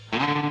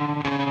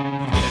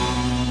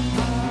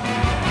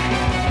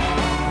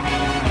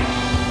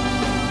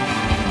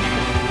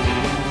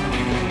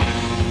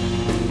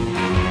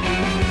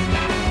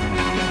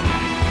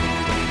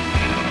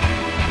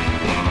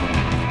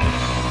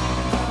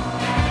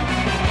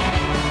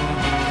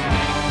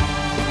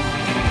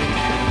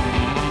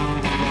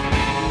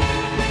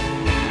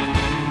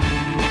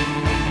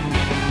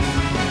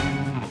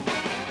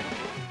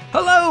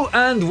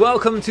and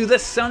welcome to the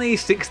Sunny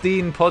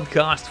 16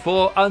 podcast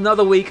for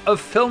another week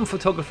of film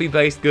photography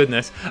based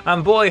goodness.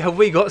 And boy, have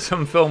we got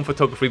some film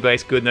photography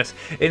based goodness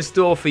in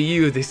store for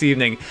you this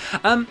evening.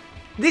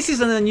 This is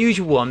an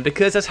unusual one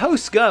because as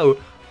hosts go,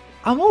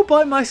 I'm all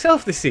by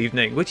myself this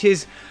evening, which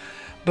is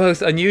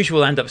both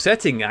unusual and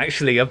upsetting,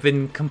 actually. I've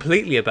been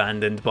completely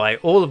abandoned by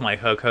all of my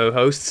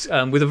co-hosts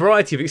with a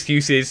variety of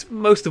excuses,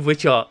 most of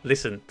which are,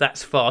 listen,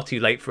 that's far too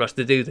late for us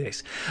to do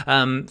this.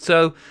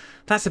 So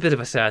that's a bit of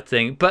a sad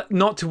thing, but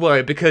not to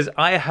worry because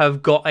I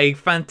have got a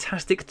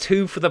fantastic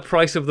 2 for the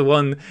price of the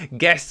 1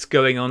 guests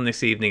going on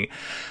this evening,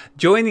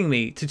 joining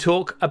me to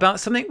talk about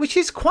something which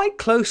is quite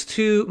close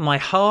to my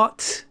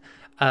heart.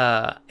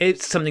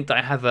 It's something that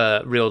I have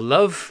a real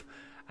love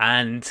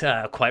and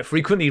quite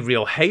frequently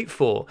real hate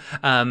for.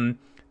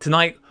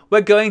 Tonight,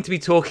 we're going to be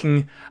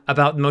talking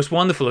about the most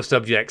wonderful of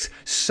subjects,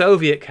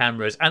 Soviet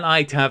cameras, and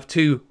I have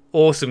 2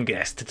 awesome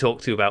guests to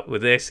talk to about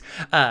with this.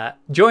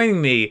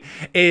 Joining me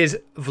is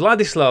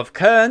Vladislav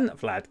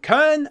Vlad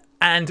Kern,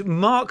 and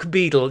Mark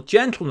Beadle.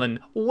 Gentlemen,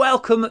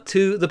 welcome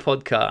to the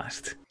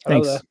podcast.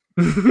 Thanks.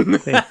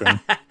 Thanks, Ben.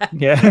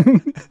 Yeah.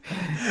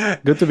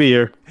 Good to be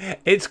here.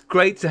 It's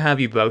great to have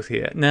you both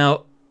here.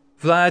 Now,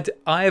 Vlad,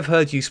 I have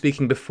heard you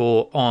speaking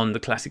before on the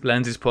Classic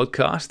Lenses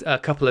podcast a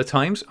couple of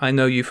times. I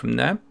know you from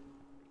there.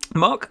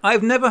 Mark,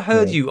 I've never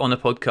heard you on a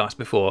podcast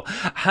before.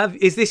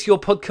 Is this your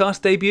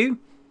podcast debut?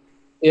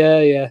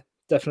 Yeah,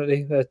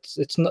 definitely.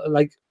 It's not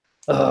like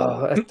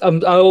I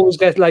always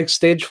get like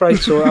stage fright,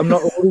 so I'm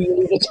not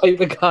really the type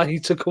of guy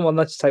to come on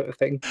this type of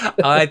thing.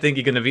 I think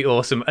you're going to be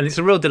awesome, and it's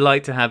a real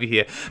delight to have you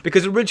here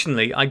because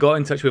originally I got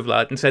in touch with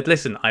Vlad and said,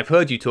 listen, I've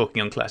heard you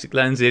talking on Classic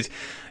Lenses.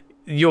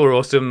 You're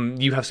awesome.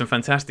 You have some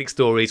fantastic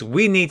stories.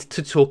 We need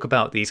to talk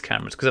about these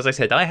cameras because, as I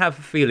said, I have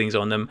feelings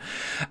on them,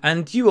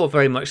 and you are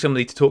very much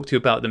somebody to talk to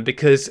about them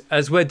because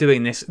as we're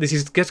doing this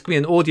is just going to be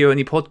an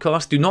audio-only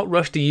podcast. Do not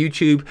rush to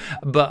YouTube,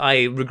 but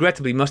I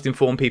regrettably must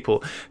inform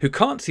people who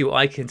can't see what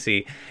I can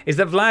see is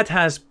that Vlad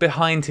has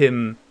behind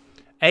him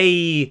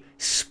a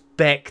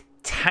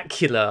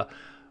spectacular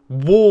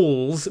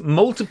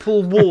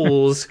multiple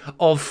walls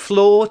of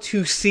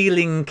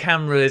floor-to-ceiling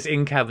cameras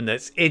in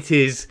cabinets. It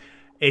is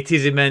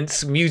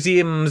immense.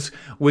 Museums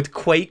would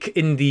quake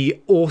in the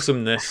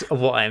awesomeness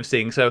of what I am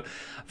seeing. So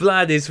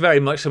Vlad is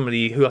very much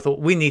somebody who I thought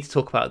we need to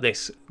talk about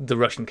the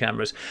Russian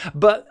cameras.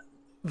 But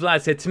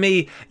Vlad said to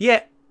me,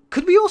 yeah,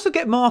 could we also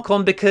get Mark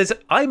on because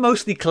I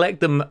mostly collect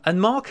them and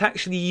Mark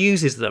actually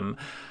uses them,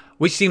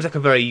 which seems like a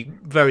very,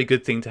 very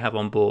good thing to have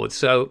on board.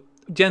 So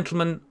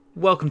gentlemen,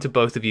 welcome to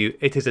both of you.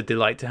 It is a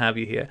delight to have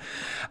you here.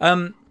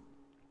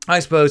 I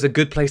suppose a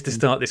good place to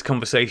start this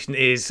conversation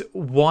is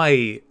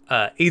why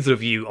either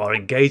of you are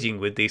engaging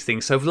with these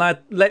things. So Vlad,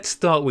 let's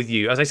start with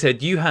you. As I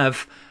said, you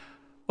have,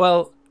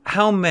 well,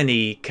 how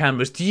many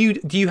cameras? Do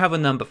you have a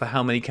number for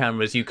how many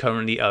cameras you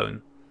currently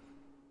own?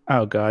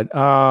 Oh, God.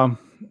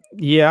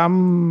 Yeah,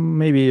 I'm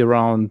maybe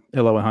around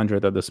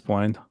 1,100 at this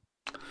point.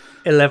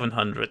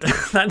 1,100.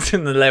 That's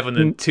an 11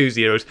 and 2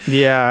 zeros.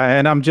 Yeah,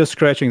 and I'm just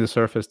scratching the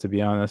surface, to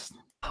be honest.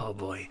 Oh,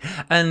 boy.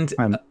 And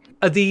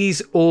are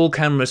these all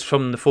cameras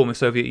from the former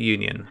Soviet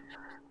Union?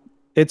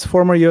 It's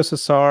former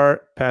USSR,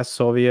 past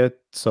Soviet,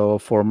 so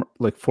former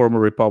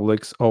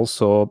republics,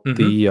 also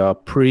the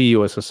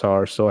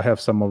pre-USSR. So I have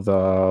some of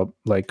the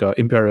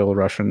Imperial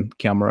Russian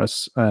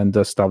cameras and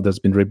the stuff that's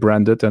been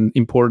rebranded and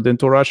imported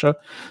into Russia.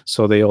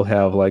 So they all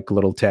have like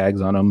little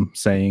tags on them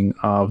saying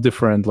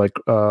different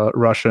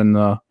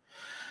Russian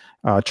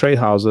trade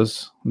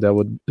houses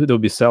they'll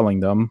be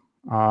selling them.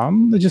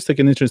 It's just like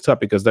an interesting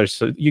topic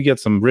because you get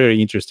some really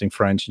interesting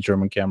French,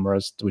 German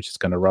cameras, which is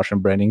kind of Russian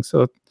branding.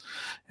 So,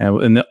 and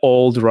in the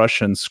old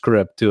Russian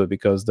script too,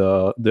 because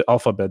the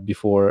alphabet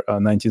before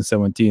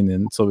 1917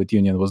 in Soviet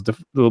Union was a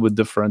little bit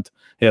different.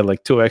 It had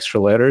like 2 extra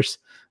letters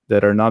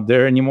that are not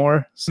there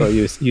anymore. So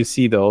you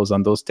see those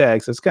on those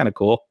tags. It's kind of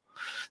cool.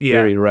 Yeah.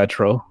 Very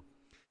retro.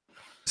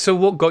 So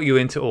what got you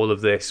into all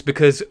of this?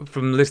 Because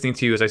from listening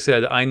to you, as I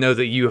said, I know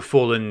that you have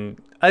fallen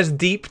as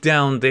deep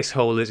down this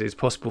hole as is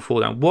possible to fall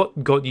down.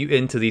 What got you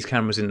into these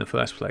cameras in the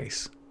first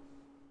place?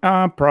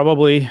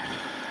 Probably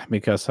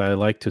because I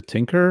like to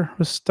tinker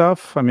with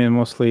stuff. I mean,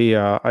 mostly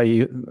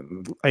I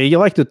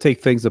like to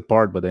take things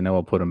apart, but I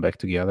never put them back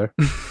together.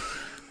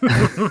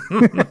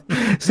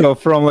 So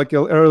from like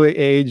an early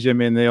age, I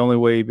mean, the only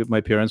way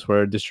my parents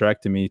were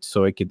distracting me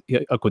so I could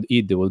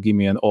eat, they would give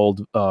me an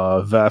old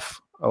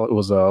VEF. It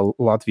was a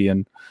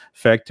Latvian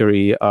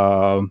factory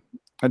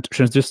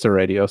transistor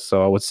radio,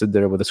 so I would sit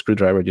there with a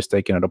screwdriver just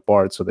taking it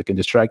apart so they can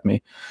distract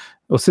me.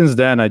 Well, since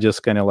then, I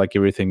just kind of like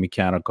everything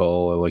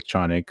mechanical,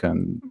 electronic,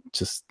 and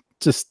just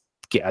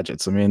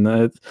gadgets. I mean,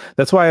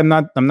 that's why I'm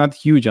not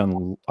huge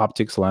on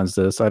optics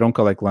lenses. I don't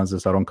collect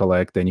lenses. I don't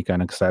collect any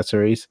kind of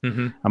accessories.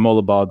 I'm all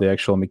about the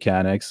actual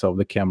mechanics of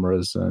the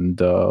cameras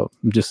and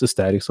just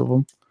aesthetics of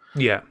them.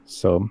 Yeah.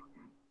 So.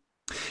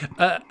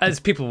 As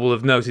people will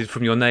have noted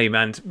from your name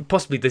and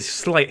possibly the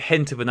slight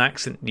hint of an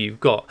accent you've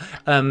got,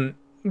 are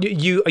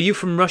you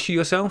from Russia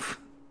yourself?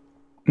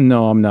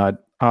 No, I'm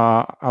not.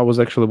 I was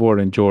actually born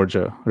in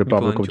Georgia,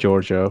 Republic born of in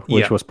Georgia,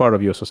 which Yeah. was part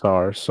of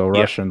USSR. So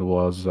Yeah. Russian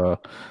was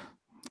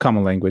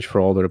common language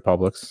for all the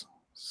republics.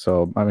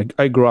 So I mean,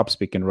 I grew up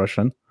speaking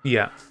Russian.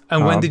 Yeah.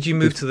 And when did you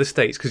move to the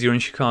States? Because you're in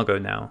Chicago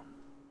now.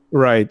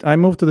 Right. I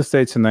moved to the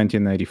States in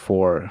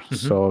 1994.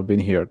 So I've been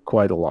here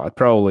quite a lot,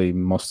 probably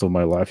most of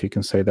my life. You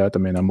can say that. I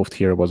mean, I moved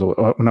here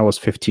when I was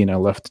 15. I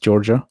left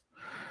Georgia.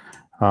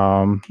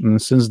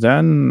 And since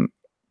then,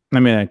 I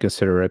mean, I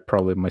consider it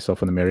probably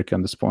myself an American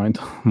at this point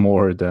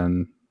more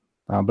than,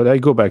 but I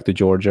go back to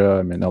Georgia.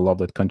 I mean, I love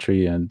that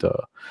country, and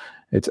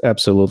it's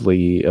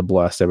absolutely a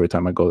blast every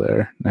time I go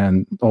there,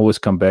 and always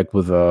come back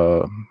with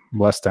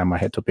last time I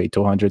had to pay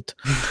 200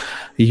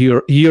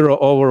 euro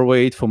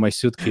overweight for my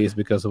suitcase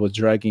because I was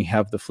dragging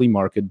half the flea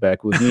market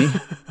back with me.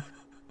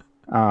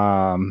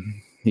 But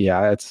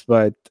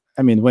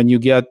I mean, when you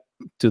get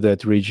to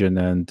that region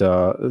and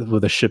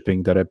with the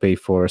shipping that I pay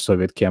for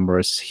Soviet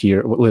cameras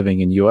here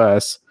living in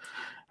US,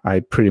 I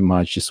pretty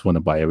much just want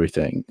to buy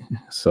everything.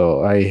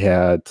 So I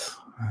had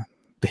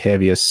the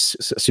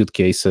heaviest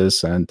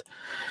suitcases, and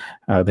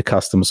the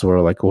customs were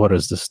like, what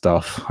is this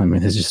stuff? I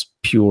mean, it's just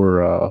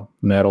pure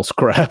metal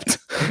scrapped.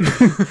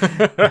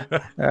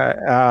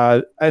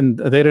 And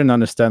they didn't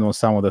understand what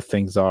some of the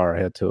things are.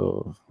 I had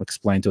to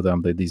explain to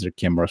them that these are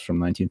cameras from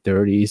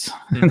 1930s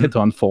and had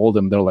to unfold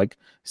them. They're like,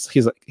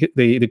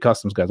 the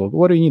customs guys, like,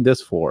 what do you need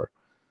this for?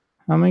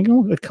 I'm like,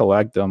 oh, I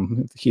collect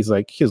them. He's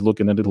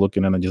looking at it,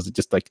 and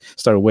just like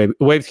started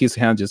waved his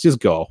hand, just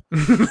go.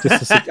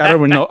 I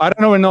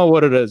don't even know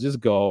what it is. Just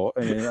go.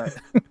 I mean,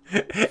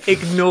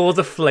 Ignore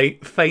the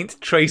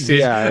faint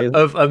traces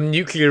of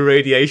nuclear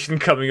radiation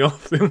coming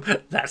off them.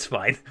 That's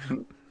fine.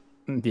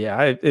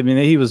 Yeah, I mean,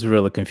 he was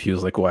really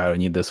confused, like, why do I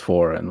need this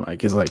for? And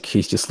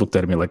he just looked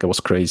at me like I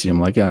was crazy. I'm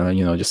like, yeah,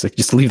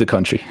 just leave the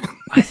country.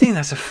 I think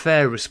that's a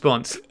fair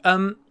response.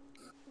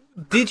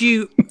 Did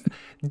you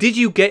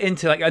get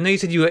into, like, I know you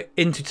said you were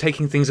into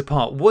taking things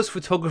apart. Was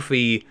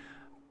photography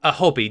a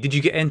hobby? Did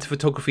you get into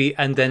photography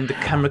and then the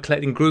camera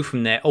collecting grew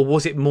from there? Or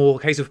was it more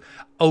a case of,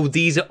 oh,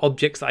 these are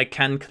objects that I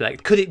can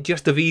collect? Could it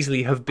just have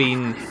easily have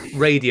been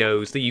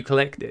radios that you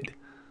collected?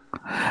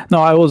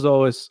 No, I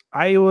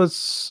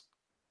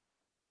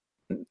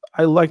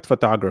liked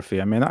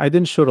photography. I mean, I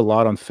didn't shoot a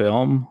lot on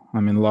film.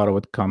 I mean, a lot of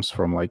it comes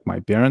from like my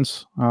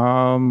parents.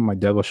 My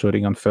dad was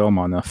shooting on film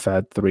on a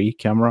FAT 3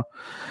 camera.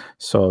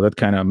 So that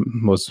kind of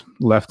was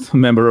left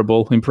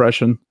memorable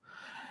impression.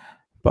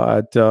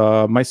 But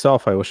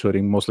myself, I was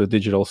shooting mostly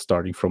digital,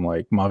 starting from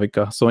like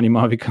Sony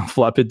Mavic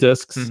floppy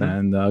disks,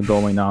 and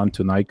going on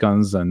to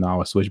Nikons, and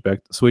now I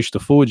switched to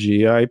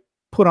Fuji. I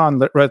put on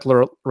the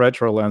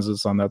retro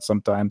lenses on that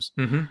sometimes.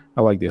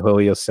 I like the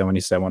Helios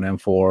 77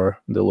 M4,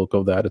 the look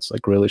of that. It's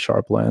like really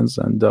sharp lens.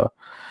 And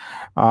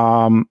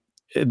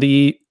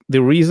the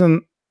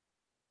reason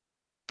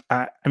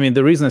I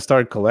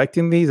started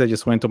collecting these, I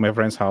just went to my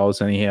friend's house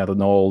and he had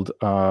an old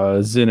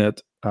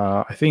Zenit.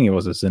 I think it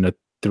was a Zenit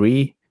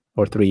 3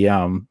 or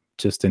 3M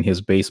just in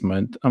his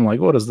basement. I'm like,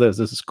 what is this?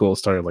 This is cool.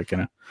 Started like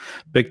kind of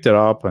picked it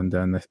up, and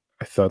then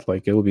I thought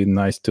like it would be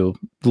nice to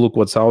look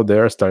what's out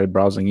there. Started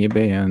browsing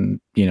eBay, and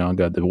I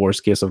got the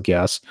worst case of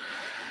gas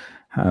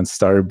and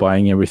started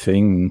buying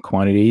everything in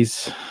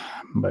quantities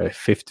by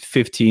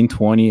 15,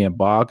 20 a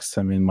box.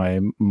 I mean,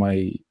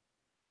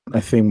 I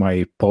think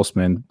my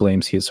postman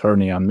blames his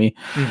hernia on me.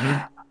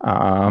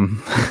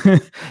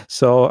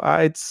 So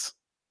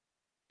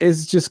it's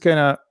just kind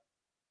of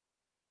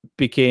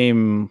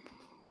became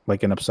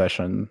like an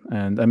obsession.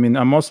 And I mean,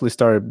 I mostly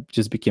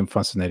became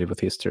fascinated with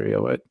history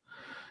of it.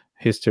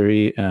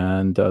 History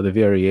and the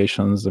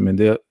variations. I mean,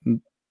 the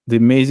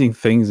amazing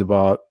things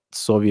about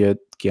Soviet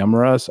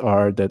cameras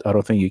are that I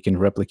don't think you can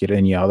replicate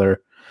any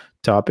other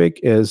topic,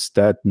 is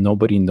that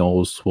nobody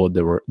knows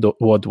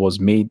what was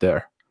made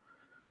there.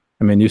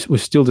 I mean, we're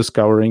still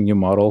discovering new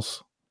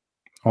models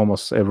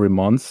almost every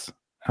month,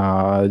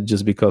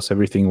 just because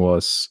everything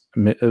was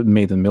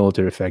made in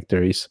military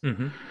factories.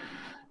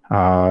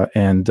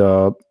 And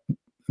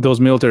those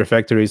military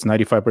factories,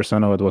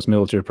 95% of it was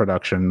military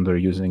production.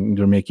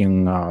 They're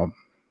making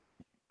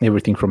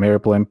everything from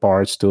airplane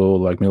parts to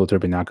like military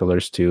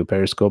binoculars to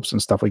periscopes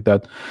and stuff like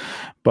that.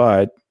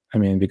 But I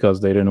mean, because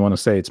they didn't want to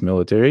say it's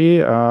military,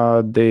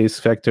 this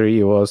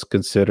factory was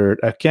considered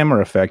a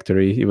camera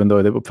factory, even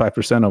though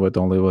 5% of it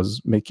only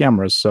was made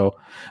cameras. So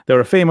they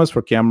were famous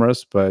for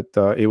cameras, but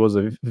it was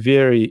a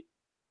very,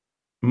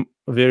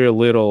 very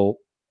little.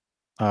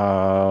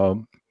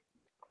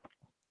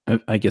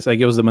 I guess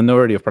the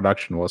minority of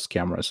production was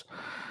cameras.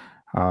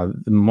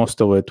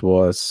 Most of it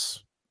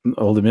was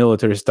all the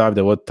military stuff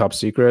that was top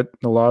secret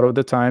a lot of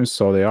the time.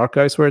 So the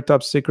archives were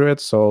top secret.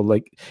 So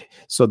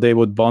they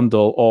would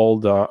bundle all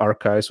the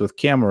archives with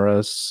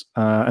cameras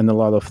and a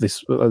lot of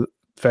these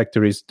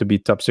factories to be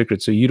top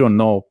secret. So you don't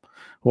know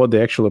what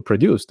they actually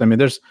produced. I mean,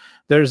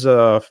 there's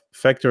a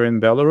factory in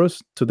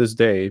Belarus to this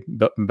day,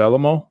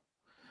 Belomor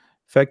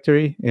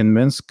factory in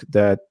Minsk,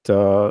 that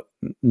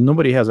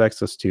nobody has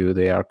access to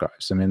the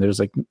archives. I mean, there's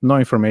like no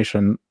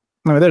information.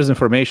 I mean, there's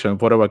information,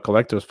 whatever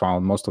collectors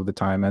found most of the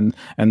time,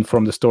 and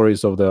from the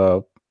stories of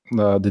the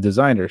the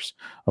designers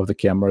of the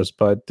cameras,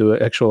 but the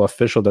actual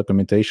official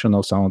documentation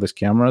of some of these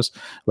cameras,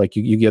 like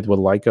you get with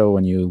Leica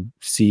when you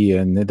see,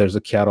 and there's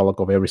a catalog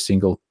of every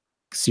single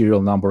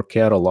serial number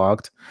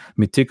cataloged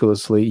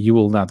meticulously, you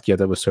will not get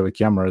that with Soviet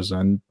cameras.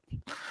 And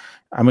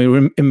I mean,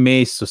 we're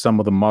amazed to some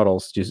of the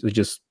models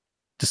just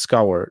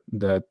discover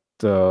that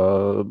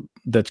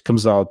that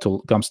comes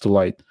to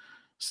light.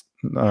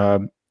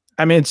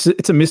 I mean,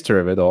 it's a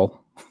mystery of it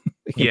all.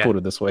 You can put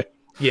it this way.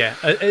 Yeah,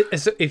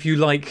 if you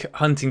like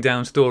hunting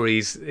down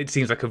stories, it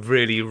seems like a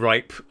really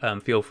ripe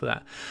field for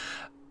that.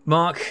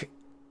 Mark,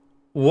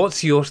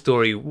 what's your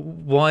story?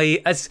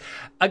 Why? As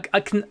I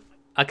can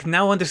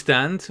now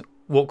understand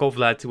what got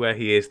Vlad to where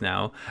he is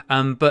now.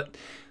 But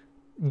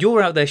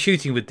you're out there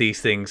shooting with these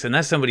things, and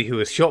as somebody who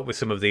has shot with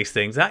some of these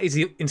things, that is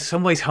in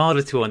some ways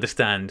harder to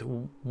understand.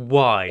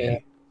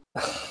 Why?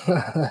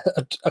 Yeah.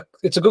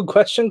 It's a good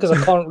question because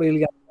I can't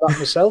really answer that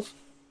myself.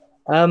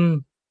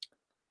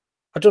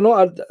 I don't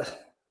know.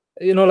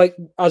 Like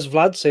as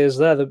Vlad says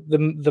there,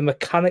 the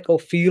mechanical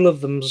feel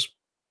of them's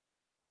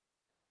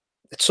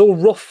it's so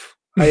rough.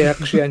 I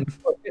actually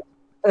enjoy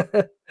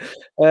it.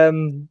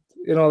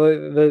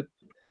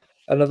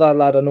 Another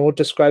lad I know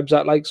describes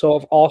that like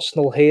sort of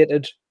Arsenal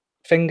hated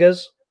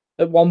fingers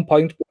at one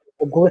point.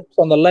 The grips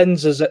on the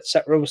lenses,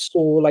 etc., was so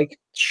like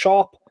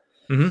sharp.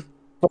 Mm-hmm.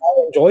 But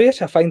I enjoy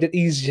it. I find it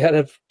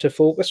easier to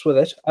focus with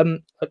it. I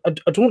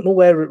don't know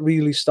where it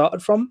really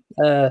started from.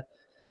 I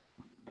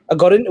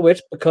got into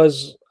it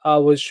because I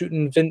was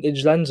shooting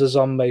vintage lenses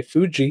on my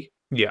Fuji.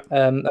 Yeah.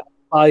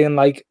 Buying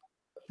like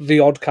the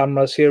odd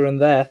cameras here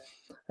and there,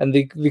 and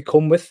they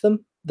come with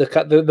them.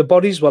 The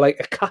bodies were like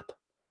a cap.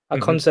 I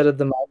considered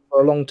them out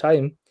for a long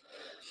time,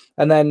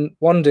 and then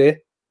one day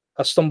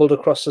I stumbled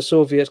across the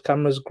Soviet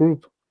cameras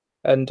group,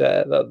 and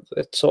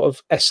it sort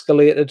of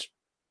escalated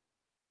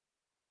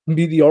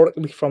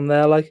meteorically from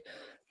there. Like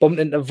bumped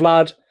into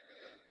Vlad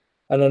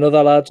and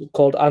another lad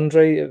called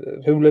Andrei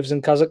who lives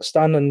in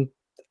Kazakhstan, and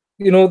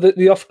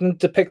they often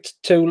depict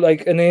two,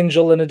 like an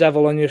angel and a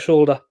devil on your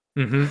shoulder.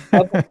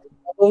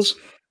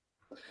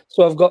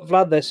 So I've got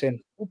Vlad there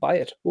saying, "We'll buy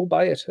it,"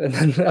 and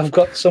then I've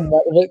got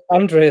someone like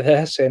Andrei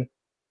there saying,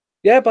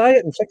 "Yeah, buy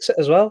it and fix it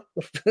as well,"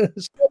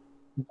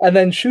 and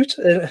then shoot.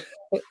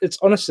 It's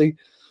honestly,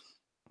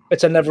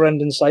 it's a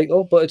never-ending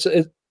cycle, but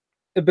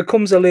it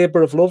becomes a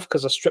labor of love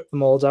because I strip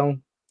them all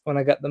down when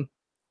I get them,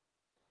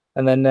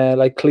 and then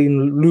like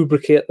clean,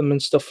 lubricate them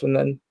and stuff, and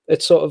then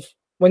it's sort of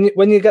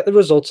when you get the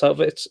results out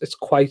of it, it's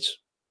quite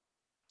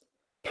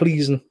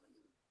pleasing.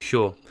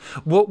 Sure.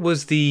 What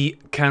was the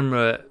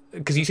camera?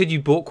 Because you said you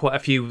bought quite a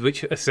few,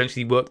 which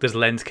essentially worked as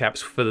lens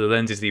caps for the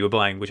lenses that you were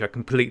buying, which I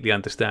completely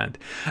understand.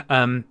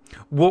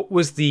 What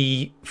was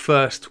the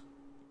first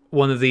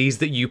one of these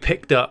that you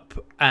picked up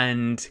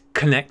and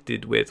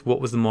connected with?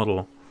 What was the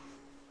model?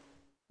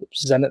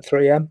 Zenit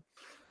 3M. It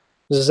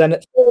was a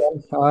Zenit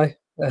 3M. Aye,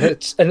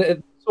 it's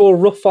so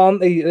rough, aren't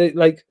they?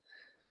 Like,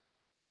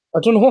 I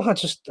don't know.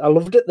 I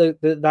loved it.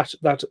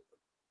 That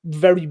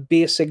very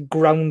basic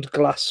ground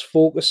glass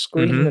focus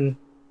screen, and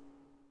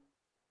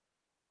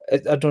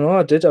I don't know.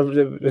 It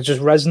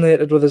just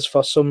resonated with us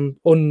for some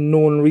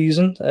unknown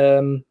reason.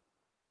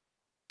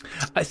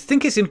 I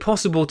think it's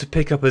impossible to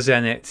pick up a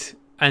Zenit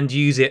and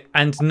use it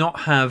and not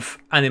have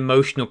an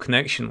emotional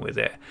connection with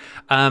it.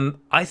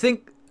 I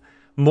think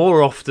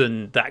more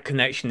often that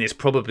connection is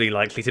probably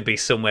likely to be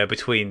somewhere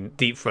between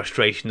deep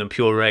frustration and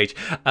pure rage.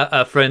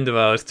 A friend of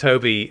ours,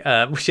 Toby,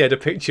 shared a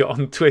picture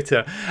on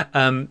Twitter.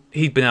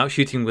 He'd been out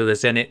shooting with a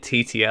Zenit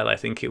TTL, I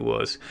think it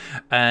was,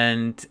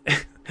 and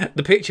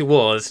the picture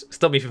was,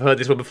 stop me if you've heard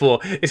this one before,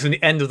 it's from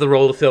the end of the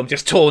roll of film,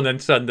 just torn and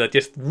sunder,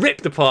 just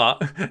ripped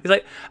apart. He's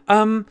like,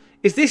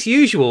 is this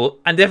usual?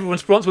 And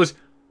everyone's response was,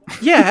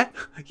 yeah,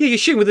 you're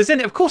shooting with a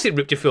Zenit, of course it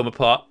ripped your film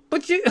apart,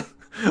 but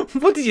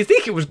what did you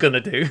think it was going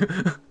to do?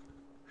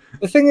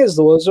 The thing is,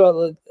 though, as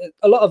well,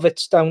 a lot of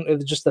it's down to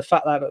just the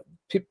fact that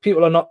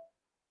people are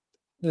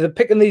they're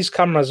picking these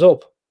cameras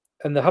up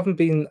and they haven't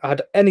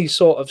had any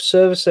sort of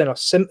servicing or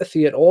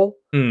sympathy at all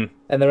in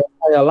their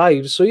entire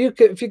lives. So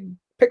if you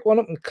pick one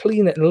up and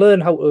clean it and learn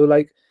how to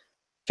like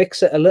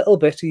fix it a little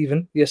bit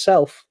even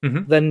yourself,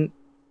 then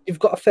you've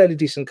got a fairly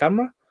decent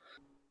camera.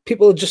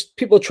 People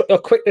are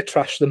quick to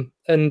trash them,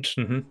 and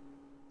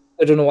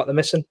they don't know what they're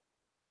missing,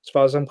 as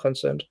far as I'm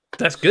concerned.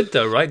 That's good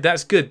though, right?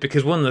 That's good,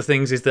 because one of the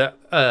things is that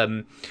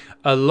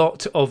a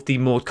lot of the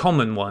more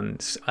common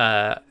ones,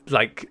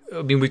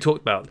 we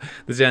talked about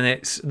the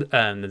Zenits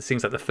and the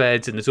things like the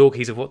Feds and the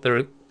Zorkis, of what there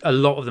are a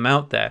lot of them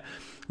out there.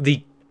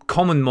 The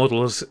common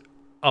models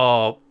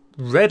are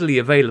readily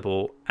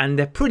available and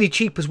they're pretty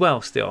cheap as well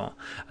still.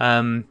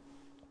 But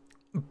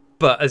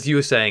as you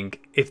were saying,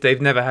 if they've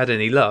never had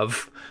any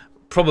love,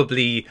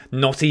 probably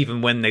not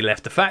even when they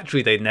left the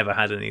factory they'd never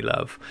had any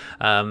love.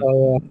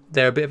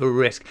 They're a bit of a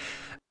risk.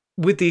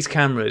 With these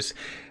cameras,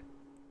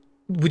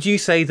 would you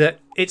say that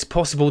it's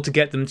possible to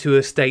get them to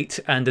a state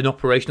and an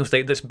operational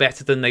state that's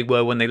better than they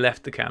were when they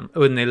left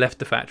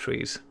the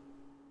factories?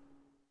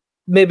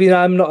 Maybe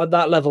I'm not at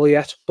that level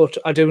yet, but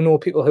I do know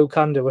people who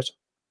can do it.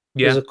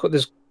 Yeah.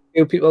 There's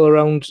few people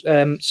around,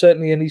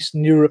 certainly in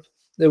Eastern Europe,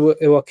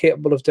 who are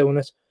capable of doing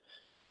it,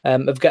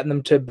 of getting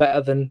them to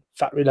better than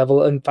factory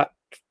level. In fact,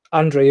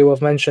 Andre, who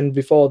I've mentioned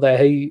before, there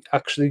he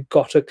actually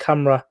got a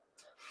camera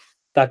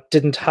that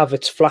didn't have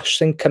its flash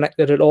sync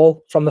connected at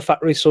all from the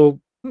factory. So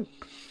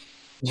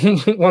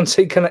once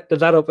he connected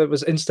that up, it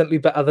was instantly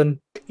better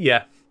than.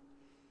 Yeah.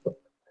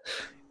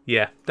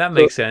 Yeah, that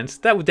makes sense.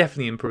 That would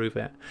definitely improve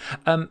it.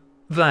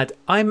 Vlad,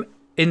 I'm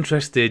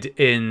interested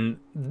in.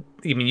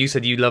 I mean, you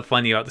said you love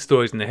finding out the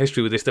stories and the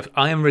history with this stuff.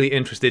 I am really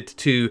interested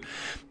to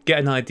get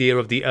an idea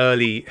of the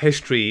early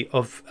history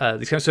of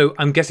these cameras. So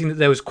I'm guessing that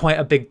there was quite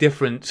a big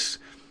difference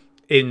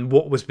in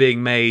what was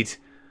being made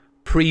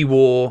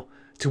pre-war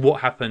to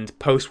what happened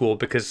post-war,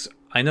 because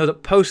I know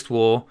that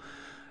post-war,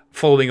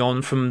 following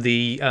on from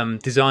the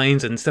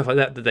designs and stuff like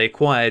that they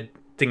acquired,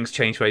 things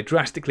changed very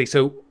drastically.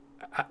 So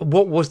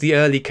what was the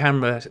early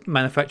camera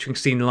manufacturing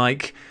scene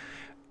like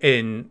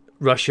in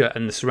Russia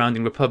and the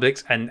surrounding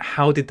republics, and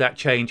how did that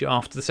change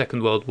after the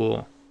Second World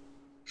War?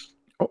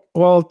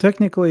 Well,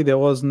 technically, there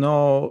was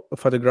no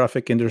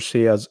photographic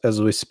industry as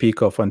we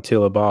speak of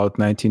until about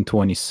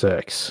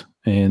 1926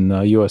 in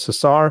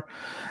USSR,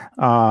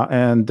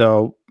 and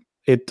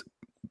it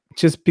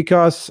just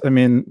because, I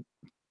mean,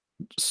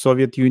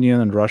 Soviet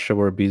Union and Russia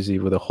were busy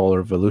with the whole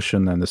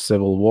revolution and the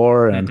civil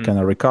war and kind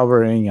of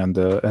recovering and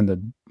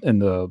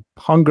the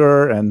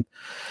hunger, and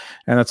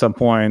at some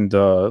point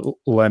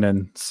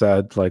Lenin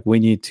said, like, we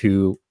need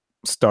to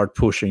start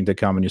pushing the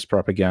communist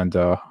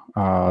propaganda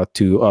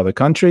to other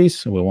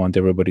countries. We want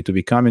everybody to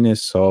be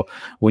communist, so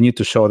we need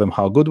to show them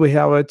how good we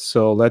have it.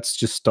 So let's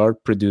just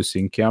start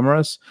producing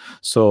cameras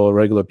so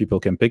regular people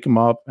can pick them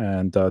up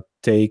and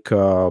take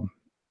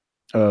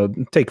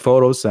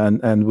photos,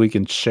 and we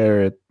can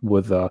share it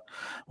with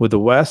the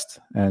West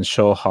and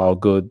show how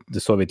good the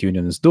Soviet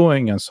Union is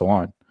doing, and so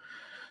on.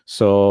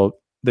 So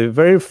the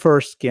very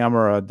first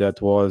camera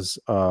that was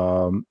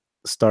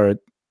started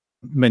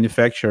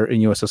manufactured in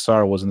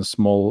USSR was in a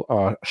small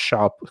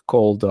shop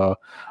called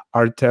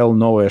Artel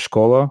Novaya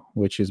Shkola,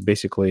 which is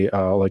basically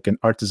like an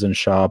artisan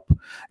shop,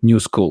 new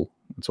school.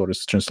 That's what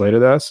it's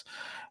translated as.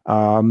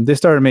 They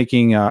started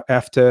making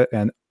AFTA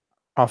and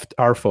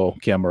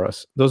ARFO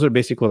cameras. Those are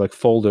basically like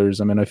folders.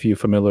 I mean, if you're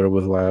familiar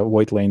with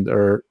Whitelane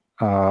or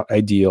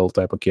Ideal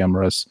type of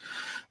cameras,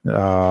 they're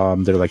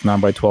like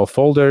 9x12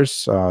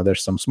 folders.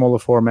 There's some smaller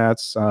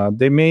formats.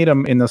 They made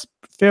them in a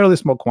fairly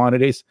small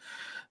quantities.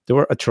 They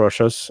were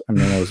atrocious. I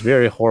mean, it was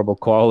very horrible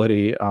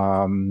quality.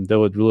 They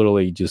would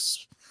literally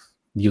just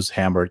use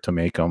hammer to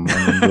make them.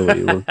 I mean,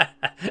 really,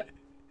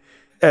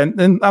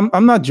 and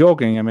I'm not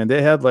joking. I mean,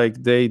 they had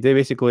like they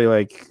basically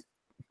like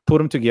put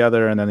them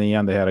together, and then in the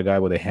end they had a guy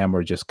with a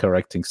hammer just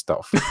correcting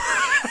stuff.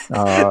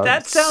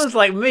 That sounds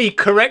like me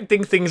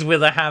correcting things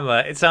with a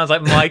hammer. It sounds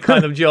like my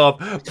kind of job.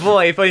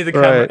 Boy, if only the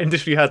camera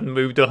industry hadn't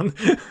moved on.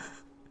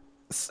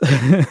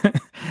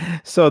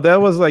 So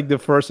that was like the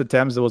first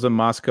attempts. It was in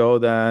Moscow.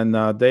 Then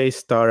they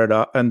started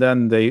up, and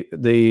then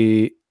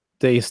they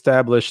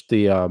established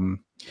the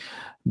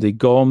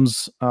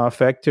GOMS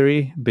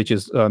factory, which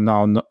is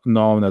now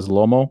known as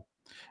Lomo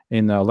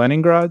in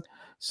Leningrad.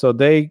 So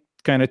they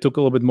kind of took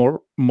a little bit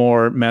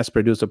more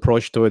mass-produced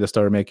approach to it. They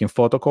started making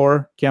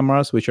photocore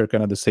cameras, which are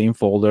kind of the same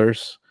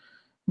folders,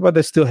 but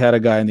they still had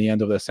a guy in the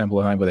end of the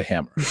assembly line with a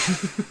hammer.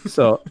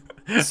 So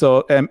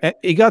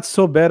it got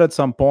so bad at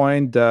some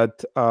point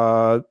that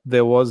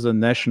there was a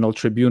national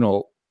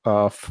tribunal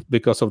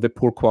because of the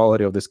poor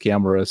quality of these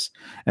cameras,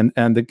 and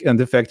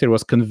the factory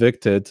was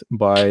convicted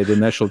by the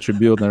national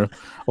tribunal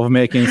of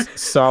making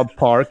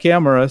subpar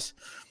cameras.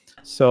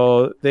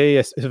 So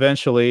they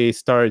eventually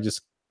started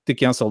just to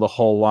cancel the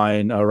whole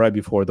line right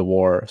before the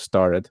war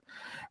started.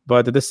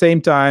 But at the same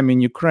time,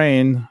 in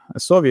Ukraine,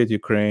 Soviet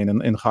Ukraine,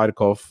 and in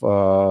Kharkov,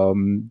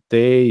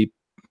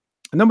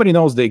 nobody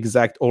knows the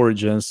exact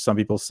origins. Some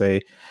people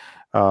say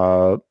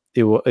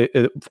it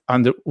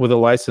with a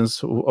license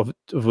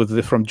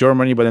from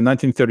Germany, but in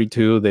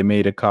 1932 they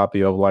made a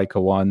copy of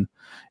Leica 1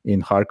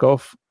 in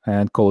Kharkov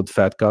and called it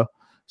Fedka.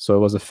 So it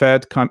was a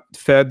fed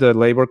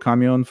labor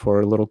commune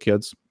for little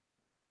kids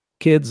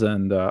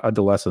and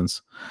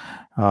adolescents.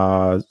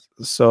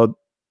 So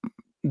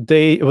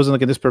it was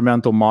like an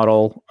experimental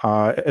model.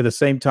 At the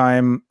same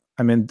time,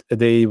 I mean,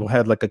 they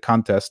had like a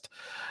contest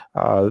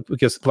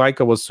because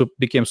Leica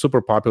became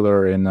super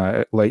popular in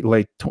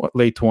late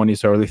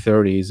 20s, early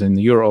 30s in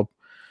Europe.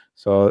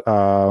 So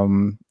I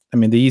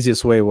mean, the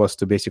easiest way was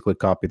to basically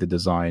copy the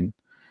design.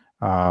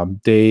 So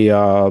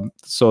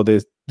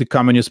the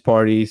Communist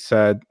Party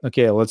said,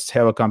 okay, let's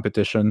have a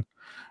competition.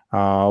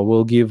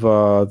 We'll give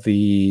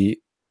the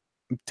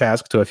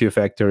task to a few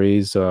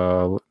factories.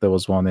 There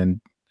was one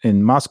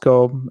in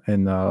Moscow,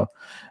 and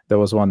there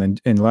was one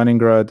in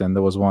Leningrad, and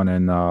there was one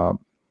in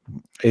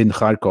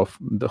Kharkov,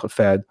 the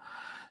Fed.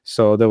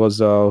 So there was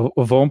a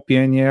VOM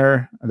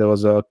Pioneer. There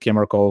was a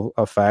camera called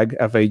FAG,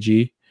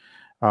 FAG,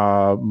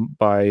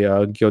 by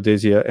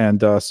Geodesia,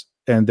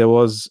 and there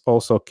was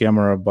also a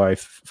camera by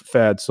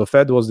Fed. So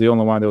Fed was the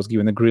only one that was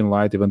given a green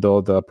light, even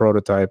though the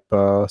prototype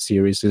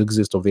series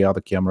exists of the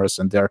other cameras,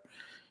 and they're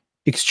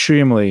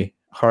extremely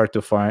hard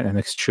to find and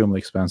extremely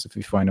expensive if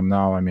you find them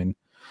now. I mean,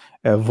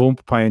 a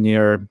Wump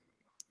Pioneer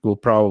will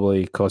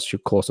probably cost you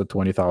close to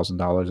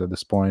 $20,000 at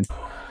this point,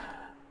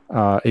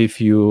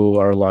 if you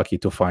are lucky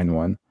to find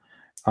one.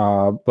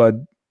 But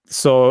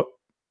so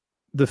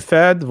the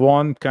Fed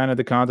won kind of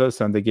the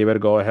contest, and they gave it a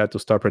go-ahead to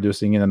start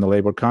producing it in the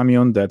labor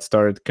commune that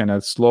started kind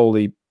of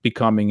slowly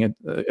becoming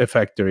a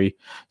factory.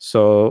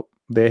 So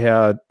they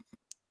had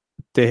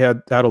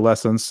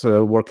adolescents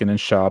working in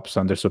shops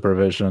under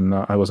supervision.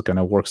 I was a kind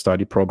of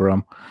work-study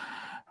program.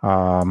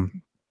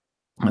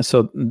 So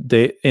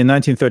in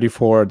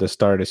 1934, they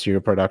started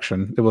serial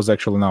production. It was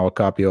actually now a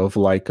copy of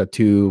Leica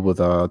 2 with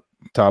a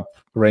top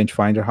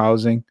rangefinder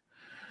housing.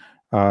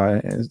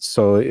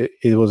 So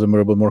it was a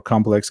little bit more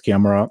complex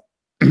camera.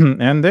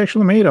 And they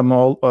actually made them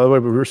all. They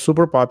were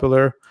super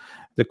popular.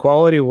 The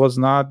quality was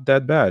not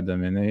that bad. I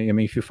mean,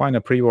 if you find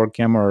a pre-war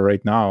camera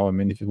right now, I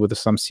mean, with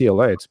some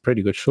CLA, it's a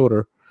pretty good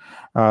shooter.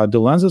 The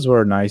lenses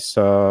were nice,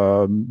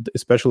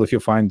 especially if you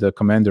find the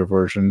Commander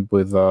version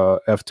with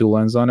f2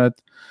 lens on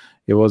it.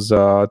 It was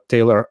a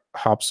Taylor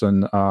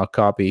Hobson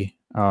copy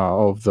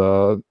of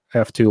the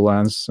f2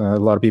 lens. A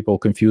lot of people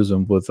confuse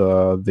them with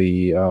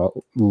the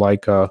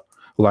Leica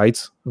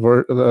lights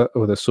with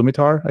a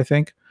Sumitar, I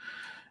think.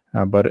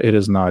 But it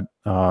is not.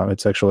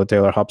 It's actually a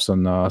Taylor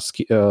Hobson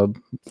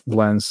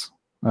lens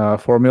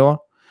formula.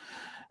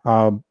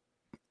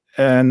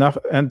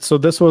 And so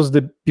this was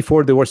the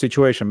before the war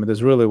situation. But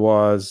this really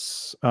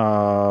was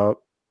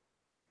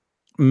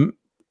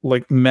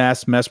like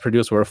mass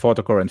produced were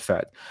Photocore and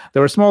Fed.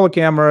 There were smaller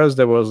cameras.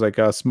 There was like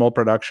a small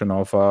production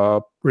of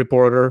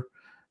Reporter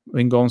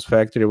in Gomes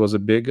factory. It was a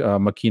big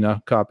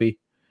Makina copy.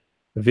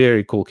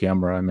 Very cool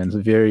camera. I mean, it's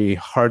very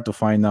hard to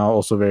find now.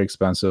 Also very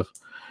expensive.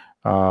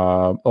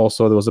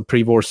 Also, there was a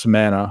pre-war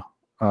Smena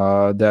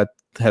that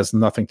has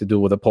nothing to do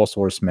with the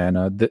post-war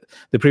Smena.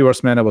 The pre-war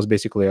Smena was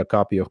basically a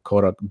copy of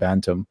Kodak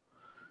Bantam.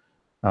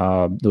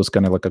 It was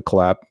kind of like a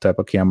clap type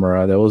of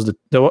camera. There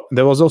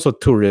was also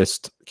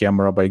Tourist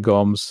camera by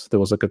Gomes. There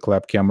was like a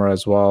clap camera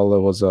as well. There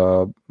was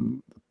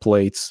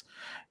plates,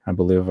 I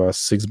believe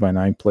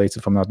 6x9 plates,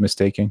 if I'm not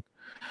mistaken.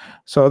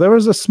 So there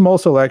was a small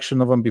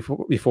selection of them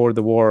before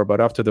the war,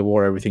 but after the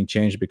war, everything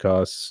changed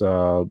because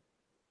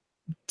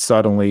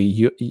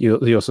suddenly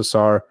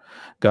USSR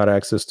got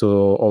access to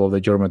all of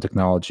the German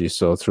technology.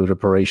 So through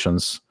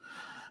reparations,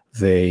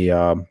 they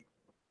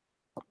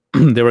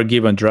were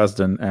given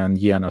Dresden and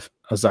Jena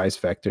Zeiss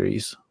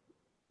factories.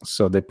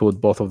 So they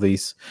put both of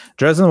these.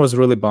 Dresden was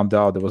really bummed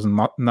out. There was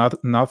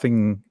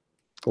nothing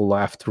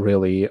left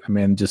really. I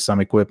mean, just some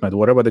equipment,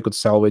 whatever they could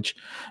salvage,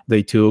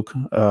 they took.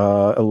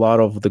 A lot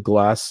of the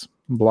glass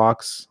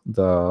blocks,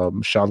 the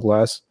shot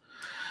glass,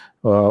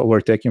 were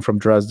taken from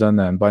Dresden,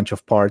 and a bunch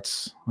of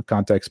parts,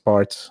 context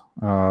parts,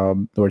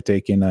 were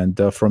taken. And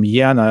from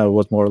Jena, it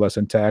was more or less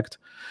intact.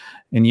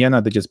 In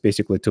Jena, they just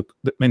basically took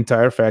the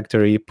entire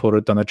factory, put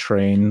it on a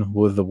train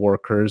with the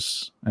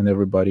workers and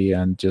everybody,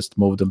 and just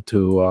moved them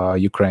to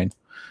Ukraine,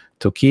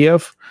 to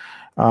Kiev.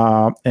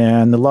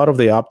 And a lot of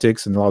the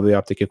optics and a lot of the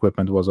optic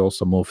equipment was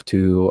also moved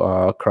to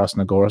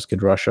Krasnogorsk in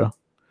Russia.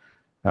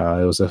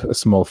 It was a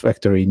small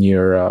factory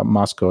near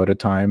Moscow at the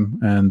time,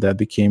 and that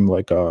became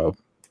like a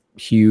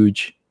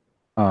huge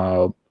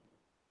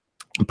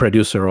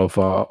producer of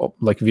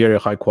like very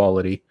high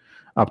quality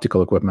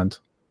optical equipment.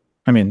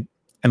 I mean,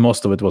 and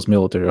most of it was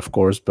military, of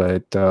course,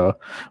 but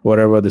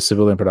whatever the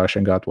civilian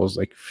production got was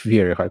like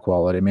very high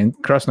quality. I mean,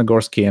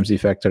 Krasnogorsk KMZ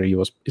factory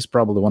is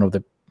probably one of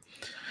the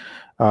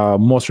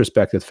most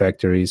respected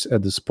factories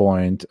at this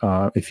point.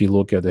 If you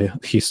look at the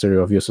history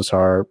of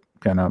USSR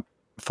kind of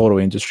photo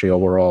industry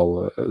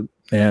overall,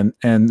 and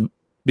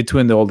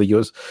between all the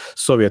US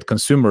Soviet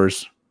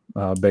consumers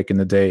back in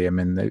the day, I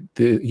mean,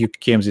 the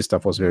KMZ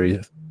stuff was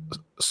very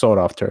sought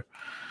after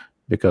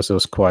because it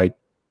was quite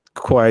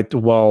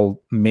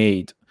well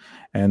made.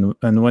 And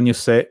when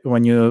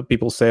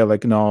people say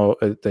like, no,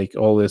 like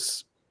all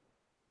this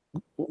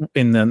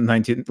in the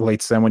late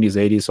 70s,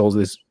 80s, all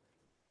this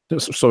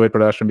Soviet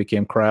production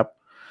became crap.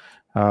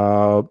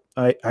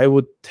 I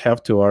would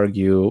have to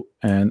argue,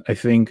 and I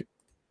think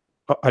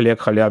Oleg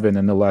Khalyabin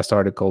in the last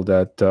article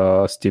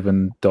that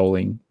Stephen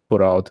Dowling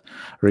put out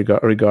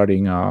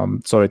regarding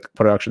Soviet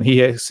production,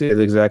 he said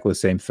exactly the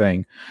same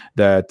thing,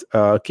 that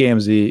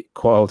KMZ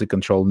quality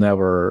control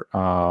never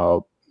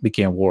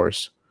became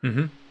worse.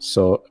 Mm-hmm.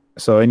 So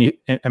I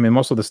mean,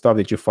 most of the stuff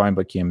that you find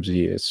by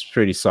KMZ is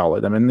pretty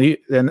solid. I mean,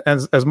 and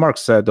as Mark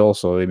said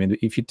also, I mean,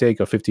 if you take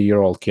a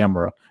 50-year-old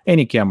camera,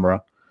 any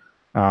camera,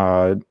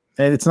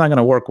 it's not going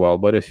to work well.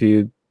 But if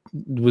you,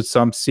 with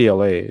some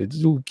CLA,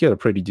 you'll get a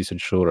pretty decent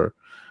shooter.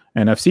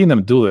 And I've seen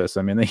him do this.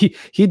 I mean,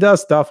 he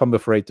does stuff I'm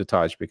afraid to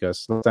touch,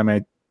 because last time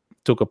I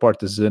took apart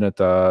the Zenit,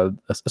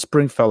 a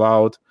spring fell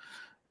out.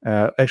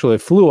 Actually,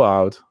 it flew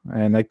out,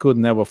 and I could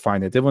never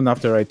find it. Even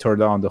after I tore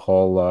down the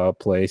whole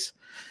place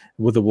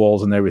with the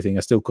walls and everything,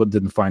 I still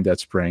didn't find that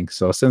spring.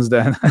 So since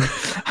then,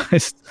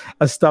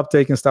 I stopped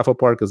taking stuff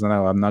apart, because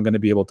now I'm not going to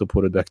be able to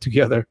put it back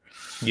together.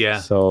 Yeah.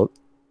 So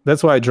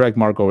That's why I dragged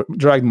Mark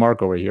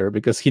over here,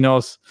 because he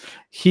knows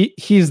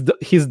he's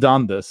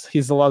done this.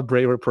 He's a lot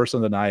braver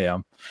person than I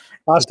am.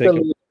 I still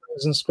use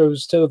screws and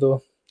screws too,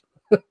 though.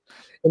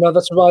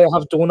 That's why I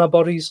have donor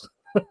bodies.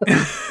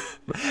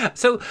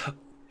 So,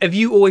 have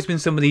you always been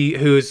somebody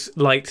who's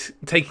liked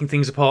taking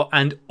things apart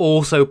and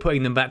also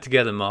putting them back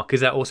together, Mark? Has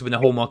that also been a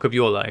hallmark of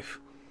your life?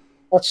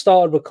 That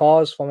started with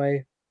cars for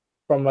me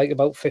from like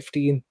about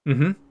 15.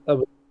 Mm-hmm. I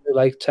would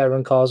like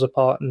tearing cars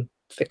apart and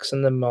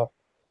fixing them or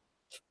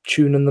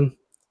tuning them.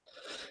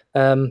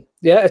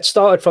 It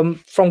started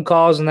from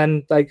cars, and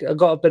then like I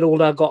got a bit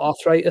older, I got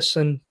arthritis,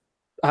 and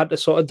I had to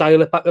sort of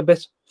dial it back a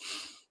bit,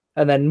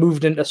 and then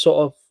moved into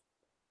sort of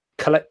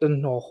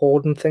collecting or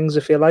hoarding things,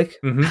 if you like.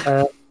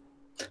 Mm-hmm.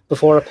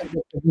 Before I picked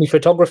up my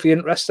photography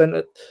interest,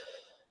 and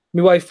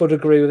my wife would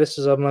agree with this,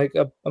 as I'm a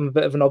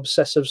bit of an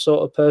obsessive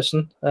sort of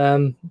person.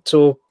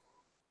 So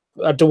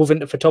I dove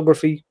into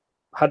photography,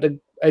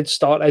 I'd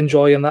start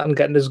enjoying that and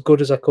getting as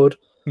good as I could.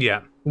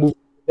 Yeah. Moved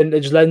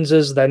vintage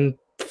lenses, then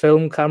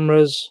film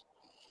cameras,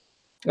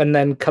 and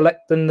then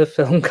collecting the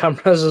film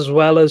cameras as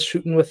well as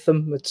shooting with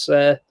them. It's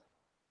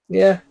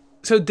yeah.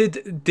 So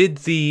did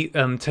the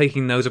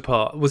taking those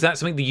apart, was that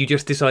something that you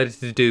just decided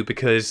to do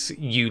because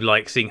you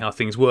like seeing how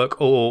things work,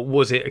 or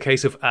was it a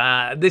case of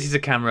this is a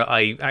camera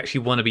I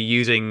actually want to be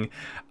using,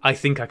 I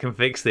think I can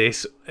fix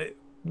this?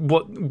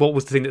 What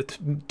was the thing that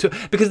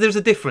because there's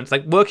a difference.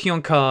 Like, working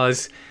on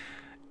cars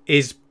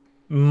is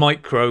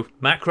macro.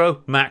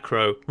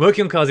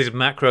 Working on cars is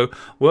macro.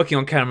 Working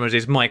on cameras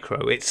is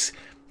micro. It's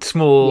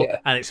small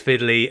and it's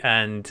fiddly,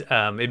 and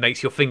it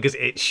makes your fingers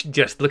itch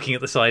just looking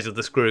at the size of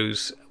the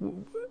screws.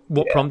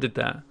 What prompted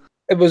that?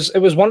 It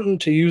was wanting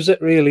to use it,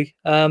 really,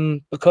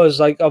 because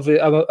I've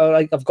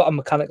got a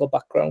mechanical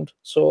background,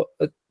 so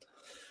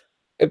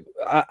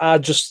I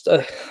just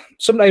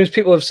sometimes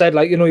people have said,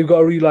 like, you've got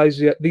to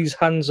realize these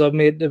hands are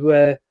made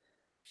to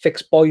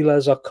fix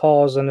boilers or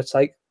cars, and it's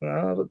like,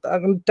 I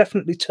can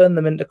definitely turn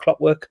them into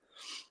clockwork.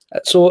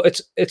 So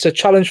it's a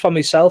challenge for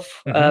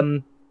myself. Mm-hmm.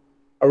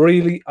 I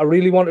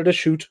really wanted to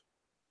shoot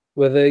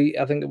with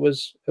I think it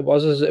was a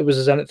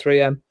Zenit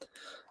 3M.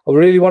 I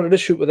really wanted to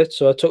shoot with it,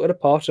 so I took it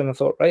apart and I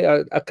thought,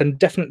 right, I can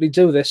definitely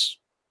do this.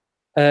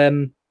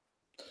 And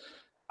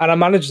I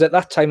managed at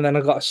that time. Then I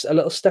got a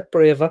little step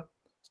braver.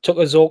 Took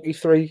a Zorky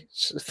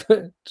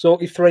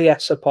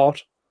 3S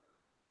apart.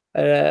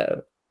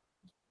 Vlad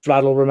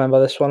will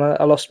remember this one.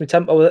 I lost my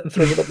temper with it and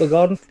threw it up the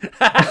garden.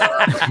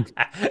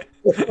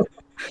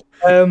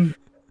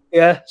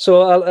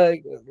 So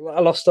I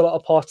lost a lot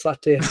of parts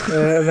that day, and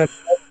then I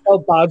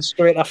felt bad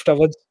straight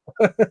afterwards.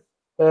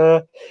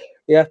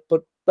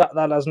 But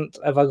that hasn't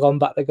ever gone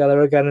back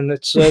together again, and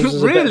it serves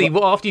as really.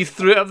 What, after you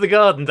threw it up the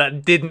garden,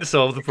 that didn't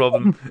solve the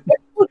problem? It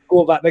would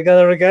go back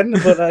together again,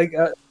 but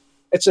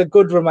it's a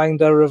good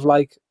reminder of,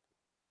 like,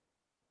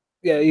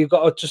 you've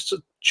got to just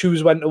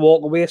choose when to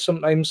walk away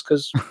sometimes,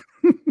 because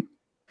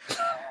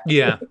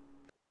the can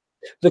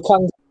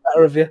get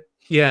better of you.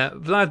 Yeah,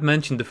 Vlad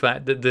mentioned the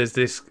fact that there's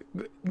this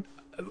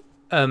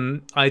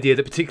idea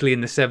that particularly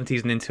in the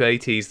 70s and into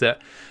 80s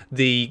that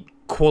the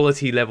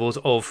quality levels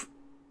of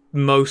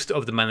most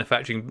of the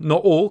manufacturing,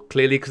 not all,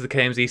 clearly, because the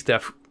KMZ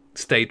stuff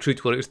stayed true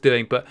to what it was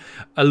doing, but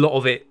a lot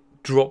of it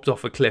dropped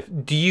off a cliff.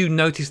 Do you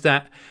notice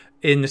that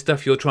in the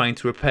stuff you're trying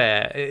to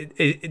repair?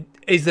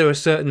 Is there a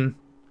certain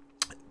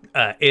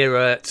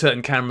era,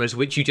 certain cameras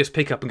which you just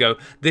pick up and go,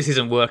 this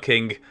isn't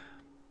working,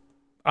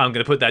 I'm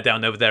going to put that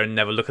down over there and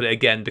never look at it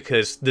again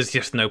because there's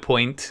just no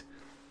point?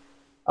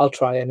 I'll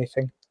try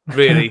anything.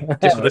 Really?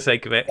 Just for the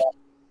sake of it?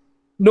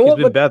 No, he's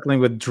been battling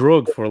with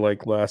drug for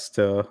like last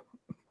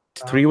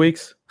 3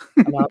 weeks?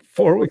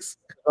 4 weeks?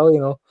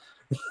 Well,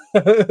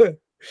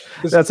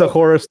 That's a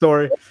horror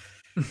story.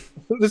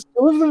 There's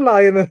two of them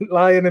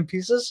lying in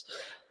pieces.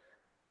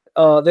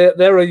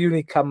 They're a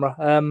unique camera.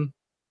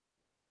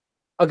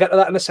 I'll get to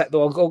that in a sec,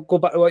 though. I'll go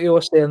back to what you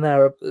were saying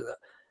there.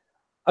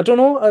 I don't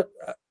know.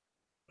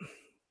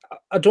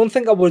 I don't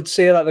think I would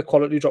say that the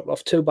quality dropped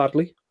off too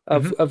badly.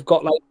 I've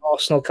got like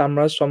Arsenal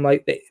cameras from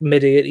like the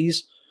mid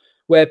 80s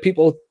where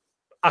people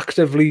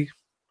actively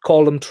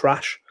call them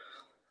trash,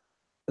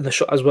 and the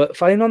shutters work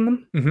fine on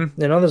them. Mm-hmm.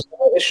 There's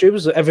no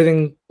issues.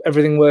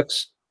 Everything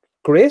works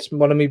great.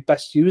 One of my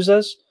best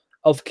users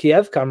of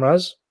Kiev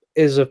cameras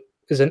is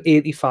an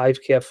 85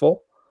 KF4.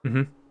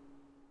 Mm-hmm.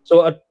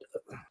 So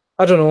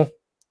I don't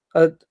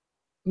know.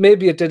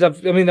 Maybe it did.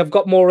 I've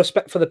got more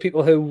respect for the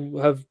people who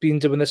have been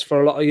doing this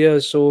for a lot of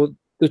years. So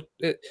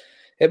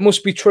it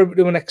must be true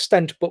to an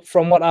extent. But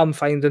from what I'm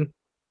finding,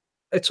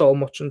 it's all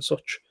much and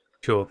such.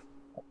 Sure.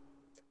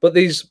 But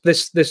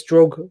this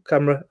drug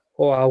camera,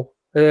 wow,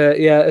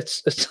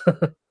 it's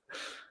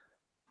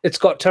it's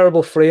got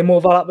terrible frame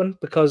overlapping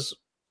because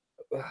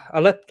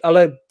I'll let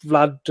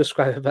Vlad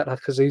describe it better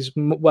because he's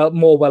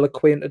more well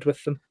acquainted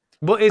with them.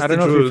 What is the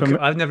Droog?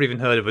 I've never even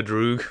heard of a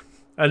Droog,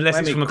 unless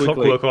it's from a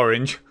Clockwork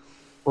Orange.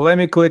 Well, let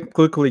me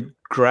quickly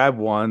grab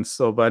one.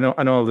 But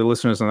I know the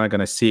listeners are not going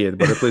to see it,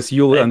 but at least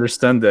you'll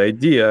understand the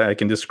idea. I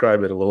can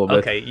describe it a little bit.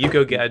 Okay, you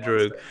go get a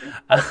Droog.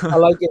 I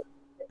like it.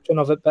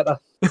 Of it better.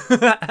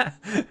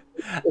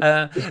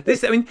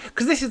 This, I mean,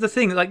 because this is the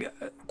thing. Like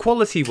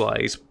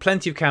quality-wise,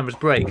 plenty of cameras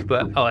break,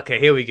 but okay,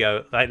 here we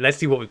go. Like, let's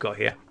see what we've got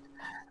here.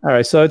 All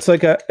right, so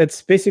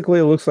it's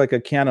basically looks like a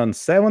Canon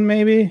 7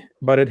 maybe,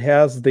 but it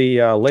has the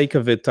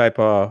Leica type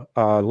of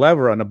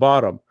lever on the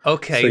bottom.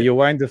 Okay. So you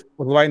wind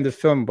the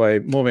film by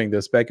moving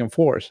this back and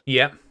forth.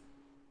 Yeah.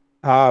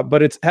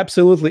 But it's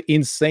absolutely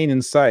insane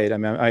inside. I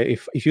mean,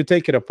 if you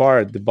take it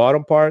apart, the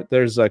bottom part,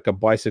 there's like a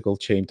bicycle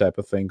chain type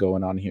of thing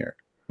going on here.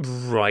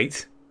 Right.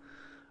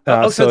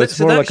 So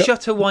that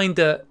shutter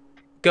winder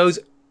goes.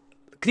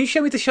 Can you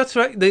show me the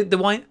shutter? The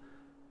wind.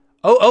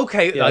 Oh,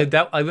 okay.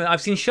 Yeah.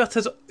 I've seen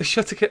shutter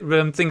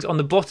things on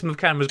the bottom of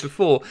cameras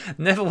before.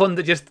 Never one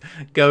that just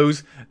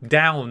goes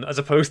down as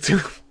opposed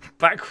to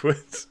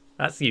backwards.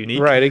 That's unique.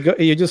 Right.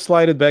 You just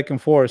slide it back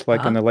and forth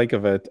like on the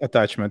Leica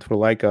attachment for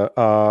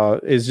Leica.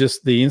 It's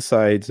just the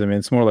insides. I mean,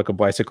 it's more like a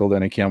bicycle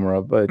than a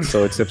camera, but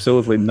so it's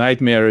absolutely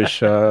nightmarish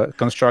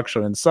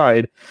construction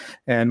inside.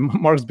 And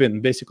Mark's been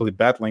basically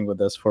battling with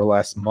this for the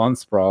last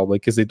months probably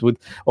because it would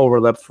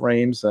overlap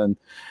frames. And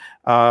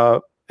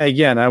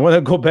again, I want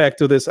to go back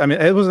to this. I mean,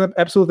 it was an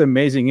absolutely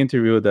amazing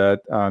interview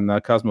that on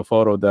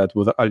Cosmophoto that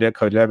with Oleg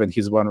Kholevin.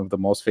 He's one of the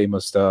most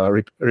famous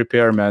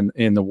repairmen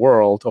in the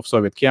world of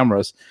Soviet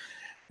cameras.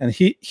 And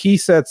he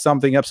said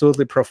something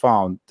absolutely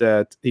profound,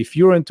 that if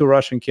you're into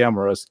Russian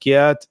cameras,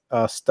 get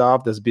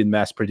stuff that's been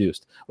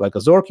mass-produced, like a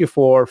Zorky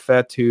 4,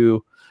 Fat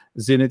 2,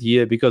 Zenit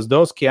E, because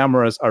those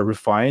cameras are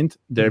refined.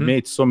 They're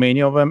made so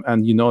many of them,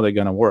 and you know they're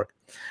going to work.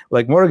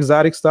 Like more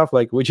exotic stuff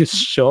like we just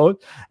showed.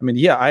 I mean,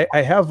 yeah,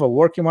 I have a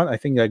working one. I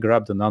think I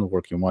grabbed a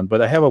non-working one, but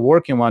I have a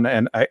working one,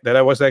 and that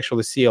I was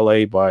actually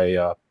CLA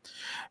by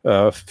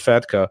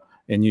Fatka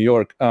in New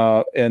York.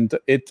 And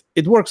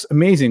it works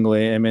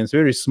amazingly. I mean, it's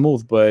very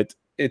smooth, but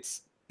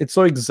it's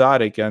so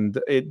exotic, and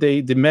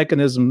the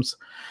mechanisms,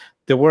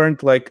 they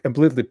weren't like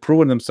completely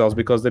proven themselves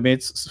because they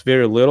made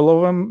very little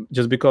of them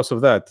just because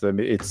of that. I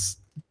mean,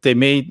 they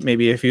made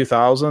maybe a few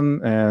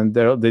thousand, and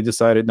they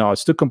decided no,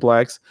 it's too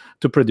complex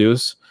to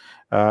produce,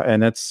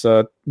 and it's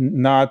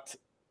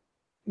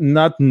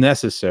not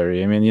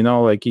necessary. I mean,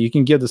 like you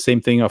can get the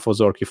same thing off of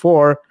Zorky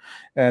 4,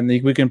 and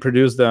we can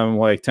produce them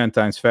like 10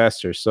 times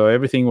faster. So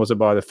everything was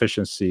about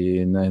efficiency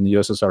in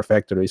USSR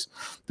factories.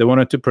 They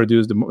wanted to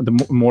produce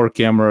the more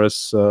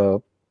cameras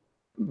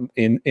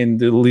in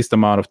the least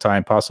amount of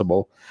time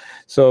possible.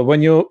 So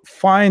when you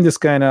find this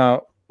kind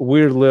of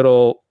weird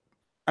little,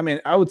 I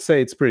mean, I would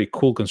say it's pretty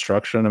cool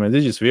construction. I mean,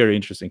 they're just very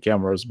interesting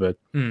cameras, but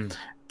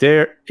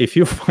if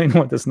you find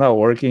one that's not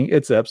working,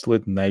 it's an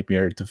absolute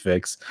nightmare to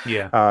fix.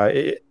 Yeah.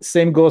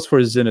 Same goes for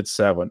Zenit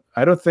 7.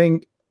 I don't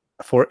think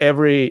for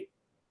every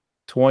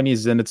 20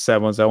 Zenit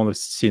 7s, I only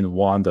seen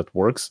one that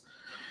works.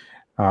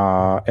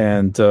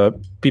 And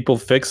people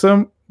fix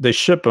them, they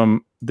ship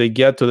them, they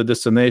get to the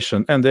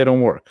destination, and they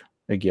don't work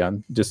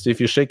again. Just if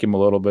you shake them a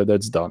little bit,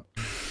 that's done.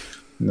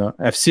 No,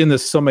 I've seen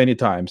this so many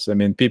times. I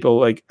mean, people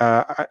like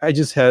I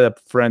just had a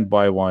friend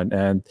buy one,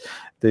 and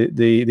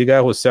the guy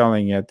who was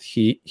selling it,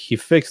 he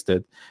fixed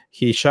it.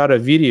 He shot a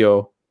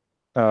video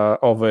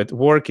of it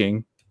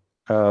working,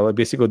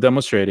 basically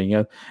demonstrating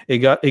it. It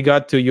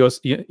got to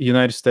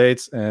United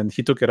States, and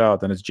he took it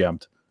out, and it's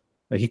jammed.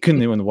 Like, he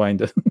couldn't even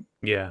wind it.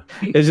 Yeah,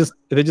 they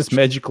just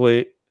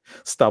magically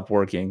stop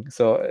working.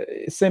 So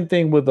same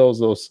thing with those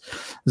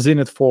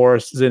Zenit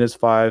 4s, Zenit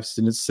 5s,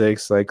 Zenit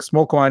 6, like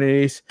small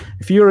quantities.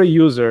 If you're a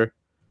user,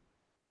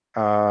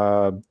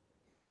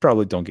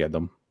 probably don't get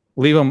them.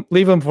 Leave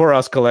them for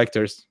us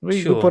collectors.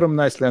 We put them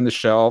nicely on the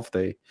shelf.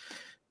 They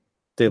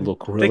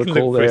look really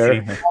cool there.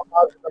 Another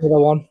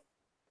one.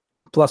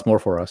 Plus more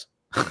for us.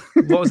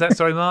 What was that?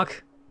 Sorry,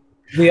 Mark.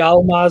 The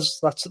Almaz.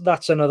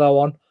 That's another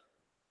one.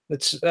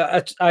 It's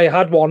I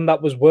had one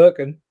that was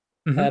working,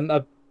 and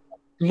I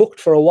looked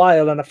for a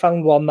while, and I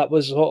found one that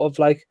was sort of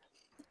like,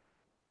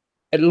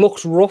 it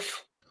looks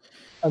rough.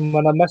 And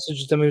when I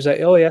messaged him, he was like,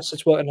 "Oh yes,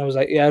 it's working." I was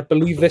like, "Yeah, I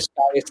believe this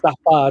guy. It's that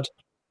bad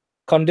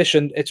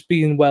condition. It's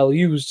being well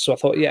used." So I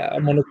thought, "Yeah,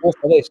 I'm gonna go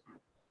for this."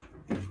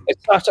 It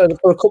started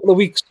for a couple of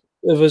weeks.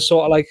 It was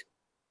sort of like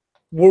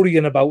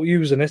worrying about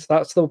using it.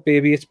 That's the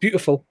baby. It's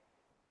beautiful,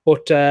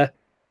 but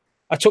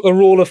I took a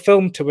roll of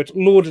film to it,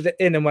 loaded it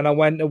in, and when I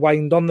went to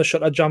wind on, the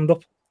shutter jammed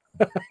up.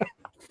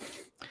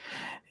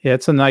 Yeah,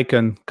 it's a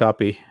Nikon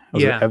copy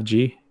of the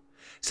FG.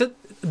 So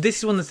this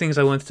is one of the things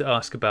I wanted to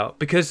ask about,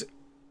 because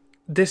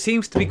there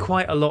seems to be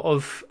quite a lot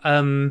of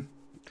I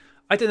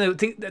don't know.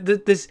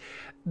 There's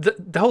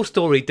the whole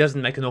story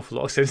doesn't make an awful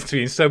lot of sense to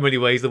me in so many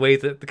ways. The way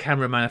that the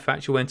camera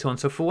manufacturer went on.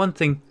 So for one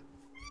thing,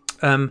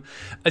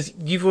 as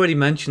you've already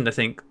mentioned, I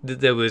think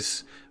that there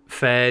was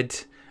Fed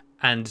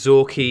and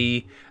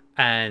Zorky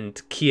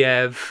and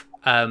Kiev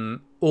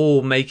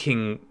all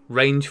making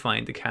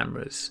rangefinder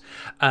cameras.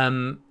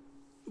 Why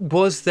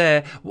was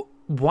there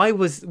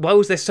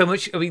so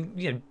much? I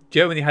mean,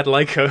 Germany had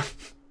Leica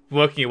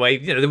working away.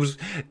 There was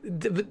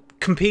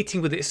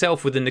competing with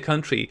itself within the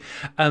country.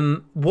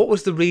 What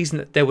was the reason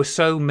that there were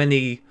so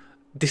many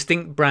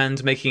distinct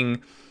brands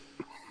making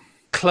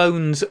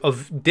clones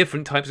of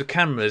different types of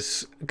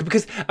cameras?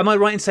 Because am I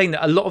right in saying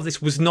that a lot of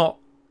this was not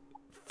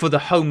for the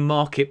home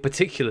market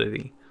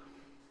particularly.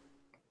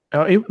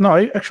 No,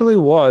 it actually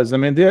was. I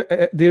mean,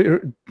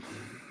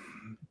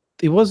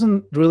 it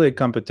wasn't really a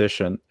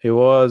competition. It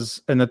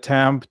was an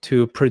attempt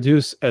to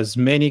produce as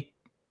many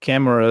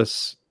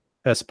cameras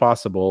as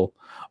possible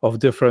of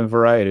different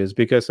varieties,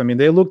 because I mean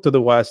they look to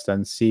the West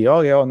and see,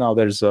 oh yeah, now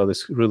there's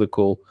this really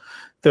cool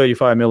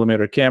 35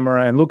 millimeter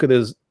camera, and look at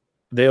this,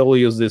 they all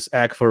use this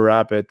Agfa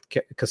Rapid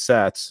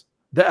cassettes.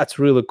 That's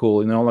really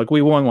cool, like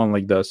we want one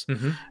like this.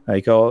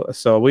 Like,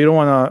 so we don't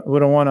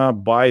want to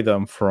buy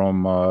them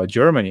from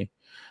Germany.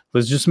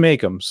 Let's just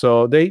make them.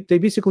 So they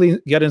basically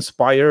get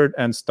inspired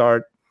and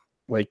start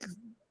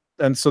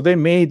and so they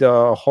made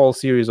a whole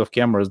series of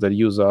cameras that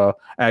use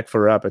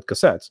Agfa Rapid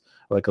cassettes,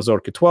 like a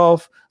Zorka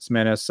 12,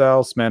 Smena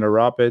SL, Smena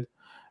Rapid.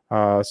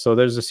 So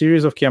there's a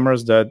series of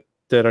cameras that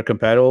are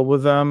compatible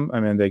with them. I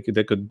mean,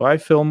 they could buy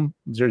film,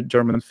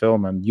 German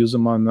film, and use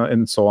them on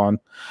and so on.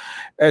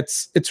 It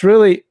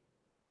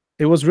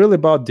was really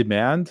about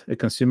demand, a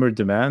consumer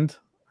demand.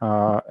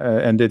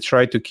 And they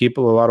tried to keep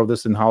a lot of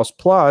this in-house.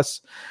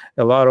 Plus,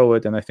 a lot of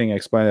it, and I think I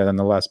explained it in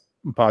the last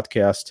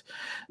podcast,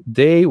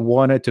 they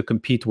wanted to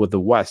compete with the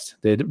West.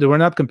 They were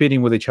not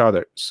competing with each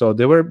other. So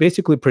they were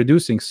basically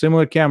producing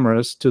similar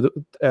cameras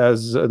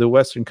as the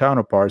Western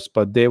counterparts,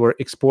 but they were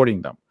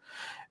exporting them.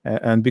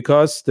 And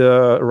because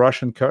the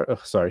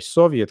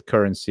Soviet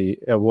currency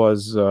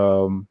was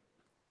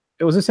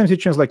the same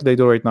situation like they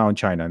do right now in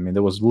China. I mean,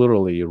 it was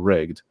literally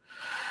rigged.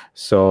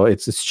 So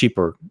it's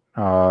cheaper,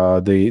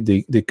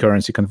 the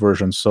currency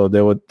conversion. So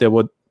they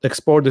would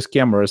export these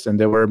cameras, and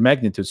they were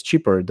magnitudes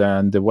cheaper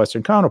than the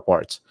Western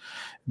counterparts.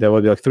 They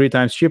would be like 3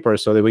 times cheaper.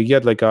 So they would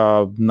get like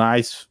a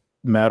nice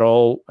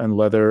metal and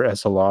leather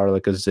SLR,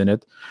 like a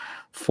Zenit,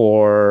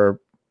 for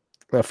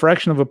a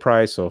fraction of the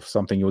price of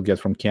something you would get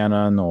from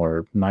Canon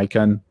or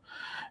Nikon,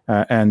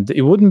 and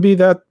it wouldn't be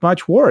that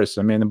much worse.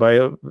 I mean,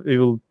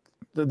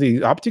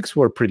 the optics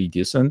were pretty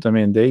decent. I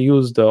mean, they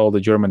used all the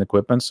German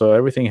equipment, so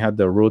everything had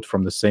the root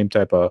from the same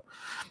type of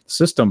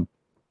system.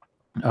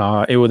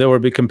 They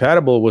would be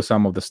compatible with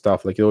some of the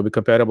stuff. Like it would be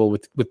compatible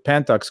with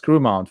Pentax screw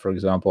mount, for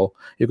example.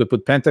 You could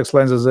put Pentax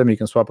lenses in, you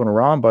can swap them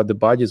around, but the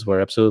bodies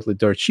were absolutely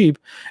dirt cheap.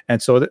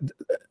 And so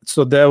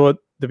the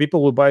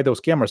people would buy those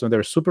cameras, and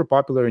they're super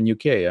popular in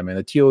UK. I mean,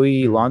 the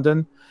TOE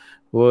London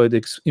would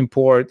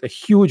import a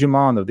huge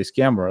amount of these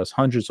cameras,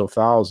 hundreds of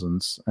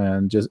thousands,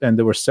 and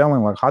they were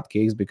selling like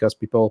hotcakes, because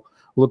people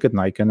look at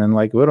Nikon and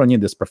like, we don't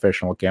need this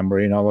professional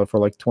camera, for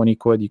like 20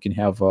 quid you can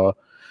have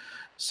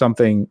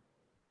something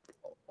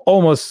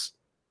almost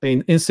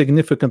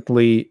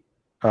insignificantly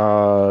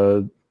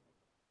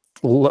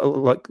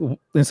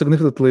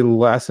insignificantly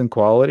less in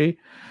quality,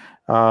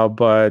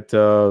 but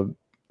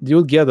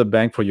you'll get a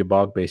bang for your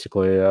buck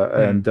basically.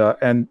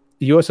 And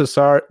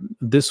USSR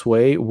this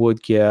way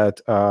would get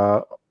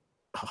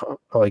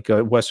like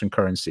a Western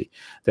currency.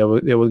 They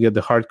would get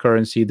the hard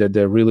currency that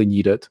they really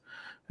needed,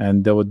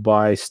 and they would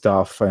buy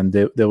stuff, and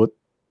they would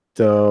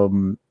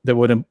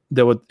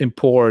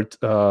import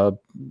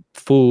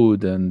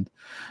food. And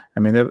I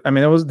mean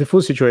the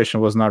food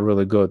situation was not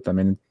really good. I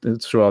mean,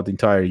 throughout the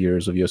entire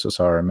years of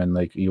USSR. I mean,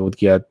 like you would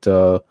get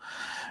those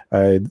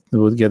I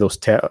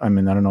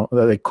don't know,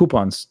 like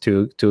coupons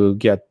to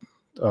get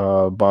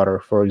butter,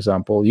 for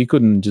example. You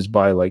couldn't just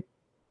buy like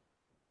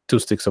 2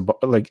 sticks of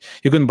like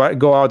you couldn't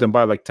go out and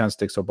buy like 10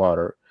 sticks of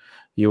butter.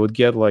 You would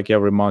get like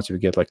every month you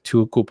would get like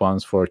 2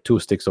 coupons for 2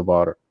 sticks of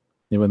butter,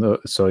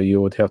 so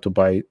you would have to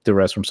buy the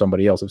rest from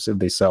somebody else if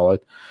they sell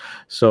it.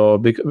 So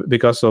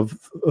because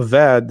of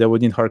that, they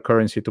would need hard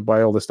currency to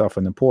buy all the stuff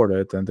and import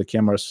it. And the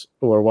cameras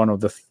were one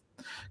of the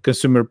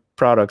consumer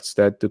products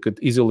that they could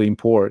easily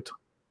export,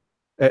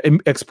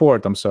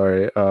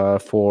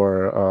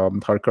 for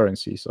hard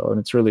currency. So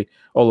it's really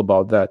all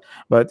about that.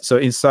 But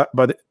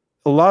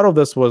a lot of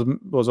this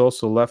was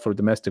also left for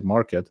domestic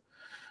market,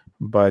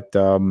 but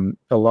a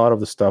lot of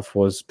the stuff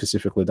was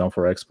specifically done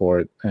for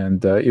export.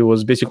 And it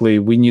was basically,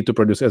 we need to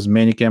produce as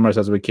many cameras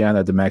as we can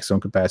at the maximum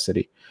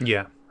capacity.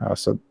 Yeah.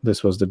 So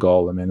this was the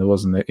goal. I mean, it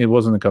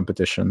wasn't a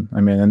competition.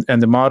 I mean,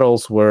 and the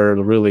models were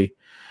really.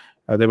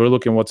 They were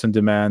looking what's in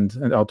demand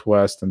and out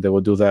west, and they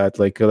would do that.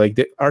 Like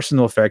the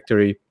Arsenal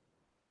factory.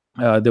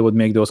 They would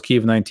make those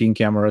Kiev 19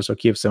 cameras or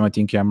Kiev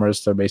 17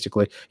 cameras that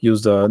basically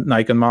use the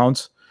Nikon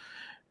mounts.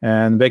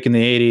 And back in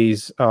the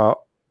 80s,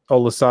 all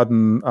of a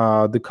sudden,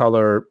 the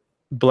color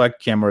black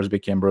cameras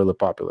became really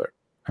popular.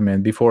 I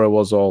mean, before it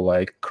was all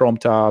like chrome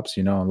tops,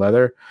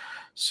 leather.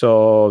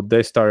 So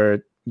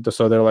they're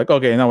like,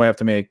 okay, now we have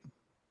to make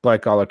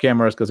black color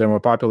cameras because they're more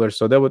popular.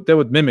 So they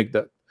would mimic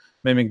the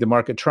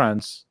market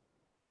trends.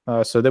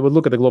 So they would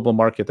look at the global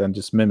market and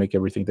just mimic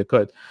everything they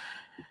could.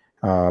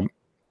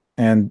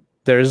 And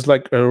there's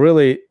like I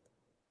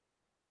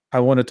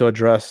wanted to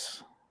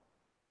address,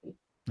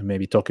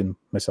 maybe talking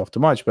myself too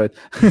much, but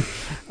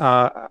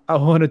I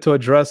wanted to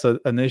address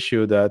an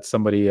issue that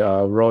somebody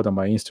wrote on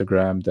my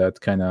Instagram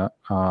that kind of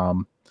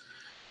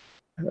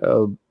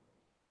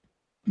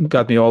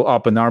got me all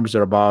up in arms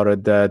about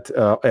it, that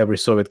every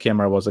Soviet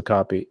camera was a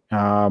copy.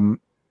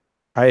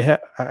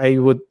 I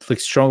would like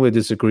strongly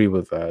disagree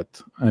with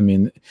that. I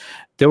mean,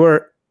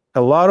 there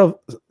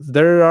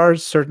are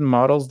certain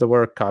models that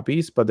were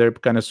copies, but they're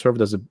kind of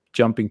served as a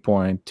jumping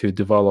point to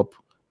develop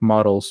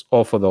models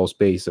off of those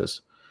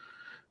bases.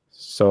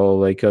 So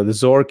like the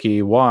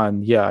Zorky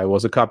 1, yeah, it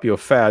was a copy of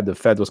FED. The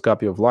FED was a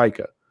copy of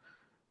Leica.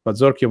 But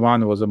Zorky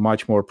 1 was a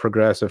much more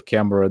progressive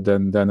camera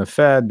than a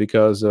FED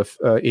because of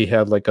it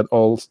had like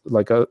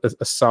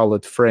a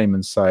solid frame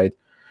inside,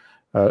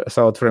 a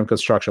solid frame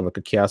construction, like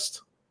a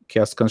cast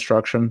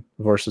construction,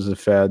 versus a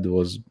FED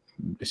was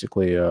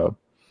basically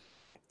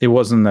it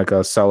wasn't like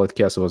a solid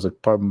cast. It was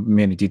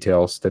many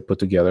details they put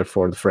together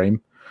for the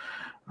frame.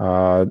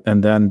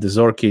 And then the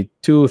Zorky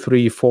 2,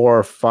 3,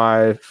 4,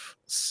 5,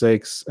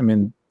 6. I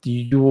mean,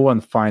 you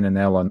won't find an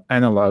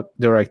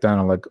direct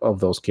analog of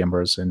those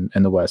cameras in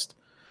the West.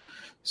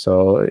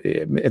 So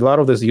a lot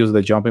of this use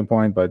the jumping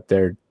point, but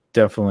they're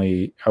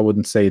definitely, I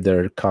wouldn't say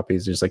they're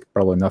copies. There's like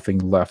probably nothing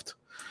left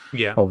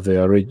of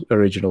the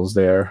originals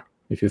there,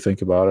 if you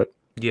think about it.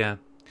 Yeah.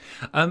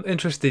 I'm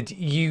interested.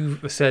 You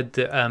said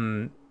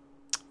that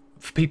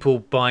for people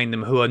buying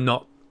them who are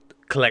not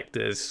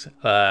collectors,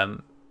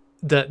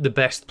 the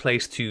best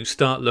place to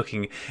start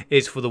looking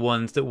is for the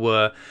ones that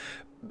were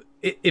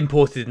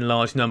imported in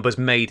large numbers,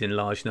 made in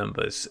large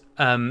numbers.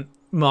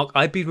 Mark,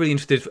 I'd be really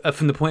interested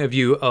from the point of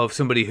view of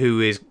somebody who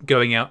is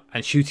going out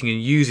and shooting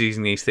and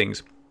using these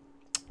things,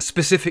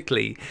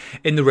 specifically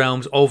in the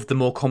realms of the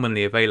more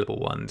commonly available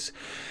ones.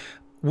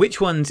 Which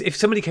ones, if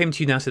somebody came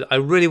to you now and said, I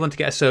really want to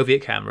get a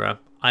Soviet camera,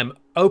 I'm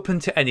open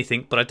to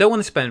anything, but I don't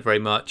want to spend very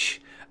much,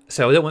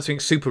 so I don't want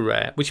something super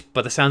rare, which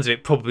by the sounds of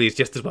it probably is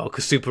just as well,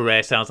 because super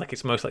rare sounds like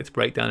it's most likely to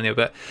break down in here.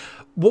 But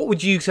what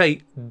would you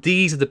say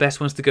these are the best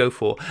ones to go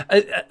for?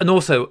 And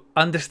also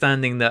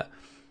understanding that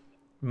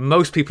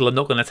most people are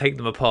not going to take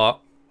them apart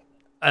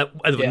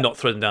and not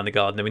throw them down the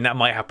garden. I mean, that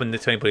might happen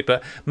to anybody,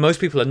 but most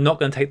people are not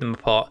going to take them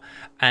apart,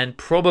 and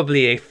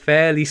probably a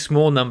fairly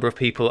small number of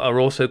people are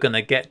also going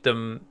to get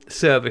them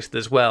serviced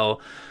as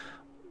well.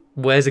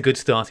 Where's a good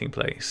starting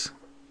place?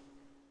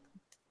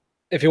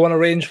 If you want a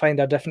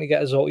rangefinder, definitely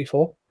get a Zorky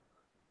 4.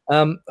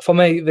 For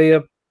me,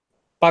 the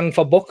bang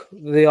for buck,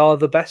 they are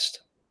the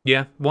best.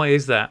 Yeah, why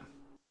is that?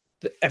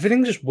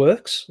 Everything just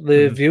works.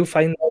 The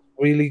viewfinder is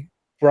really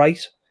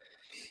bright,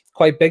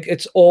 quite big.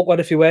 It's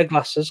awkward if you wear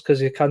glasses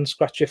because you can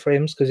scratch your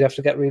frames because you have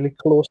to get really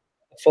close to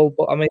the full.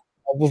 But I mean,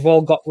 we've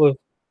all got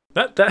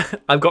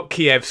that. I've got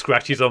Kiev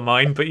scratches on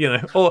mine, but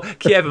or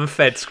Kiev and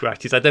Fed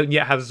scratches. I don't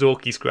yet have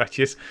Zorky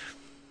scratches.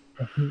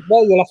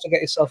 Well, you'll have to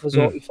get yourself a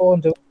Zorky 4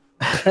 and do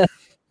it.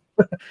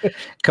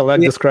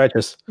 Collect the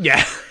scratches.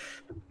 Yeah.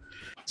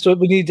 So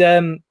we need.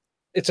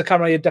 It's a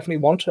camera you definitely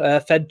want.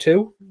 Fed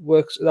 2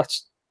 works.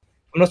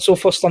 I'm not so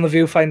fussed on the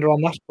viewfinder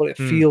on that, but it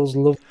feels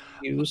lovely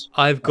to use.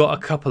 I've got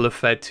a couple of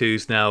Fed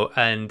 2s now,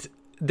 and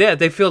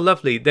they feel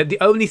lovely. They're the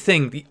only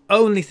thing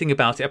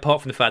about it,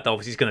 apart from the fact that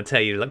obviously it's going to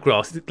tell you like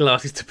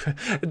glasses to.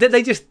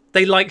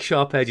 They like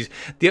sharp edges.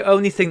 The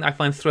only thing that I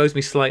find throws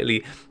me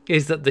slightly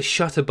is that the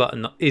shutter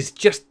button is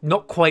just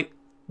not quite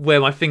where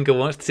my finger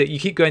wants to sit. You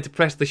keep going to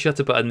press the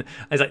shutter button.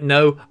 I was like,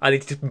 no, I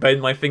need to bend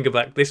my finger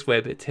back this way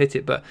a bit to hit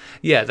it. But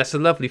yeah, that's a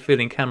lovely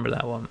feeling camera,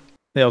 that one.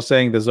 Yeah, I was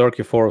saying the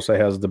Zorky 4 also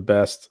has the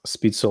best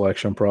speed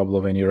selection probably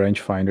of any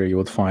rangefinder you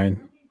would find.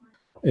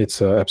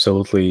 It's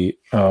absolutely.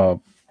 I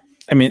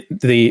mean,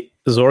 the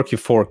Zorky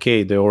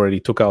 4K, they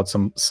already took out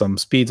some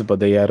speeds, but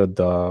they added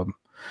the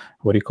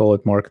what do you call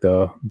it, Mark?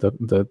 The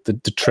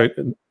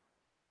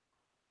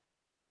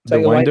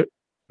winder,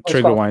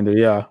 trigger winder,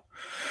 yeah.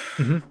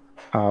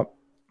 Mm-hmm.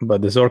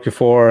 But the Zorky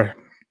 4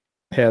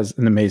 has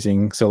an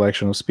amazing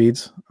selection of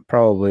speeds.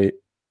 Probably,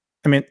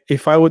 I mean,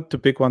 if I would to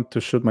pick one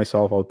to shoot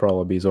myself, I would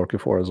probably be Zorky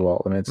 4 as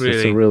well. I mean, it's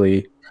a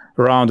really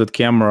rounded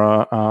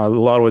camera. A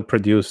lot of it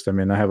produced. I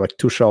mean, I have like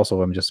 2 shells of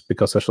them just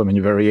because there's so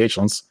many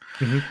variations.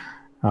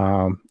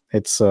 Mm-hmm.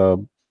 It's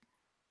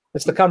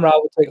the camera I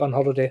would take on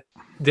holiday.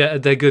 They're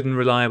good and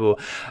reliable.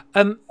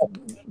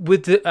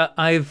 With the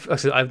I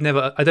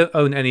don't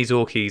own any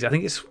Zorkys.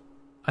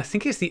 I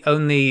think it's the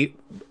only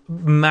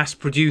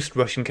mass-produced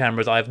Russian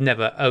cameras I've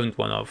never owned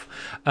one of.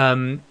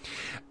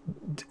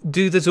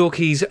 Do the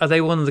Zorkys, are they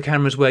one of the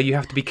cameras where you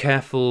have to be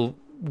careful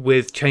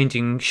with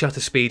changing shutter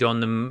speed on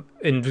them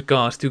in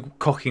regards to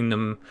cocking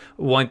them,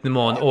 winding them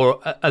on, or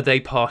are they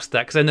past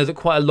that? Because I know that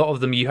quite a lot of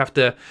them you have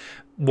to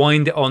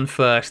wind it on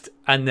first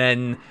and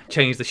then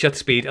change the shutter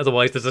speed.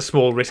 Otherwise, there's a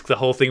small risk the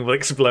whole thing will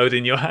explode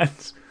in your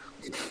hands.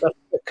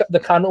 They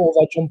can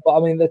overjump, but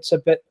I mean, it's a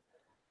bit.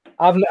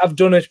 I've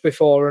done it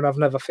before and I've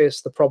never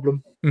faced the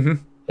problem.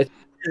 Mm-hmm. It's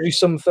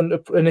usually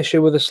an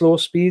issue with the slow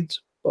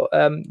speeds, but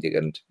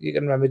you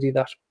can remedy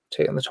that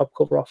taking the top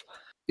cover off.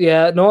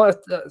 Yeah, no,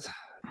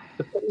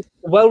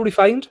 well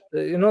refined.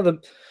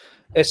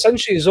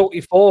 Essentially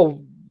Zorky 4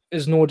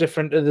 is no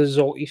different to the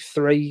Zorky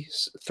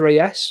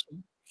 3S.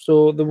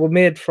 So they were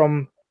made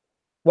from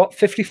what,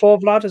 54,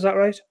 Vlad? Is that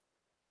right?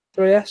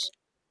 3S.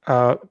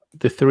 The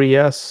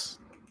 3S.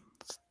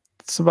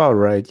 It's about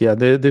right. Yeah,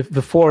 the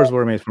 4s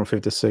were made from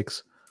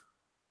 56.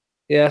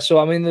 Yeah, so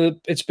I mean,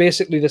 it's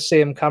basically the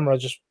same camera,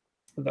 just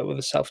with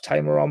a self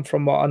timer on,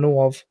 from what I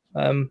know of.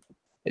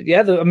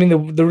 Yeah, they're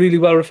really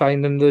well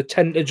refined and they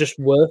tend to just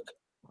work.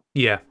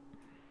 Yeah.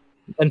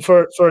 And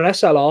for an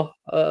SLR,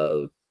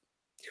 you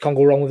can't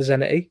go wrong with a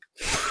Zenit E.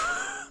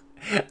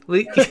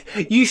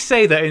 You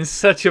say that in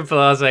such a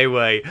blasé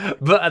way,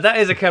 but that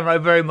is a camera I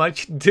very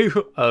much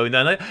do own,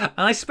 and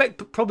I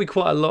expect probably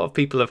quite a lot of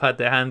people have had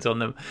their hands on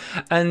them.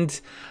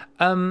 And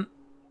I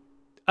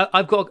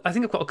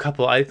think I've got a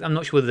couple. I'm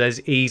not sure whether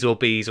there's E's or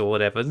B's or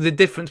whatever. The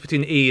difference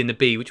between the E and the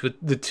B, which were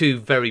the two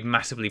very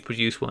massively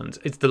produced ones,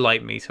 it's the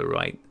light meter,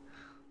 right?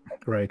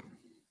 Right.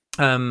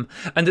 And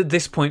at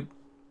this point,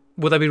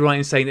 would I be right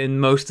in saying that in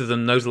most of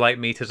them, those light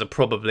meters are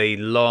probably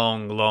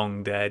long,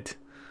 long dead?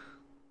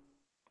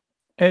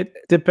 It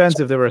depends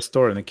if they were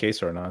stored in a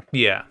case or not.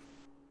 Yeah.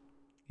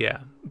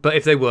 But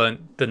if they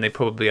weren't, then they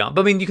probably aren't.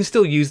 But I mean, you can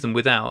still use them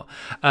without.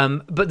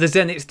 But the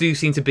Zenits do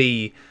seem to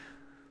be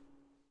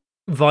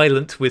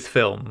violent with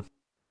film.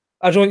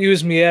 I don't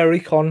use my Air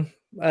Recon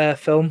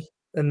film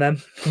in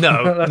them.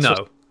 No,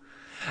 no.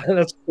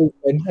 That's a cool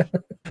thing.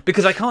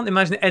 Because I can't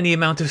imagine any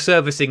amount of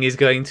servicing is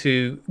going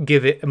to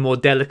give it a more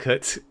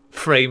delicate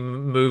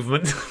frame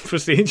movement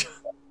procedure.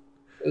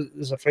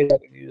 There's a phrase I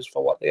can use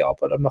for what they are,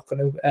 but I'm not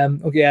going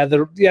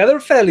to. They're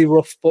fairly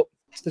rough, but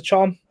it's the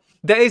charm.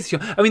 There is.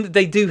 I mean,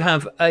 they do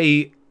have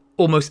a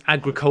almost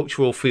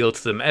agricultural feel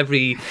to them.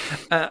 Every,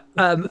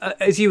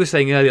 as you were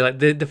saying earlier, like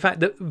the fact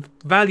that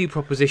value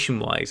proposition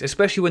wise,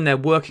 especially when they're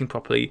working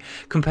properly,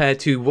 compared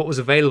to what was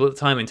available at the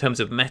time in terms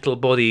of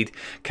metal-bodied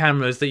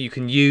cameras that you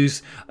can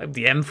use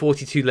the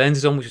M42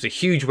 lenses on, which was a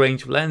huge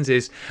range of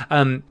lenses.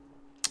 The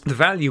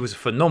value was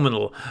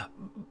phenomenal.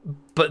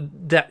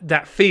 But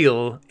that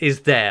feel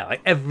is there.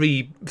 Like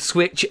every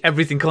switch,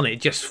 everything on it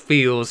just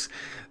feels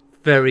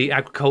very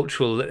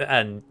agricultural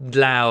and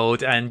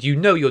loud, and you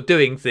know you're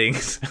doing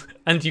things.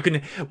 And you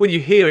can, when you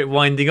hear it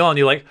winding on,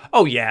 you're like,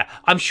 oh yeah,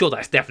 I'm sure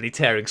that's definitely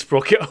tearing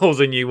sprocket holes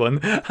a new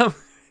one.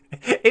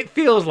 It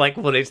feels like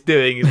what it's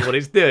doing is what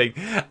it's doing.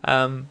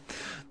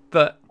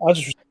 But I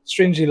just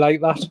strangely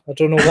like that. I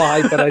don't know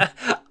why, but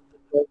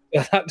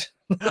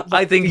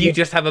I think you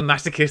just have a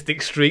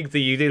masochistic streak that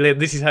you do.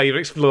 This is how you're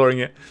exploring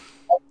it.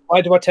 Why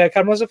do I tear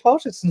cameras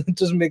apart? It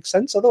doesn't make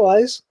sense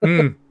otherwise.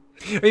 I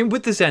mean,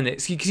 with the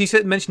Zenits, because you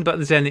mentioned about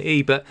the Zenit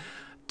E, but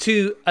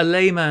to a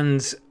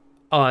layman's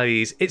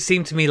eyes, it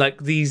seemed to me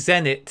like the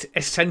Zenit,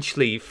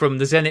 essentially from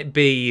the Zenit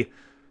B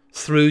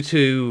through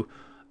to,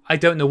 I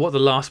don't know what the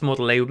last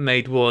model they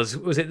made was.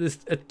 Was it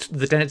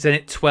the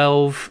Zenit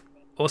 12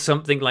 or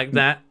something like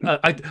that?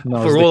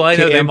 For all I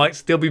know, they might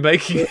still be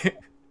making it.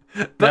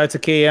 But it's a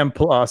KM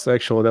Plus,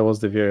 actually. That was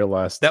the very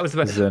last. That was the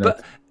best. Zenit.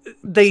 But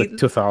they, it's like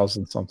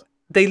 2000 something.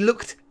 They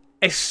looked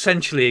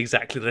essentially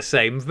exactly the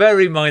same.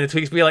 Very minor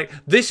tweaks. But you're like,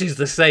 this is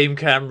the same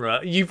camera.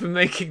 You've been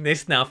making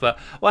this now for,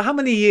 well, how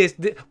many years?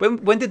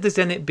 When did the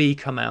Zenit B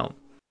come out?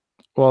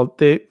 Well,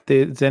 the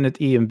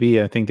Zenit E and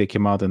B, I think they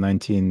came out in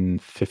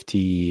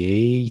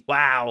 1958.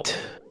 Wow.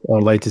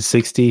 Or late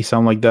 60,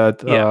 something like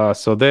that. Yeah.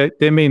 So they've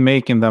been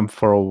making them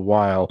for a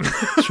while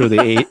through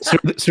the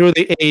through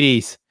the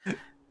 80s.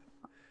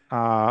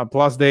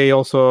 Plus, they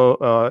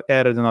also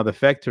added another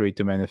factory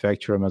to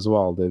manufacture them as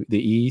well. The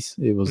E's.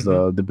 It was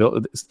they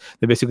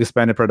basically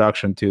expanded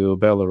production to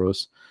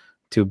Belarus,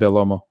 to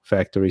Belomo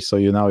factory. So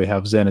you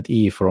have Zenit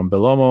E from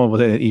Belomo,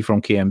 Zenit E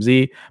from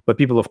KMZ. But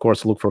people, of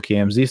course, look for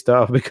KMZ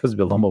stuff because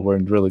Belomo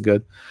weren't really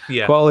good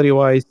quality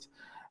wise.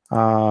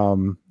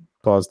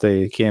 Plus,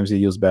 KMZ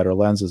used better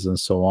lenses and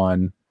so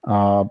on.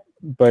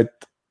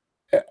 But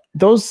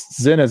those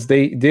Zenits,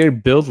 they're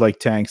built like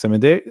tanks. I mean,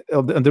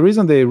 the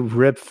reason they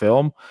rip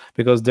film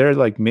because they're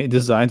like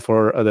designed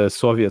for the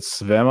Soviet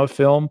Svema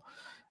film,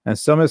 and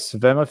some of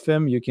Svema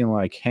film you can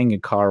like hang a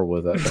car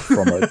with it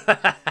from it.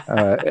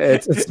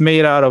 It's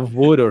made out of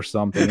wood or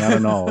something. I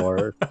don't know,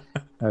 or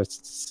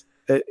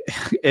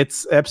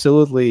it's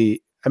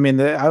absolutely. I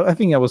mean, I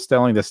think I was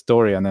telling the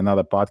story on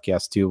another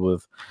podcast too.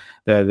 With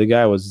the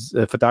guy was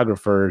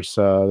photographers.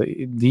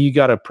 You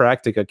got a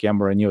Praktica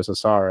camera in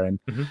USSR, and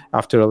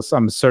after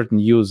some certain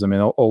use, I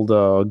mean, all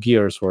the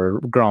gears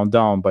were ground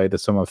down by the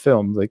Soma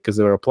film, because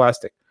they were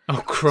plastic.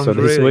 Oh,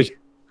 really?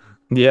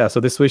 So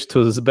they switched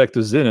back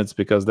to Zenits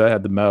because they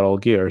had the metal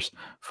gears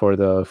for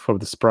the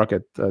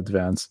sprocket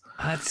advance.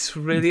 That's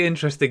really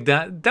interesting.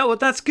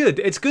 That's good.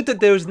 It's good that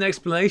there was an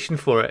explanation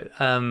for it.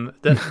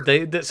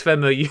 That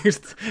Svema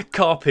used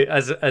carpet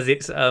as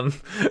its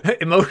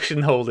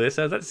emotion holder.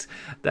 So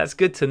that's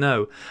good to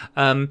know.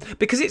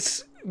 Because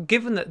it's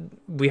given that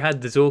we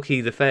had the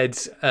Zorky, the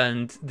Feds,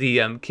 and the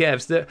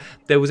Kievs, that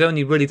there was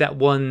only really that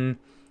one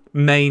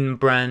main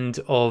brand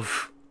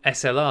of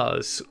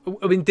SLRs.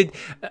 I mean,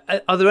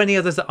 are there any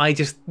others that I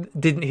just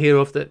didn't hear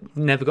of that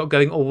never got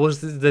going, or was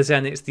the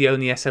Zenits the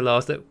only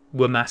SLRs that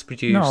were mass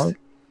produced?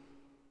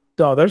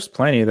 No, there's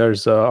plenty.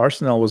 There's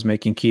Arsenal was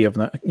making Kiev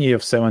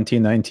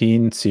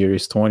 1719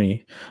 Series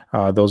 20.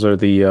 Those are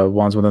the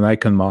ones with an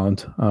Nikon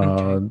mount.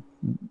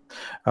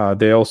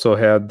 They also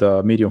had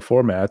medium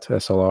format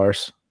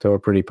SLRs that were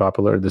pretty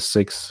popular.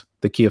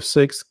 The Kiev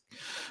 6.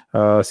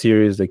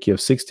 series, the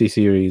Kiev 60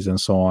 series, and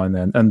so on,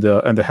 and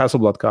the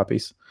Hasselblad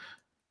copies.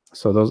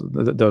 So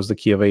those the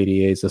Kiev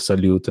 88s, the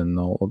Salute, and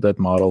all that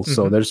model.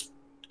 So there's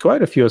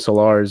quite a few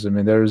SLRs. I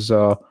mean, there's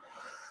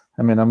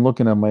I'm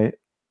looking at my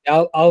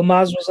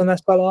Almaz was an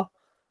SLR.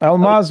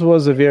 Almaz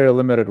was a very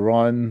limited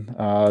run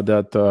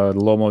that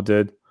Lomo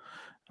did.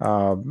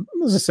 It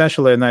was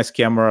essentially a nice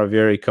camera, a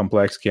very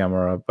complex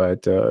camera,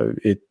 but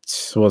it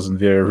wasn't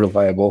very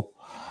reliable.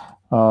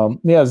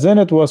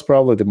 Zenit was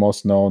probably the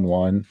most known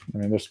one. I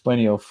mean, there's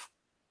plenty of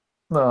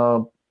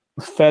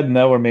Fed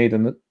never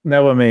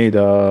made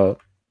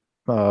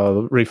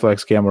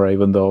reflex camera,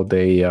 even though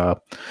they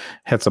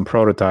had some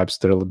prototypes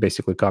that are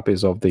basically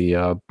copies of the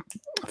I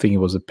think it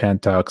was a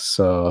Pentax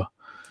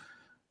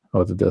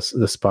or the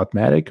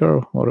Spotmatic, or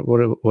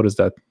what is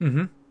that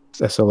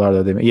SLR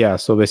that they made? Yeah,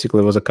 so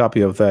basically it was a copy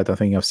of that. I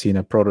think I've seen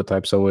a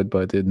prototype of it,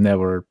 but it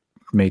never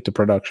made to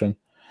production.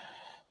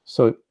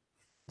 So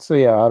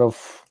yeah,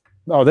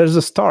 there's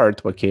a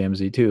Start by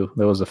KMZ too.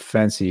 There was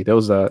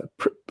a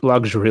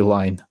luxury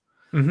line.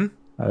 That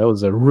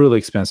was a really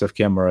expensive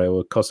camera. It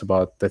would cost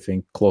about, I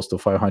think, close to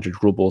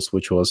 500 rubles,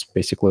 which was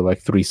basically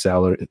like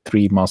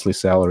three monthly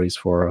salaries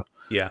for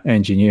an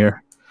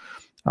engineer.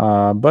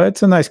 But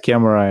it's a nice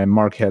camera, and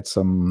Mark had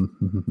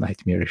some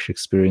nightmarish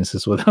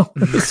experiences with it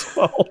as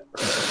well.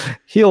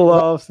 He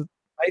loves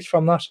right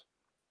from that.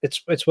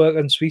 It's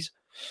working sweet.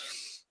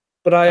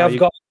 But I have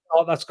got a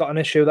part that's got an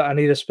issue that I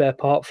need a spare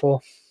part for.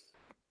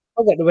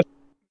 I'll get to it.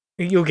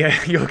 You'll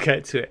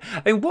get to it.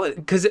 I mean,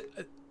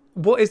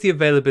 what is the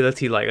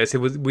availability like? I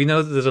said, we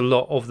know that there's a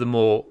lot of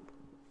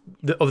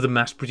the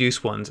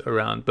mass-produced ones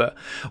around, but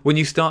when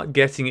you start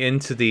getting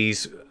into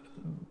these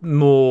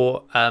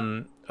more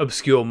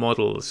obscure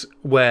models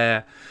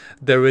where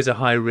there is a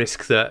high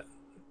risk that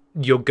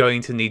you're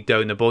going to need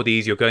donor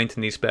bodies, you're going to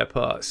need spare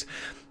parts,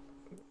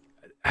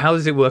 how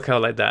does it work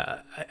out like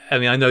that? I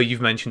mean, I know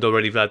you've mentioned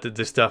already, Vlad, that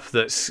the stuff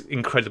that's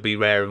incredibly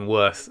rare and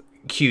worth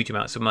huge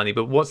amounts of money,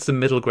 but what's the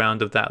middle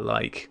ground of that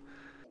like?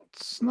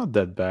 It's not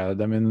that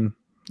bad. I mean,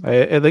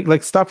 I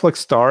like stuff like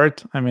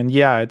Start. I mean,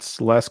 yeah, it's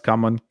less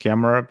common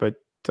camera, but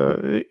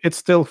it's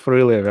still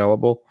freely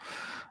available.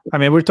 I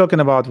mean, we're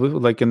talking about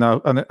like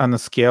on a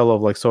scale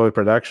of like Soviet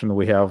production,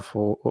 we have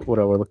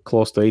whatever, like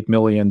close to 8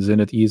 million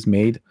Zenit E's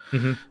made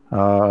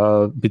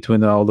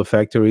between all the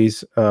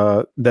factories.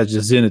 That's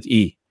just Zenit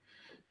E,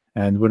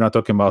 and we're not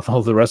talking about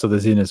all the rest of the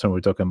Zenits, and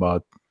we're talking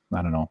about,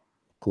 I don't know,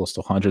 close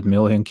to 100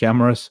 million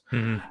cameras.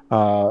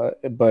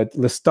 But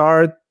the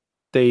Start,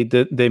 they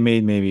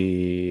made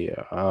maybe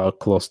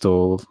close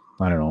to,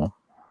 I don't know,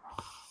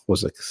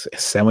 was like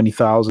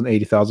 70,000,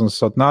 80,000.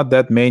 So not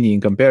that many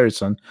in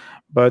comparison,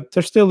 but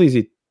they're still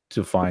easy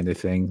to find, I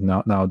think,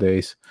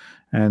 nowadays.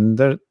 And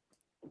I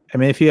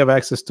mean, if you have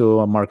access to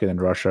a market in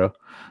Russia,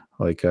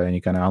 like any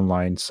kind of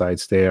online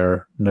sites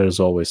there's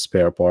always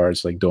spare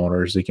parts, like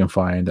donors you can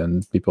find,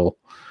 and people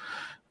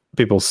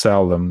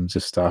sell them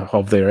just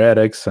off their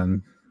attics,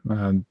 and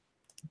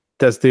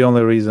that's the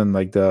only reason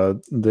like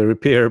the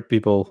repair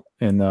people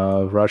in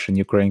Russia and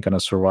Ukraine kind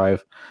of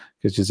survive,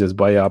 because you just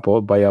buy up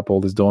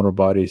all these donor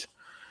bodies,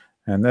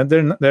 and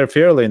then they're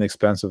fairly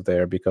inexpensive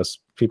there because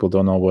people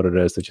don't know what it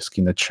is. They just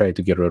kind of try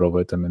to get rid of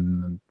it. I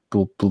mean,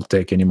 will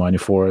take any money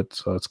for it,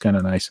 so it's kind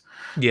of nice.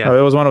 Yeah,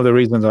 it was one of the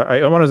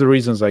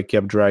reasons I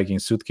kept dragging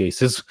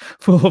suitcases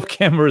full of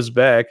cameras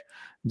back,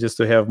 just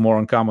to have more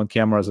uncommon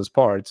cameras as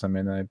parts. I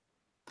mean,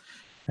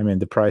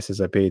 the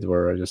prices I paid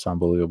were just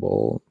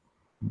unbelievable.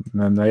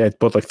 And I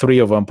put like 3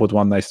 of them, put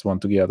one nice one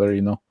together,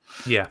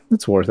 Yeah.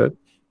 It's worth it.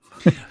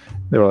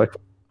 They were like...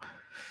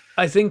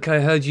 I think I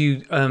heard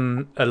you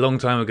a long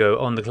time ago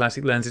on the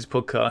Classic Lenses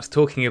podcast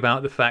talking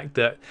about the fact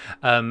that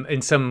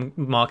in some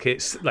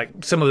markets, like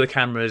some of the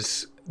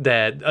cameras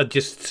there are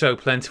just so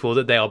plentiful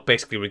that they are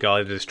basically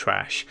regarded as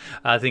trash.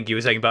 I think you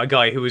were saying about a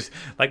guy who was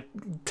like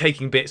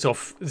taking bits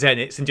off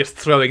Zenits and just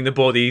throwing the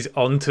bodies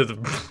onto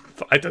the...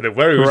 I don't know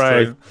where he was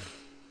throwing.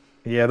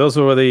 Yeah, those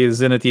were the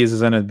Zenit E's,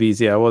 Zenit B's.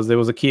 Yeah, there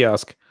was a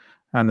kiosk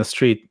on the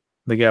street.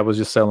 The guy was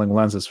just selling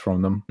lenses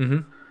from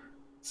them.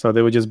 So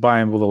they would just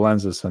buy him with the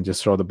lenses and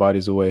just throw the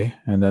bodies away.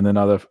 And then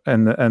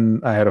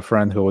and I had a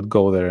friend who would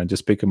go there and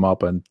just pick him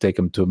up and take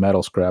him to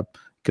metal scrap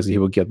because he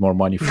would get more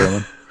money from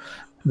him.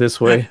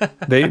 This way,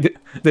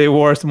 they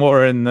worth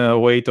more in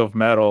weight of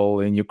metal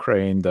in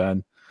Ukraine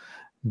than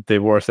they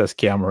worth as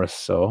cameras.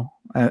 So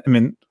I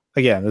mean,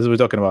 again, we're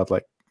talking about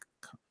like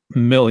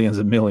millions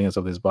and millions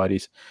of these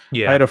bodies.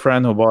 Yeah, I had a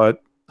friend who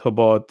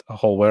bought a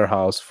whole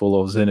warehouse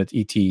full of Zenit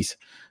ETs,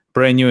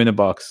 brand new in a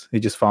box. He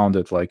just found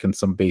it like in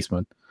some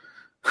basement.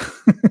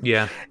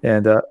 Yeah,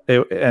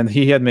 and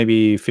he had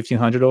maybe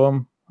 1,500 of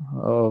them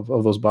of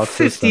those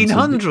boxes.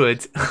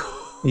 1,500.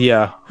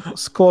 Yeah,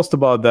 it's close to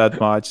about that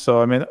much.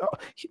 So I mean,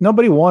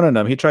 nobody wanted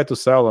them. He tried to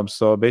sell them.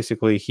 So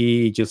basically,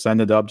 he just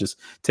ended up just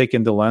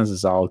taking the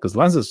lenses out, because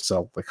lenses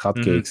sell like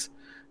hotcakes.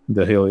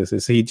 The hill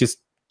is he just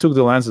took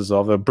the lenses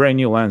off, the brand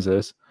new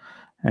lenses,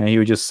 and he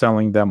was just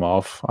selling them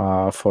off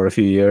for a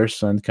few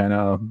years, and kind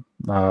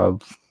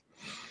of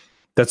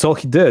that's all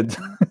he did.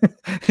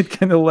 It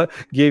kind of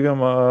gave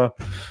him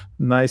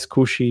nice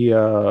cushy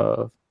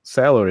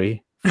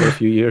salary for a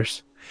few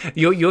years.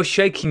 You're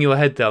shaking your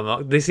head there,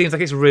 Mark. This seems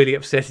like it's really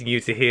upsetting you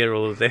to hear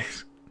all of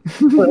this.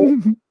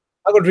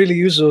 I could really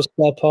use those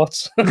spare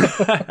parts.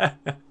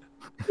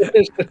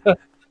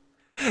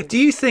 Do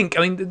you think?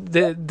 I mean,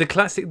 the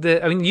classic.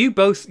 I mean, you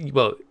both.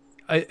 Well,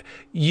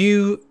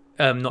 you.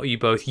 Not you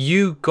both.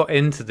 You got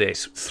into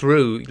this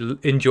through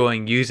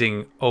enjoying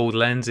using old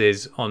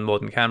lenses on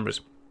modern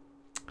cameras,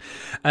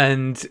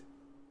 and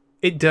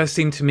it does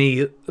seem to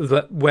me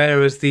that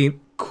whereas the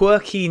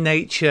quirky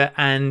nature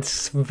and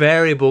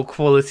variable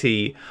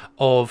quality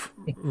of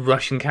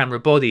Russian camera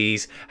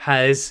bodies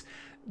has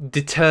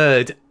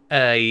deterred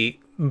a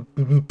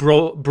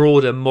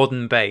broader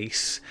modern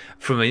base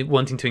from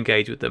wanting to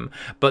engage with them,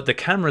 but the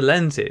camera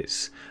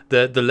lenses,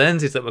 the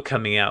lenses that were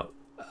coming out,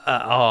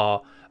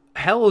 are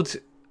held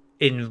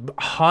in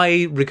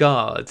high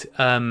regard,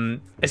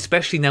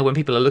 especially now when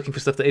people are looking for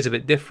stuff that is a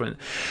bit different.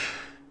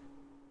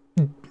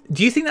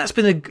 Do you think that's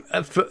been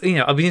I've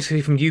been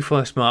interested from you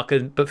first, Mark,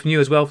 but from you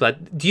as well,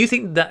 Vlad. Do you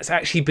think that's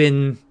actually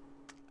been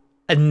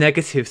a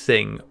negative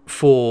thing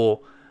for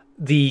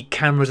the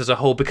cameras as a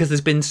whole? Because there's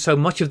been so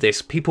much of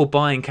this, people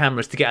buying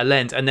cameras to get a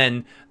lens and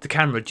then the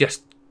camera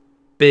just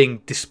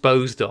being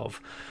disposed of.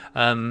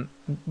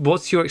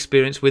 What's your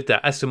experience with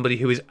that as somebody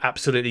who is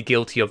absolutely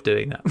guilty of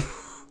doing that?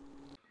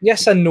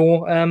 Yes and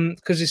no,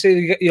 because you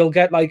see, you'll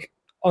get like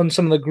on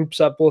some of the groups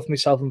that both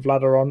myself and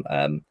Vlad are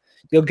on,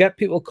 you'll get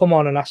people come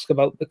on and ask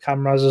about the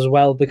cameras as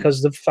well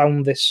because they've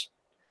found this.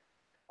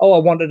 Oh, I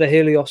wanted a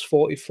Helios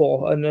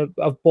 44 and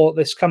I've bought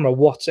this camera.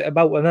 What's it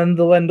about? And then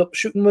they'll end up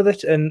shooting with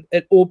it, and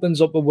it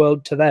opens up a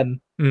world to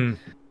them. And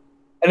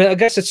I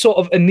guess it's sort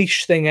of a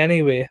niche thing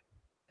anyway,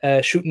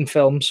 shooting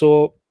film.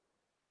 So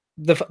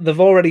they've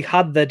already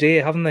had their day,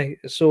 haven't they?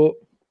 So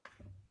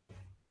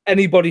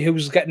anybody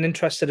who's getting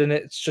interested in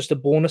it, it's just a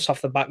bonus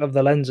off the back of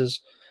the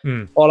lenses.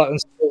 All I can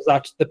say is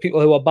that the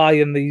people who are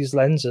buying these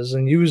lenses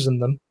and using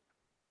them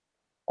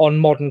on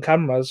modern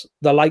cameras,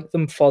 they like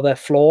them for their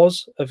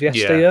flaws of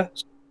yesteryear.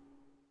 Yeah.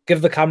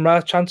 Give the camera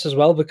a chance as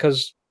well,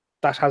 because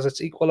that has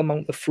its equal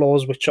amount of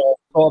flaws, which are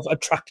sort of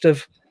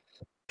attractive.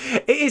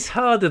 It is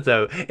harder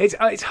though.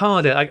 It's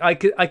harder. I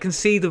can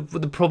see the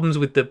problems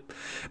with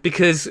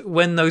because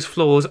when those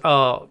flaws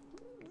are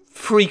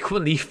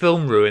frequently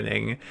film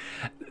ruining,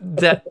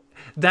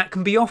 that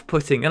can be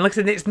off-putting. And like I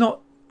said, it's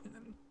not.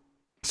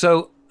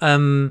 So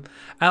out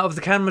of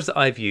the cameras that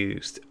I've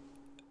used,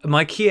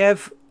 my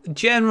Kiev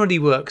generally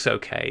works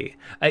okay.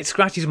 It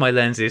scratches my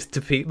lenses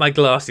my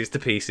glasses to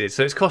pieces,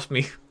 so it's cost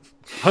me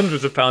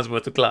hundreds of pounds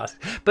worth of glass,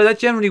 but that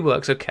generally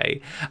works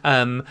okay.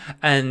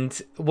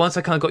 And once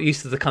I kind of got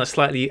used to the kind of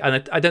slightly,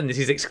 and I don't know if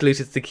this is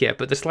exclusive to the Kiev,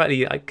 but the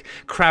slightly like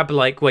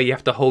crab-like where you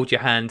have to hold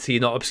your hand so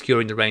you're not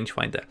obscuring the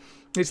rangefinder,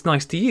 it's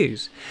nice to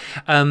use.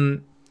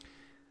 And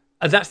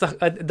that's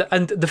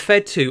the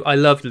Fed 2 I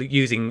love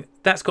using.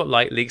 That's got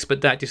light leaks,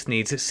 but that just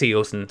needs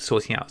seals and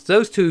sorting out.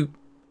 Those two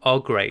are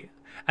great.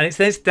 And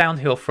it's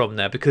downhill from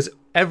there, because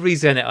every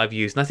Zenit I've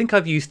used, and I think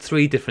I've used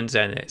 3 different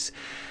Zenits,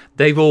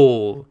 they've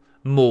all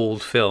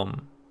mauled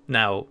film.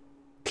 Now,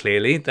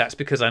 clearly, that's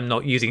because I'm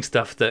not using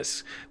stuff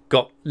that's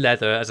got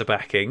leather as a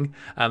backing.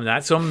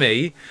 That's on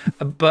me.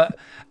 But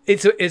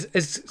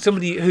it's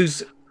somebody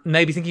who's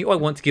maybe thinking, oh, I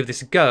want to give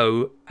this a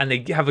go, and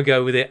they have a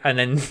go with it, and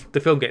then the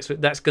film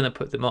that's going to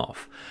put them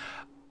off.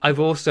 I've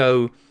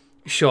also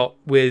shot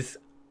with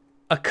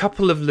a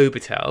couple of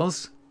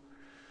Lubitels.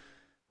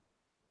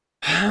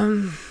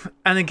 And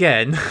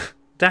again,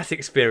 that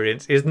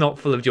experience is not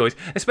full of joys,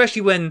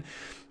 especially when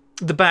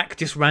the back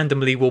just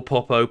randomly will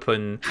pop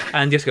open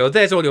and just go,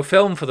 there's all your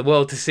film for the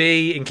world to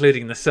see,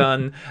 including the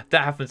sun.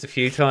 That happens a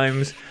few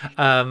times.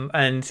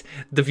 And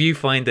the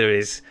viewfinder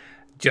is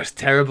just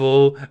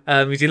terrible.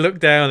 As you look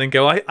down and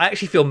go, I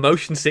actually feel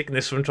motion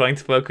sickness from trying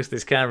to focus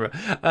this camera.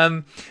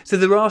 So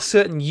there are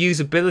certain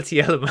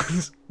usability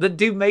elements that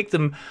do make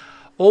them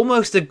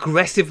almost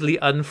aggressively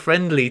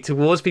unfriendly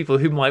towards people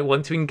who might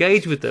want to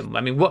engage with them.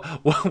 I mean,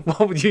 what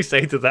would you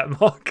say to that,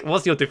 Mark?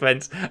 What's your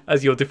defense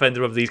as your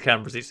defender of these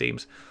cameras, it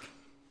seems?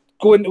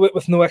 Go into it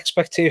with no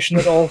expectation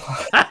at all.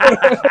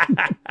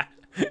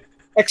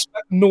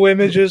 Expect no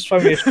images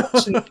from you.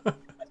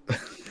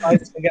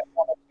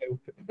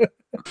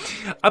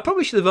 I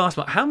probably should have asked,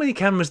 Mark, how many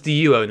cameras do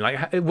you own?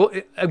 Like,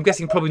 I'm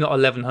guessing probably not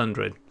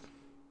 1,100.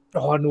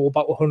 Oh, I know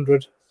about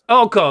 100.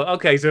 Oh god,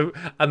 okay. So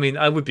I mean,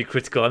 I would be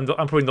critical. I'm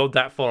probably not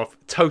that far off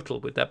total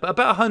with that, but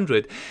about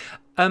 100.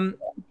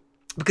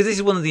 Because this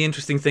is one of the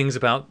interesting things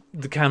about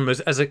the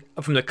cameras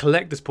from the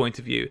collector's point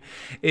of view,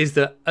 is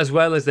that as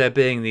well as there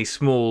being these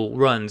small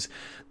runs,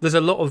 there's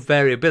a lot of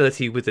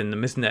variability within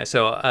them, isn't there?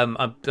 So I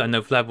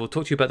know Vlad will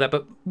talk to you about that,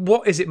 but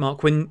what is it,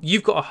 Mark, when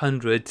you've got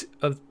 100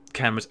 of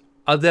cameras,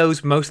 are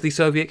those mostly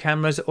Soviet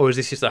cameras, or is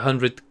this just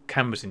 100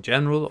 cameras in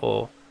general,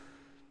 or?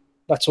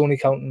 That's only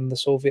counting the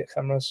Soviet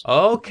cameras.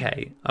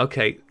 Okay.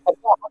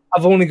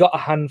 I've only got a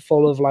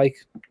handful of like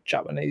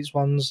Japanese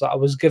ones that I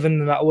was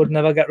given and that I would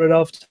never get rid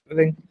of, type of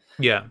thing.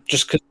 Yeah.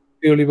 Just because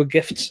purely were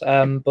gifts.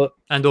 But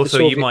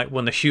also you might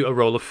want to shoot a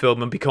roll of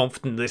film and be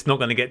confident that it's not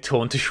going to get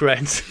torn to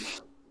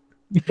shreds.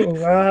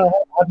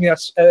 Well, I had me a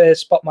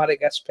Spotmatic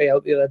SP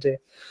out the other day.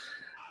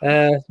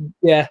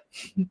 Yeah.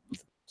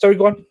 Sorry,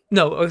 go on.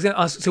 No, I was going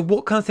to ask. So,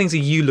 what kind of things are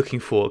you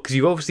looking for? Because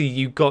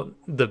you've got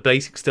the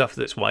basic stuff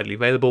that's widely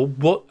available.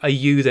 What are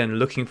you then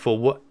looking for?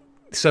 What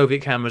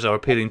Soviet cameras are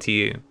appealing to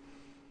you?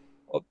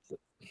 Well,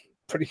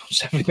 pretty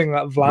much everything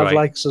that Vlad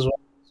likes as well.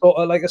 Sort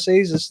of like I say,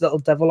 he's this little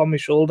devil on my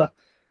shoulder,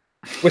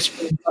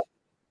 whispering,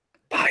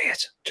 "Buy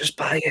it, just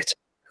buy it."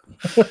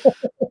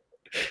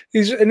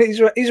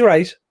 he's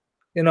right.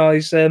 You know,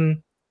 he's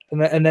and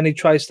then he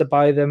tries to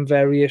buy them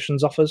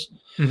variations offers.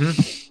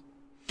 Mm-hmm.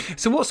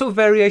 So what sort of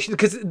variation?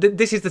 Because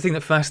this is the thing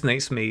that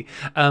fascinates me,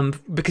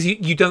 because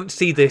you don't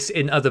see this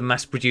in other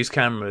mass-produced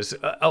cameras,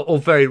 or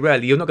very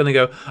rarely. You're not going to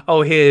go,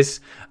 oh, here's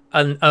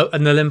an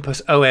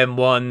Olympus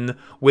OM1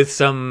 with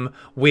some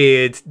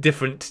weird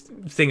different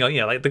thing.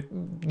 You know,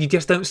 you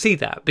just don't see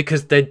that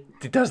because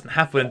it doesn't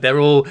happen.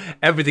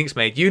 Everything's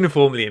made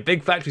uniformly in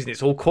big factories, and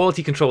it's all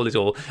quality control.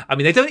 I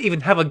mean, they don't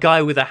even have a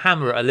guy with a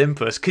hammer at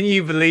Olympus. Can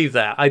you believe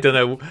that? I don't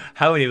know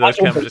how many of those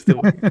cameras are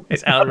still.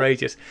 It's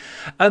outrageous.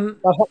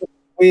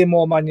 Way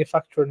more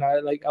manufacturing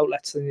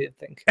outlets than you'd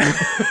think.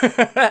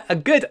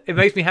 Good. It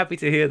makes me happy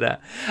to hear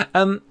that.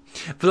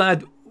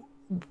 Vlad,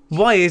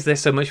 why is there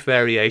so much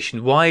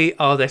variation? Why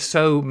are there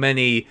so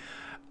many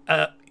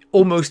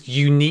almost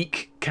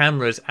unique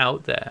cameras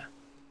out there?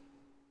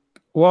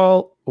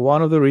 Well,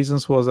 one of the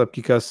reasons was that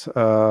because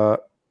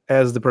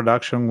as the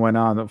production went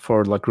on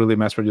for really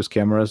mass-produced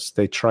cameras,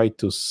 they tried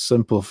to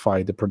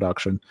simplify the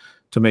production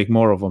to make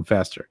more of them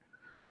faster.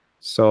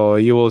 So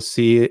you will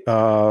see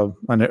on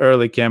the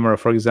early camera,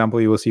 for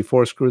example, you will see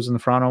 4 screws in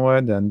front of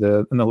it, and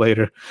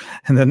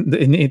then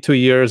in 2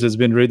 years it's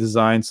been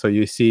redesigned, so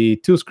you see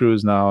 2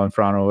 screws now in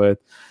front of it,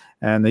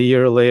 and a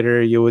year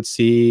later you would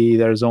see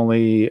there's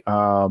only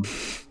a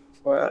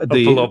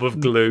blob of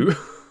glue.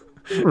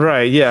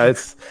 Right? Yeah,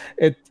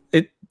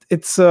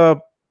 it's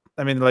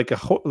I mean, like a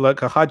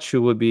hot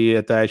shoe would be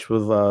attached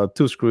with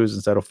 2 screws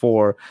instead of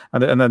 4,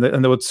 and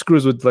the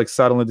screws would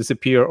suddenly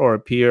disappear or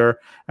appear.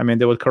 I mean,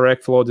 they would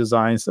correct flow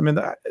designs. I mean,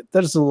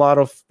 there's a lot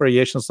of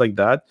variations like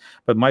that.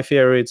 But my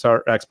favorites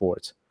are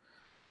exports.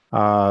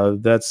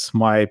 That's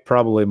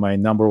probably my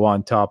number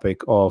one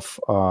topic of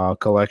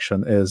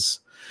collection,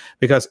 is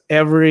because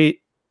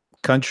every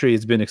country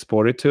it's been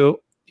exported to,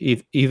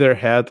 it either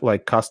had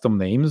custom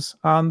names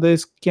on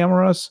these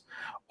cameras,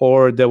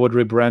 or they would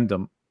rebrand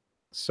them.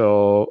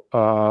 So,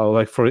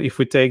 if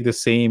we take the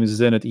same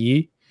Zenith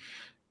E,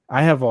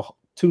 I have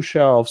 2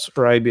 shelves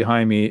right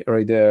behind me,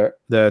 right there,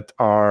 that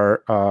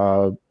are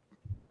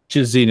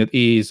just Zenith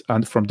E's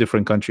and from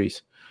different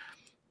countries.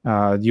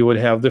 You would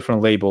have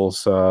different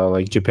labels.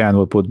 Like Japan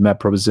would put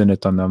Mepro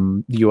Zenith on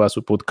them. The US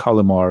would put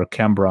Calimar,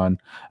 Cambron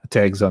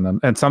tags on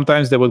them, and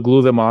sometimes they would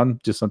glue them on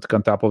just on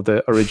top of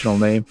the original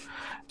name.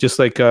 Just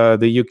like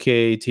the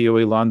UK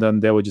TOE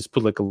London, they would just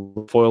put a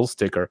foil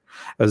sticker.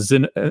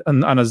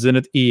 On a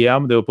Zenith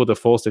EM, they would put a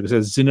foil sticker. It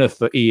says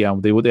Zenith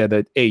EM. They would add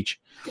that H,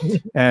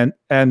 and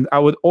I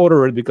would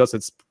order it because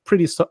it's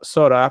pretty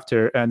sought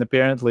after. And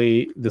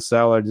apparently, the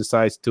seller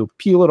decides to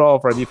peel it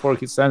off right before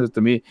he sends it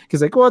to me.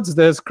 He's like, "What's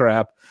this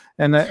crap?"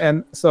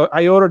 And so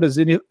I ordered a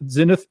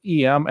Zenith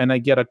EM, and I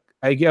get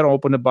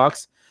open the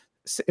box,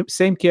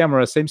 same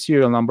camera, same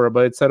serial number,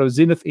 but instead of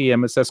Zenith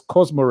EM, it says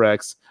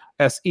Cosmorex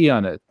SE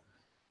on it.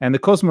 And the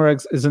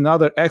Cosmorex is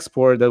another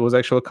export that was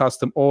actually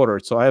custom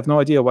ordered. So I have no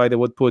idea why they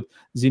would put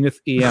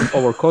Zenith EM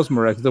over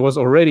Cosmorex. There was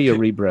already a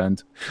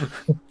rebrand.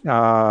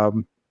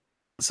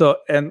 So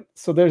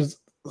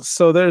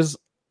there's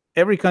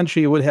every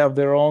country would have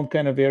their own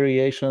kind of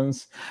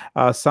variations.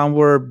 Some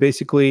were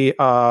basically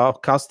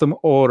custom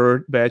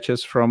ordered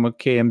batches from a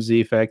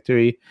KMZ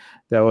factory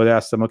that would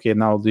ask them, okay,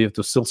 now do you have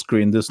to silk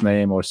screen this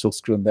name or silk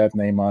screen that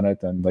name on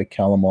it, and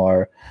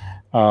Calimar.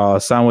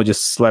 Some would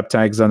just slap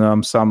tags on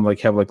them. Some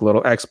have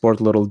little export,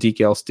 little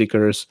decal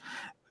stickers.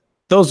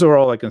 Those are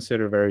all I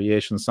consider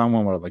variations. Some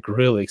of them are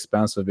really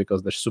expensive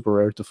because they're super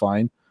rare to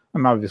find.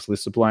 And obviously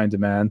supply and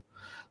demand.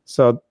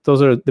 So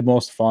those are the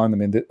most fun. I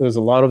mean, there's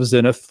a lot of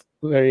Zenith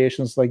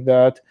variations like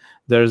that.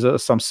 There's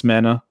some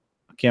Smena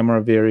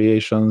camera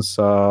variations.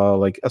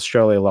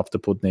 Australia loved to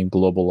put name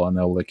Global on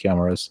all the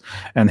cameras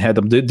and had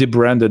them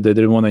debranded. They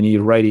didn't want any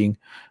writing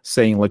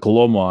saying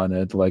Loma on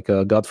it.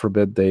 God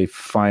forbid they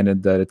find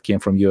it that it came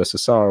from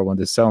USSR when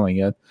they're selling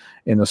it.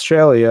 In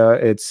Australia,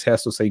 it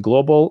has to say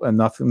Global and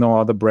no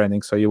other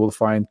branding. So you will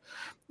find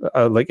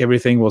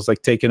everything was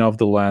taken off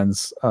the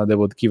lens. They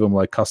would give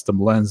them custom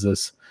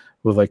lenses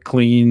with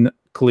clean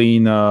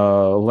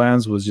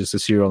lens with just a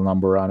serial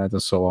number on it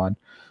and so on.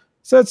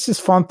 So it's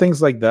just fun things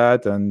like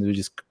that,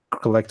 and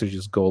collectors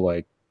just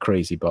go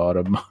crazy about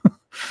them.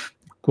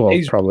 Well,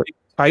 probably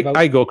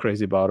I go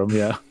crazy about them.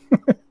 Yeah.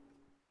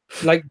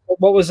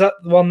 What was that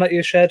one that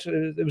you shared?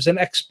 It was an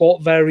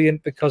export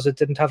variant because it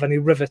didn't have any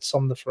rivets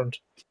on the front.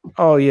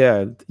 Oh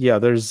yeah.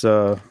 There's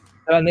I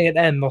think an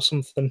M or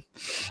something.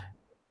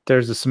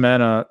 There's a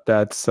Smena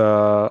that's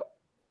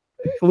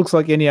it looks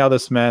like any other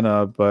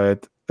Smena,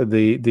 but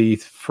the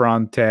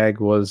front tag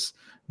was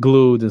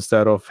glued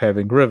instead of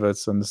having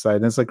rivets on the side.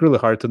 And it's really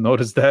hard to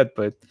notice that,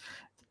 but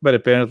but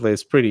apparently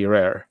it's pretty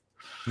rare.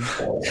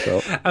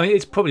 So I mean,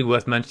 it's probably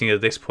worth mentioning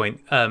at this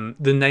point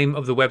the name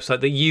of the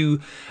website that you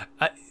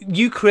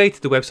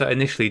created the website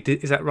initially.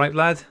 Is that right,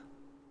 Vlad?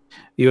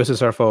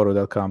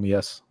 USSRphoto.com,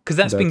 yes. Because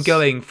that's been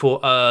going for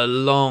a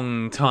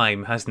long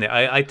time, hasn't it?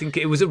 I think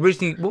it was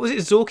originally, what was it,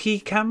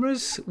 Zorky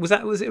cameras? Was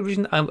it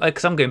originally?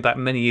 Because I'm going back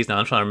many years now.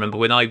 I'm trying to remember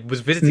when I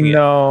was visiting it.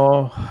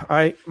 No,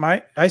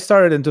 I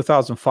started in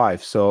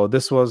 2005, so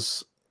this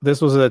was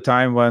at a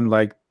time when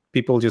like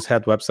people just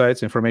had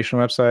websites, information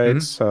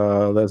websites.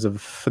 There's a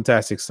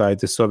fantastic site,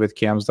 the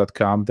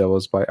sovietcams.com, that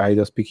was by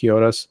Aidas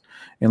Pikioras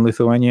in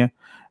Lithuania.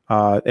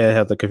 It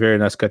had like a very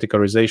nice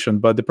categorization,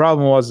 but the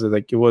problem was that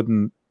like you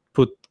wouldn't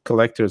put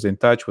collectors in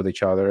touch with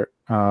each other.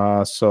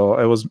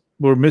 So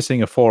we're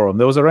missing a forum.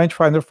 There was a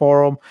rangefinder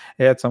forum.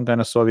 It had some kind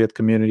of Soviet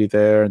community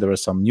there. There were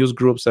some news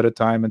groups at a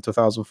time in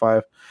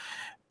 2005,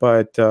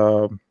 but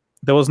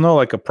there was no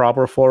like a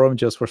proper forum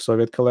just for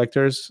Soviet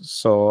collectors.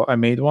 So I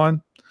made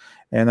one,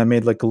 and I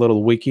made like a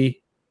little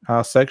wiki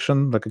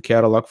section, like a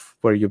catalog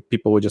where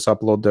people would just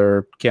upload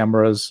their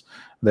cameras,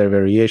 their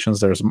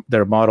variations,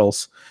 their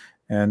models,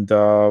 and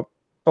all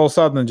of a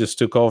sudden it just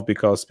took off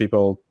because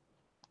people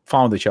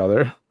found each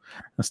other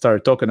and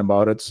started talking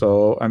about it.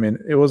 So I mean,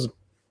 it was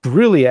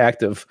really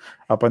active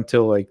up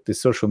until like the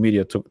social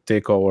media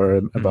take over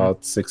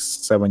about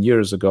 6-7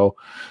 years ago.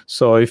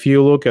 So if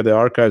you look at the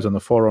archives on the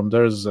forum,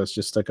 there's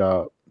just like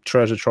a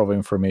treasure trove of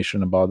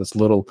information about this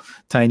little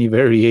tiny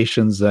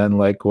variations and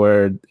like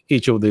where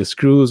each of the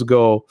screws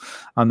go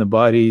on the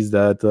bodies,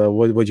 that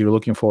what you're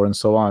looking for and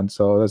so on.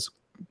 So that's,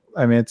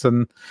 I mean,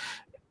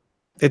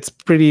 it's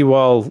pretty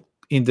well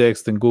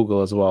indexed in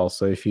Google as well.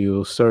 So if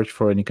you search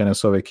for any kind of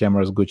Soviet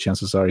cameras, good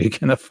chances are you're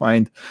gonna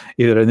find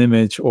either an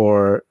image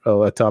or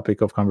a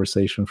topic of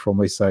conversation from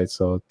my site.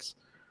 So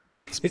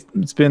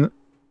it's been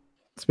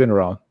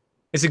around.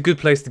 It's a good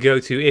place to go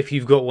to if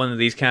you've got one of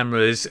these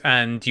cameras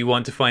and you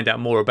want to find out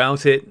more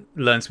about it,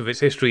 learn some of its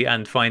history,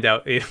 and find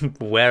out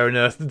where on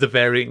earth the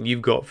variant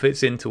you've got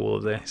fits into all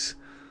of this.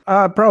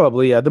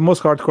 Probably, yeah. The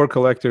most hardcore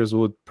collectors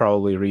would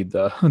probably read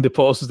the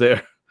posts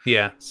there.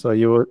 Yeah. So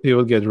you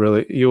would get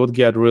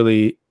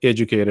really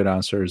educated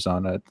answers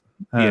on it.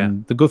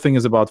 And the good thing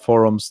is about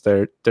forums,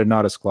 they're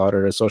not as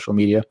cluttered as social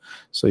media,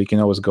 so you can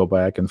always go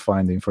back and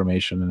find the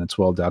information, and it's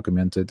well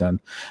documented, and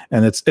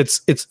it's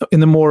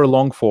in a more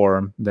long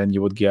form than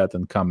you would get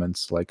in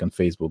comments like on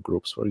Facebook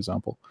groups, for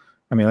example.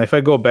 I mean, if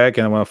I go back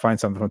and I want to find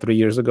something from 3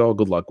 years ago,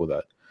 good luck with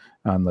that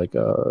on like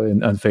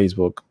on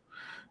Facebook.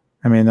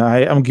 I mean,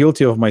 I'm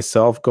guilty of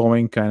myself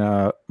going kind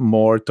of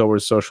more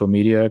towards social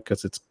media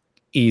because it's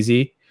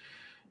easy.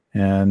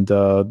 And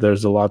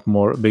there's a lot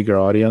more bigger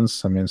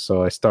audience. I mean,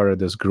 so I started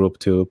this group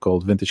too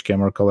called Vintage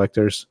Camera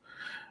Collectors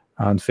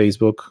on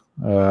Facebook,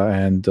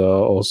 and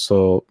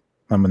also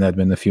I'm an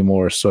admin in a few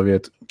more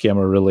Soviet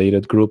camera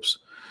related groups.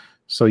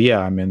 So yeah,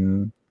 I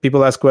mean,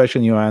 people ask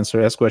question, you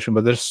ask question,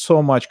 but there's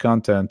so much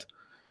content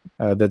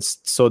that's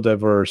so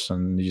diverse,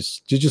 and you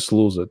just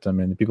lose it. I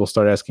mean, people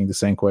start asking the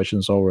same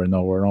questions over and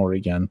over and over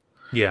again.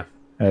 Yeah.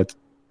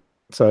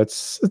 So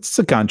it's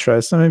a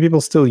contrast. I mean,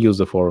 people still use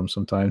the forum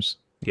sometimes.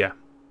 Yeah.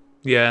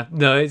 Yeah,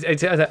 no,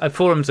 it's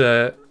forums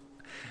are.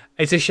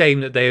 It's a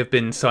shame that they have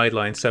been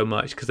sidelined so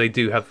much, because they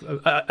do have.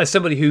 As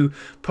somebody who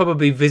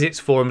probably visits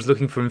forums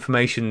looking for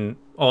information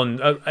on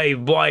a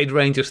wide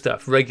range of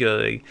stuff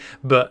regularly,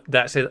 but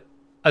that's it.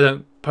 I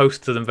don't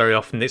post to them very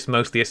often. It's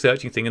mostly a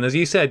searching thing. And as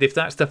you said, if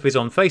that stuff is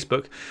on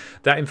Facebook,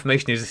 that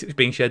information is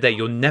being shared there,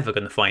 you're never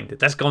going to find it.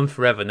 That's gone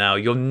forever now.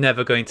 You're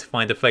never going to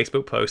find a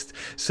Facebook post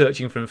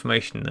searching for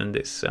information. And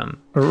it's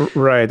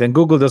right. And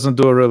Google doesn't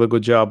do a really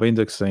good job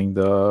indexing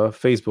the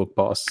Facebook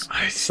posts.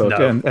 So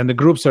no. and the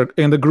groups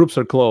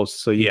are closed,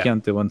 so you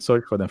can't even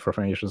search for the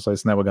information. So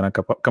it's never going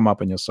to come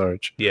up in your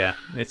search. Yeah,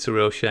 it's a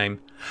real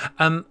shame.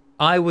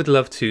 I would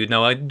love to.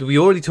 Now, we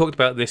already talked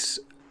about this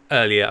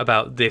earlier,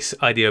 about this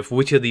idea of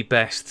which are the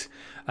best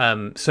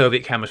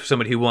Soviet cameras for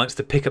somebody who wants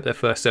to pick up their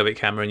first Soviet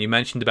camera, and you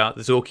mentioned about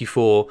the Zorky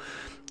 4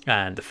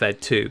 and the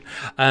Fed 2.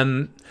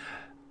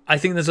 I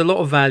think there's a lot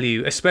of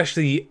value,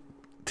 especially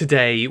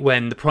today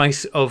when the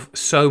price of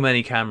so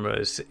many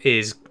cameras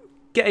is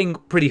getting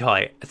pretty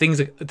high. Things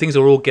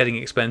are all getting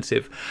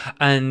expensive,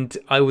 and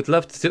I would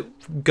love to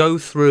go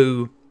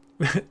through,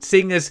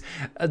 seeing as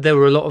there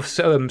were a lot of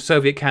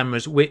Soviet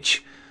cameras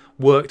which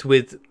worked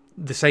with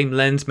the same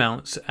lens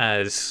mounts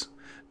as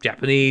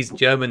Japanese,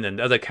 German,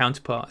 and other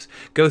counterparts.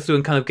 Go through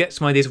and kind of get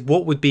some ideas of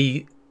what would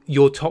be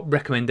your top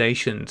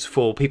recommendations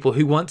for people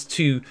who want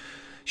to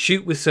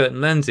shoot with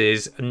certain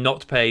lenses and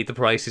not pay the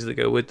prices that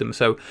go with them.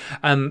 So,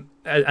 and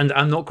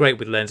I'm not great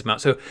with lens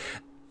mounts. So,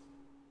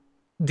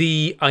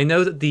 I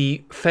know that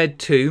the Fed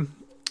 2,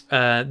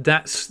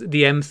 that's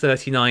the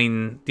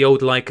M39, the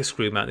old Leica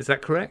screw mount. Is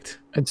that correct?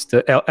 It's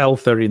the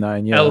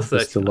L39. Yeah,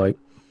 L39. It's the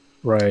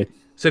right.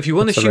 So if you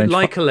want to shoot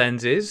Leica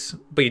lenses,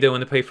 but you don't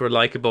want to pay for a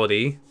Leica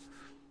body,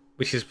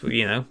 which is,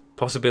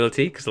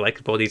 possibility, because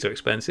Leica bodies are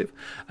expensive,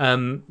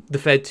 the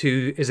Fed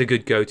 2 is a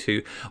good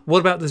go-to.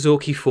 What about the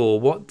Zorky 4?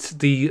 What's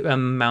the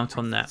mount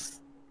on that?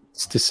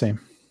 It's the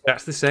same.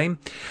 That's the same.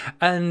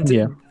 And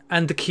yeah.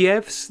 And the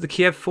Kiev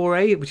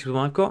 4A, which is the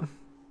one I've got.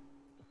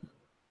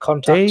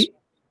 Contacts.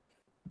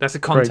 That's a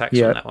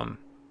Contax on that one.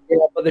 Yeah,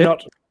 but they're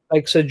not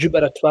like so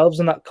Jupiter 12s,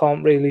 and that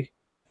can't really.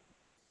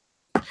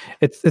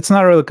 It's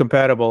not really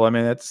compatible. I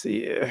mean, it's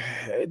a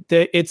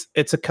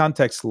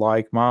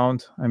Contax-like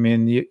mount. I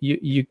mean,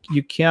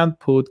 you can't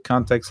put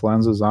Contax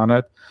lenses on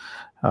it.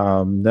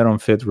 They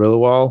don't fit really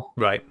well.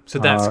 Right. So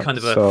that's kind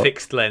of a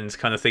fixed lens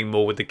kind of thing,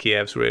 more with the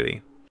Kievs,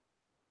 really.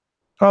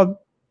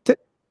 Well,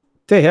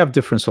 they have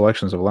different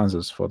selections of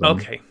lenses for them.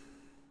 Okay.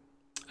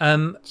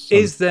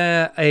 Is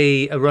there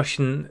a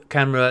Russian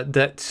camera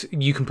that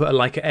you can put a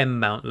Leica M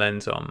mount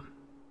lens on?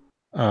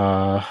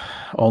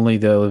 Only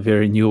the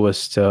very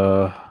newest.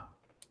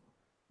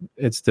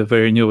 It's the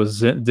very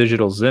newest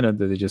digital Zenit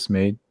that they just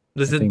made.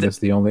 I think that's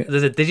the only.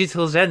 There's a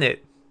digital Zenit.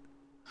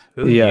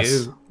 Who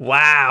yes. knew?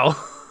 Wow.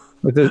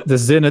 The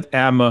Zenit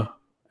M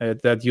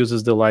that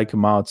uses the Leica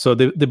mount. So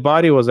the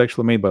body was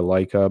actually made by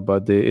Leica,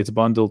 but it's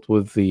bundled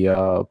with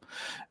the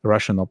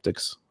Russian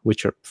optics,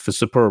 which are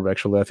superb.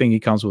 Actually, I think it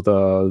comes with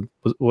a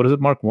what is it,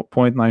 Mark?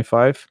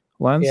 0.95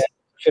 lens. Yeah,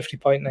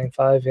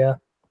 50.95. Yeah,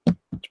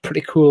 it's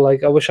pretty cool.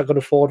 Like, I wish I could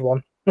afford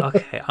one.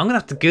 Okay, I'm gonna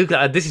have to Google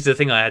that. This is the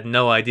thing I had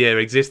no idea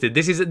existed.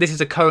 This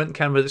is a current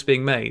camera that's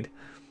being made.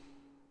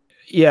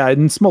 Yeah,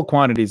 in small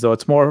quantities though.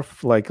 It's more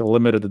like a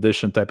limited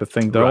edition type of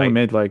thing. They only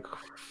made like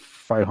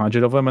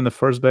 500 of them in the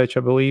first batch, I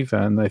believe,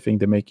 and I think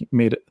they made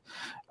it.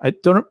 I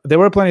don't. They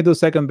were planning to do a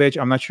second batch.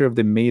 I'm not sure if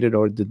they made it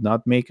or did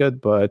not make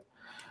it, but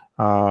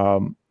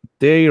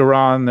they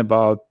run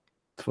about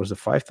was it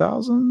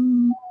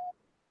 $5,000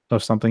 or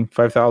something,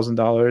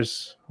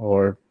 $5,000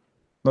 or.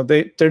 No,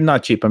 they're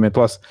not cheap. I mean,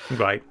 plus,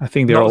 right. I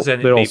think they're all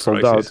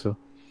sold out. So.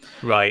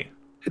 Right.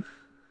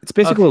 It's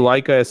basically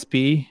Leica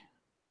SP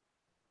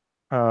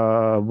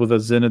with a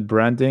Zenit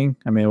branding.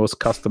 I mean, it was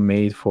custom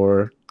made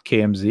for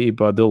KMZ,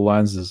 but the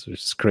lenses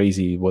is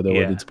crazy what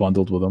it's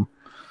bundled with them.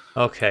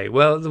 Okay,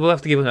 well, we'll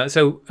have to give them that.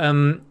 So,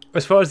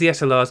 as far as the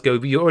SLRs go,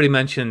 you already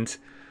mentioned.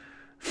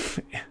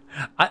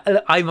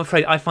 I'm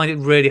afraid I find it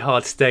really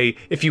hard to stay.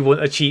 If you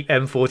want a cheap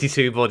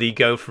M42 body,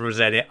 go for a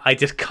Zenit. I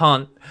just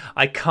can't.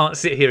 I can't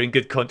sit here in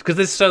good conscience because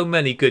there's so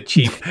many good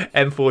cheap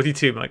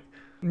M42.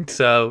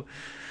 So,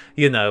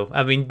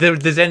 I mean, the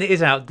Zenit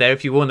is out there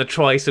if you want to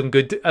try some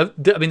good. I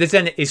mean, the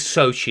Zenit is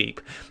so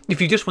cheap.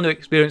 If you just want to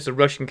experience a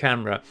Russian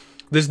camera,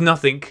 there's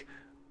nothing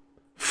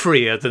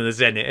freer than the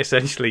Zenit.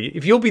 Essentially,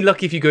 if you'll be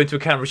lucky if you go into a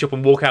camera shop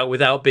and walk out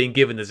without being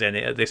given the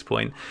Zenit at this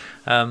point.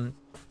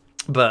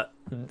 But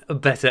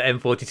better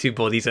M42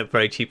 bodies are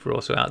very cheap are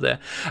also out there.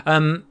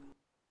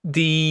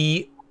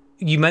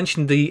 You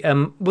mentioned the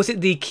was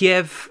it the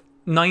Kiev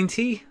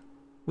 90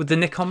 with the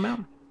Nikon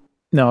mount?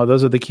 No,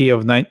 those are the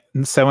Kiev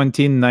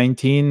 17,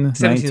 19,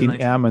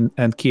 19M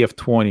and Kiev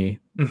 20.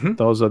 Mm-hmm.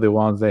 Those are the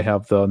ones they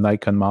have the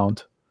Nikon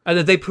mount. And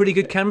are they pretty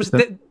good cameras?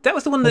 That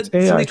was the one that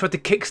somebody tried to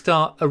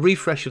kickstart a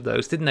refresh of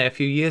those, didn't they, a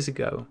few years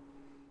ago?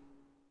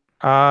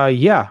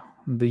 Yeah.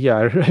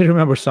 I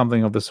remember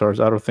something of the sort.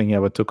 I don't think it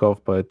ever took off,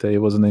 but it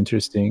wasn't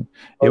interesting.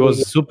 It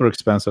was super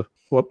expensive.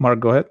 What, Mark?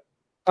 Go ahead.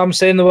 I'm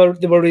saying they were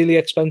really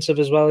expensive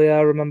as well. Yeah,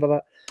 I remember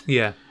that.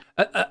 Yeah,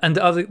 and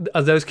are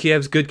those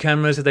Kievs good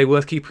cameras? Are they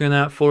worth keeping an eye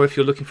out for if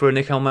you're looking for a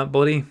Nikon mount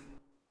body?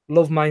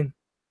 Love mine.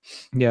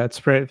 Yeah, it's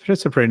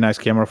a pretty nice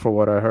camera for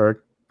what I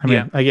heard. I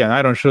mean, again,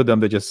 I don't shoot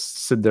them; they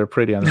just sit there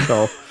pretty on the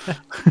shelf.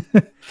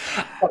 I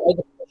like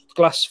the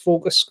glass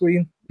focus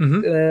screen.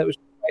 Mm-hmm. It was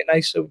quite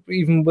nice,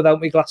 even without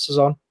my glasses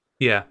on.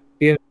 Yeah.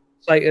 Being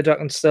sighted, I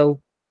can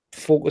still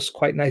focus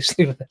quite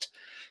nicely with it.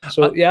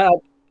 So,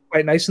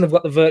 quite nice. And they've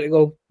got the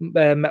vertical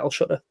metal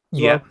shutter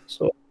as well.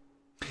 So,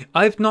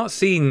 I've not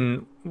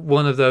seen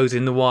one of those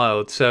in the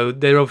wild. So,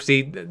 they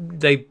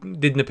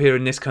didn't appear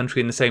in this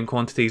country in the same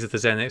quantities as the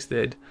Zenits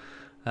did.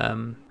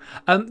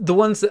 The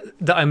ones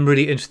that I'm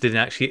really interested in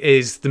actually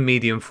is the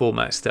medium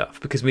format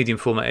stuff, because medium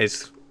format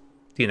is,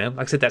 like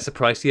I said, that's a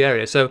pricey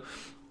area. So,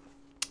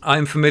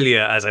 I'm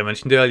familiar, as I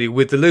mentioned earlier,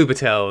 with the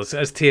Lubitels,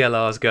 as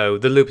TLRs go.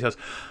 The Lubitels.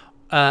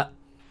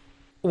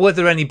 Were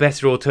there any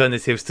better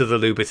alternatives to the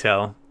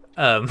Lubitel?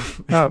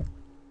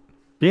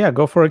 Yeah,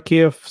 go for a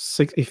Kiev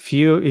 6. If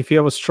you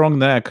have a strong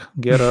neck,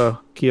 get a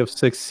Kiev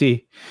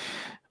 6C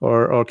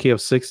or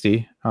Kiev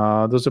 60.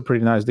 Those are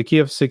pretty nice. The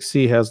Kiev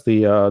 6C has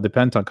the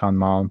Pentacon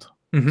mount,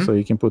 so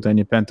you can put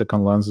any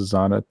Pentacon lenses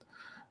on it.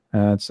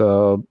 And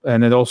so,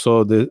 and it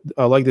also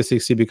I like the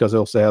 6C because it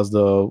also has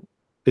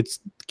it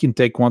can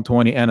take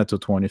 120 and a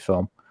 220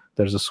 film.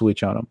 There's a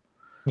switch on them.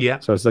 Yeah.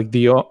 So it's like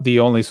the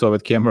only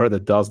Soviet camera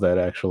that does that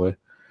actually.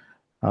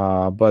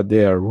 But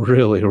they are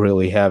really,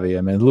 really heavy.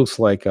 I mean, it looks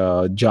like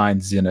a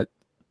giant Zenit.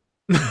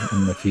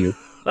 If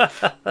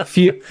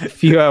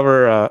you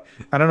ever,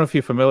 I don't know if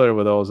you're familiar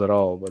with those at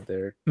all, but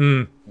they're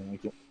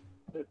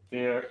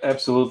they're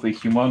absolutely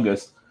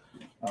humongous.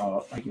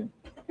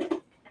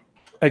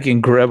 I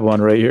can grab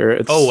one right here.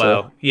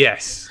 Wow!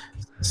 Yes.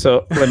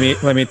 So let me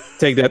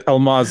take that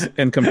Almaz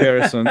in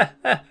comparison.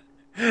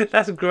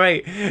 That's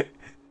great.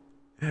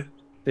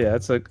 Yeah,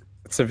 it's a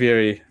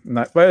very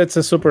nice, but it's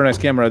a super nice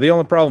camera. The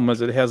only problem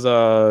is it has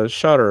a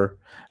shutter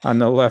on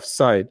the left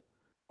side,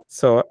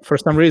 So for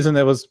some reason,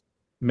 it was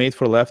made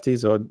for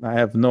lefties, or I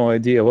have no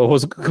idea what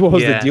was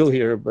the deal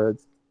here. But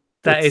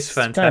that is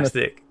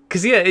fantastic.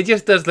 Because it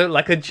just does look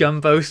like a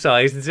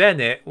jumbo-sized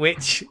Zenit,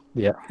 which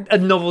a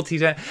novelty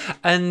Zenit.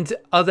 And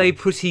are they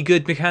pretty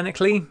good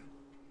mechanically?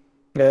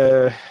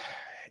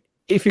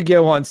 If you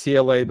get one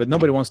CLA, but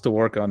nobody wants to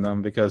work on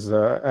them because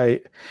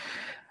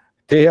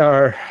they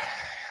are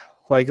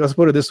like, let's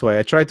put it this way.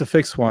 I tried to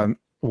fix one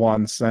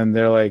once, and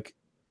they're like,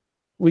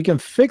 we can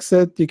fix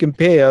it, you can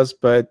pay us,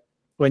 but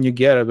when you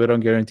get it, we don't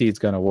guarantee it's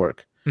gonna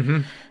work.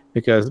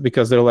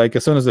 Because they're like,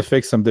 as soon as they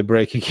fix them, they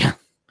break again.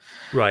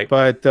 Right.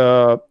 But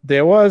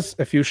there was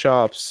a few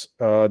shops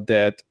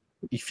that,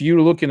 if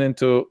you're looking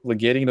into like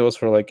getting those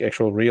for like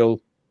actual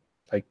real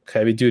like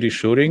heavy duty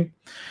shooting,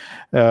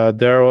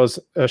 there was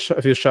a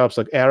few shops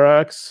like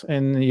Arax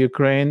in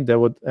Ukraine that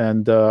would,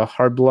 and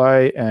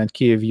Hardbly and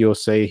Kiev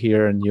USA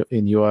here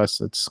in US.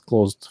 It's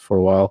closed for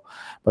a while,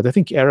 but I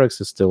think Arax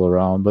is still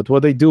around. But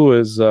what they do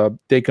is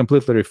they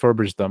completely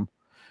refurbish them.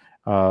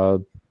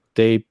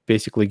 They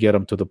basically get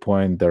them to the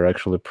point they're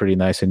actually pretty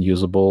nice and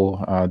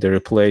usable. They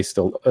replace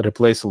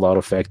a lot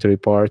of factory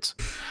parts.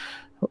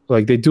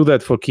 Like they do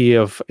that for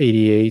Kiev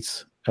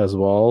 88s as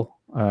well.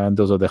 And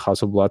those are the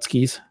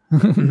Hasselbladskis.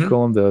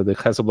 Call them the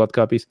Hasselblad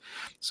copies.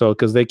 So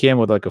because they came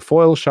with like a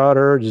foil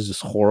shutter, which is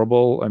just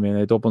horrible. I mean,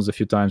 it opens a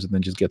few times and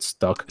then just gets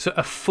stuck. So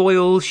a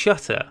foil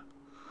shutter?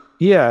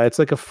 Yeah, it's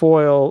like a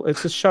foil.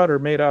 It's a shutter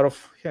made out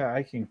of. Yeah,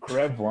 I can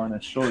grab one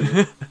and show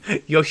you.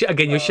 You're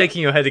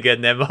shaking your head again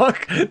there,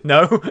 Mark.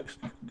 No.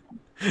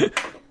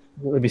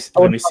 Let me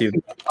see.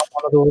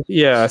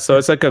 Yeah, so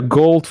it's like a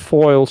gold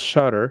foil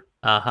shutter.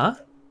 And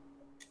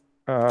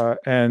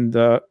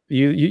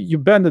you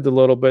bend it a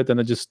little bit and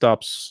it just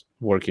stops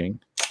working.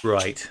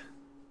 Right.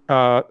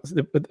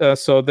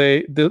 So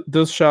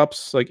those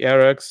shops like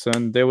Arax,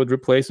 and they would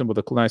replace them with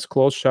a nice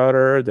closed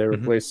shutter. They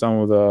replace some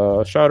of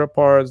the shutter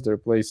parts. They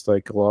replaced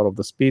like a lot of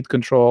the speed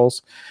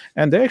controls,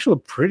 and they're actually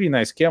pretty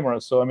nice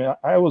cameras. So I mean,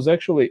 I was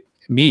actually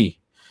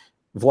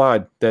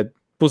Vlad, that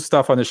put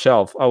stuff on the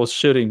shelf. I was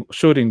shooting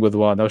with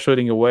one. I was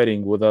shooting a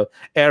wedding with a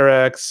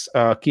Arax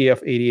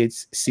Kiev 88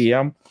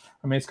 CM.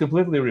 I mean, it's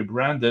completely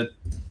rebranded.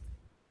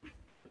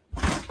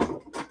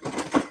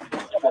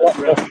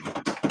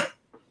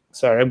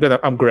 Sorry,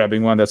 I'm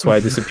grabbing one. That's why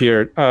it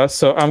disappeared.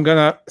 So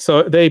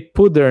they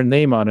put their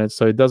name on it,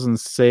 so it doesn't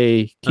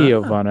say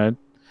Kiev on it.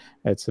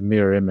 It's a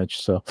mirror image,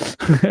 so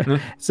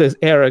it says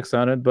Arax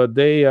on it. But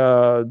they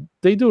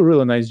do a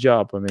really nice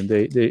job. I mean,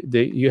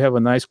 they you have a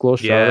nice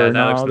close shutter. Yeah,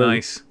 that looks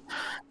nice.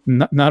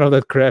 None of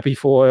that crappy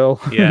foil.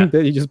 Yeah,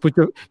 that you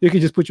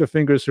can just put your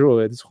fingers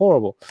through it. It's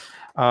horrible.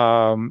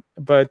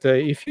 But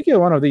if you get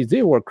one of these,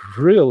 they work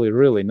really,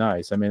 really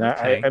nice. I mean,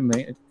 I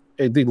mean,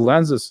 the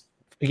lenses.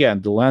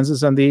 Again, the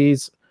lenses on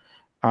these,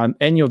 on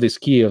any of these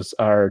Kievs,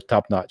 are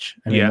top notch.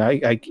 I mean,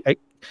 I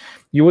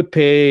you would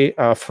pay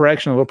a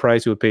fraction of the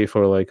price you would pay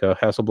for like a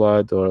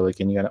Hasselblad or like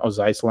any kind of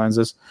Zeiss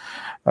lenses,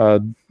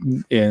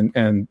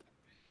 and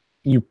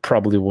you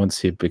probably won't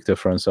see a big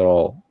difference at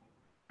all.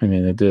 I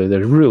mean,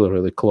 they're really,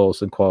 really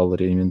close in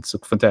quality. I mean, it's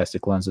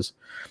fantastic lenses.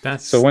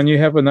 So when you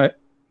have a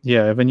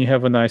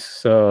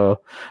nice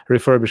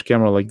refurbished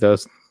camera like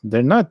this,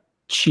 they're not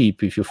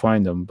cheap if you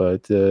find them,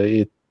 but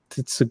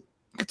it's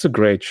a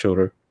great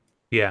shooter.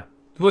 Yeah.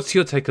 What's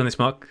your take on this,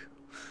 Mark?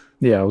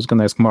 Yeah, I was going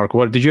to ask Mark,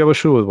 what did you ever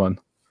shoot with one?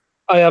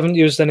 I haven't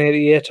used an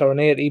 88 or an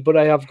 80, but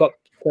I have got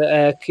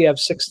the Kiev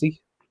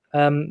 60.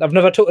 I've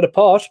never took it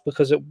apart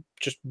because it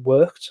just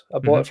worked. I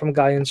bought it from a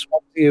guy in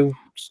Swansea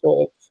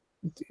who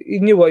he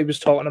knew what he was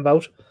talking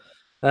about,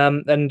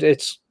 and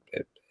it's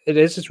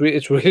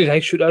really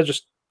nice shooter.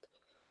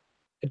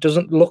 It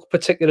doesn't look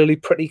particularly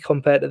pretty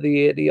compared to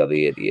the 80 or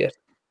the 88.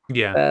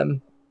 Yeah.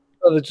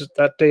 Just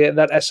that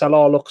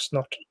SLR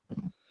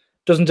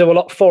doesn't do a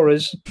lot for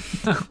us.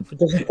 It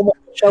doesn't come off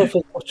the shelf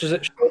as much as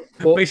it should.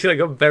 Makes you like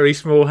got very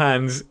small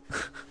hands.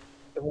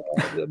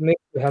 It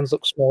makes your hands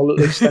look small at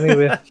least,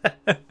 anyway.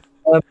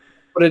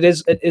 But it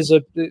is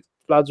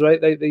Vlad's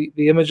right.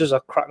 The images are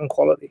cracking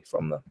quality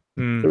from them.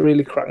 They're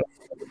really cracking.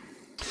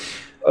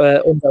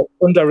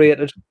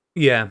 Underrated.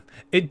 Yeah,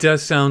 it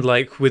does sound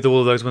like with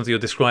all those ones that you're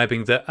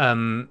describing that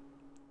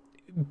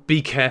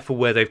be careful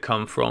where they've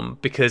come from,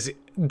 because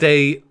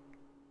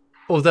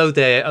although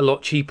they're a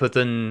lot cheaper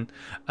than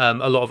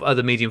a lot of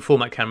other medium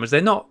format cameras,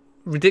 they're not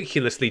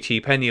ridiculously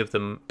cheap, any of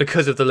them,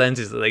 because of the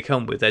lenses that they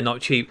come with. They're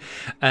not cheap,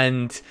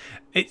 and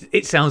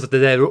it sounds like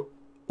they're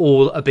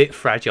all a bit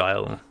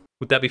fragile.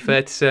 Would that be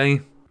fair to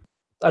say?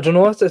 I don't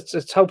know.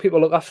 It's how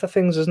people look after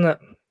things, isn't it?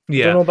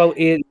 Yeah. I don't know about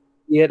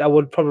 88. I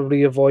would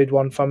probably avoid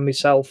one from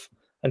myself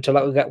until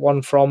I could get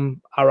one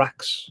from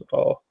Arax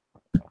or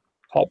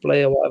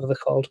Hopley or whatever they're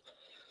called.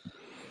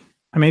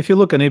 I mean, if you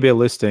look at eBay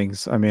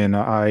listings, I mean,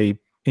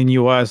 in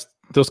US,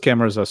 those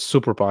cameras are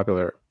super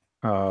popular,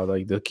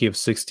 like the Kiev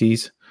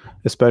 60s,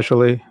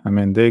 especially. I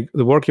mean, the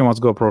working ones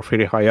go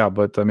pretty high up,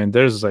 but I mean,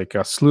 there's like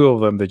a slew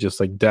of them that just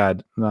like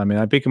dead. I mean,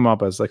 I pick them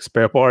up as like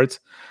spare parts.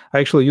 I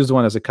actually used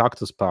one as a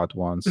cactus pot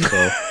once.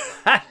 So,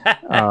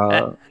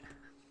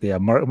 yeah,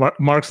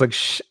 Mark's like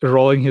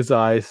rolling his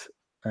eyes.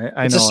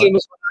 I It's the know. same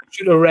as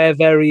a rare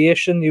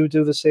variation. You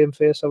do the same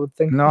face, I would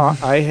think. No,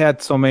 I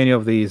had so many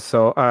of these.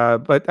 So,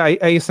 but I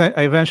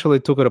eventually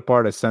took it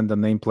apart. I sent the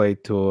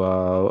nameplate to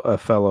a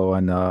fellow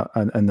in a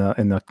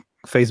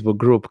Facebook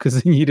group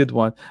because he needed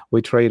one.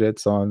 We traded,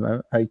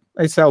 so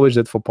I salvaged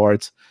it for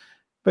parts.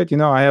 But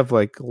I have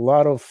like a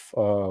lot of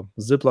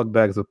Ziploc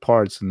bags with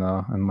parts in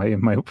my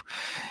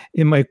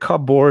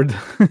cupboard,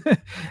 and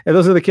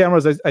those are the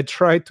cameras I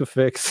tried to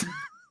fix.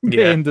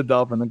 They ended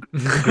up in a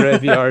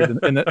graveyard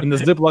in a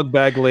Ziploc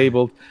bag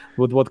labeled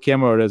with what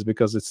camera it is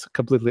because it's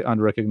completely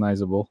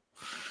unrecognizable.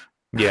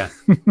 Yeah.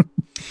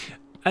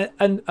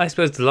 And I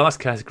suppose the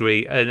last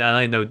category, and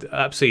I know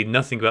absolutely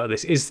nothing about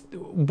this, is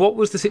what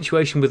was the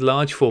situation with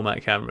large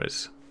format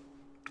cameras?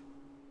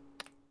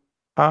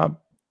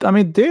 I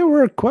mean, there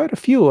were quite a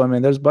few. I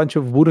mean, there's a bunch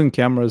of wooden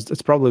cameras.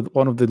 It's probably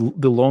one of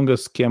the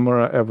longest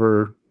camera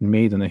ever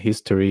made in the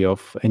history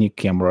of any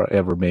camera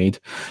ever made.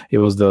 It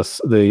was the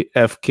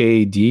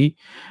FKD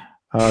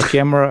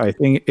camera. I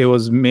think it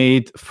was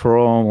made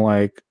from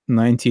like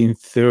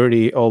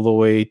 1930 all the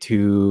way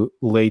to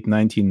late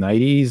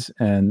 1990s,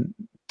 and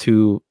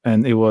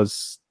it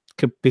was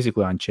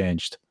basically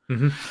unchanged.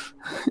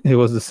 It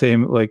was the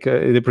same, like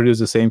they produced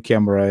the same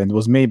camera and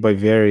was made by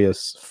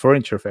various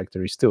furniture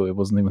factories too. It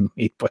wasn't even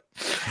made by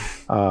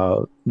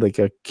like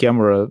a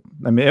camera.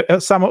 I mean, a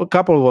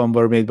couple of them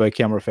were made by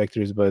camera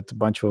factories, but a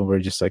bunch of them were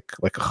just like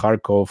a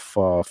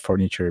Kharkov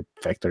furniture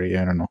factory.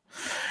 I don't know.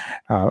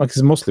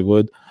 It's mostly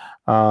wood,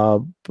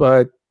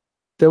 but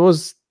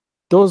those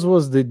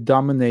was the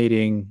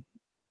dominating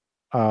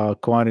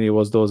quantity.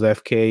 Was those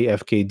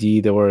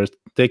FKD?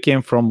 They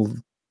came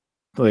from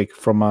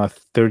a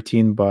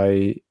 13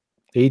 by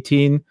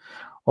 18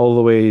 all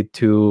the way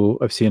to,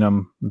 I've seen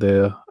them,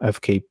 the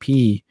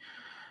FKP,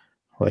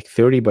 like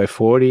 30 by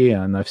 40,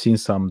 and I've seen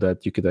some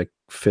that you could like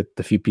fit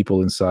a few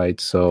people inside.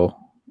 So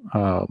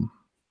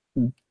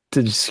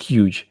it's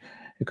huge.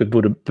 You could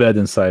put a bed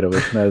inside of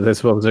it.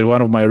 That's what was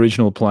one of my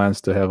original plans,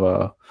 to have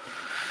a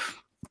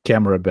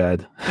camera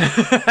bed.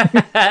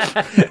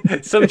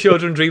 Some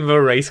children dream of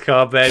a race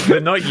car bed,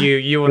 but not you.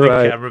 You want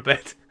a camera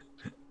bed.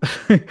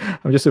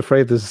 I'm just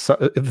afraid if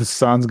the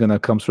sun's gonna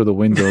come through the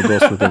window, go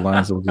through the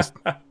lines, it'll just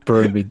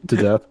burn me to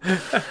death.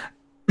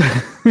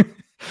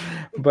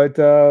 But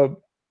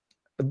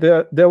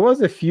there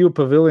was a few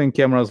pavilion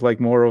cameras, like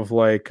more of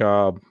like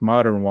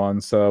modern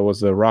ones.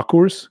 Was a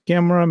Rakurs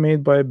camera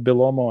made by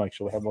Belomo. I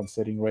actually have one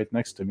sitting right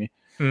next to me.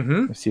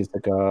 I see it's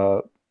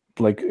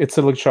like it's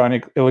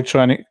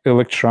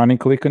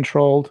electronically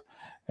controlled.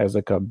 Has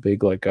like a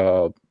big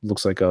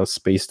looks like a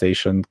space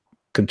station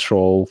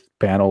control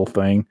panel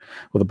thing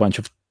with a bunch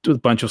of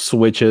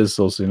switches.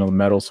 Those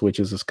metal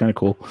switches is kind of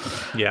cool.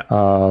 Yeah.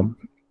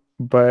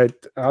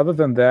 But other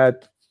than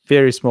that,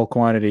 very small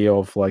quantity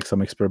of like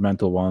some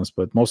experimental ones,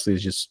 but mostly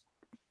it's just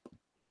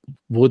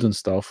wooden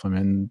stuff. I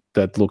mean,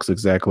 that looks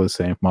exactly the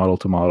same, model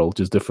to model,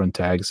 just different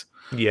tags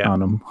on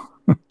them.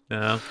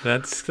 No,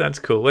 that's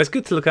cool. Well, it's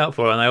good to look out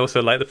for, and I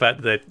also like the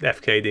fact that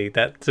FKD,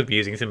 that's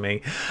amusing to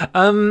me.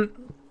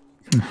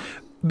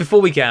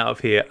 Before we get out of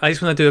here, I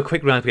just want to do a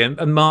quick round again.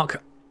 And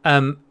Mark,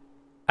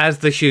 as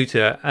the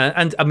shooter,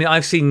 and I mean,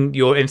 I've seen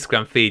your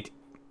Instagram feed.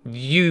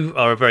 You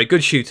are a very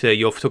good shooter.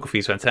 Your photography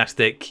is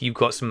fantastic. You've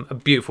got some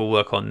beautiful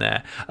work on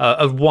there,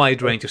 a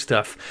wide range of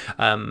stuff.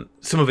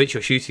 Some of it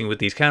you're shooting with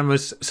these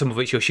cameras, some of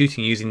which you're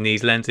shooting using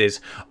these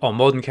lenses on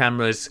modern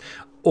cameras,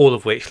 all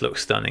of which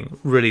looks stunning.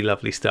 Really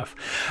lovely stuff.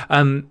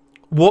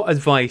 What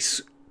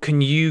advice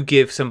can you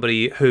give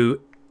somebody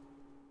who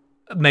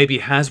maybe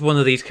has one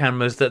of these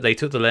cameras that they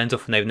took the lens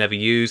off and they've never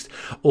used,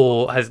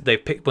 or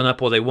they've picked one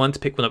up, or they want to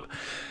pick one up,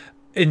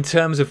 in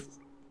terms of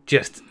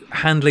just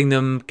handling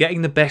them,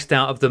 getting the best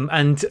out of them?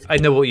 And I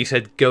know what you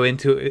said, go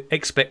into it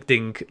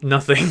expecting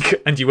nothing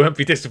and you won't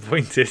be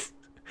disappointed.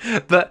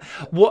 But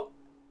what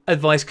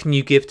advice can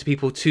you give to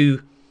people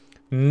to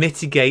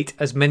mitigate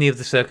as many of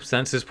the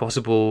circumstances as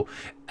possible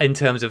in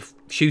terms of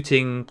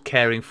shooting,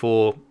 caring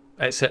for,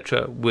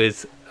 etc.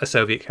 with a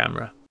Soviet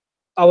camera?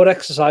 I would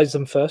exercise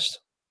them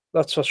first.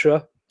 That's for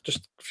sure.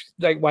 Just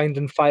like wind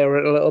and fire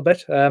it a little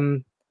bit.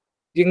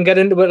 You can get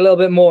into it a little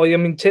bit more. I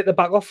mean, take the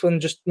back off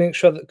and just make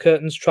sure that the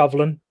curtain's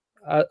traveling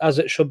as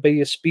it should be.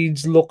 Your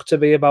speeds look to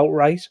be about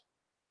right.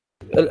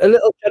 A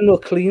little general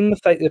clean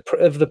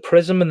of the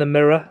prism and the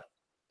mirror.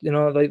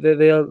 Like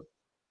it'll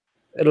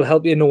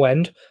help you no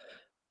end.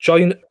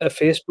 Join a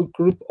Facebook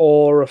group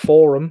or a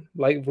forum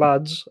like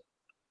Vlad's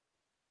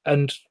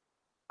and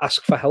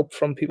ask for help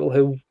from people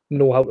who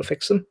know how to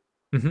fix them.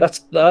 That's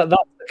the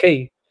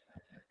key.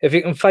 If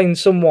you can find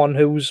someone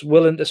who's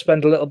willing to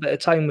spend a little bit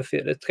of time with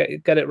you to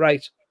get it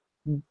right,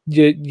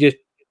 your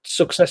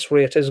success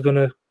rate is going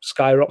to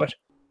skyrocket.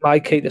 My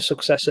key to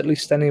success, at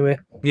least anyway.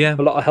 Yeah.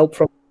 A lot of help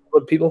from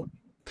good people.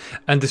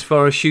 And as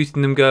far as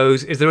shooting them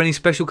goes, is there any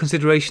special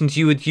considerations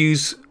you would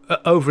use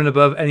over and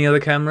above any other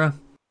camera?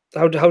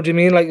 How do you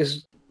mean?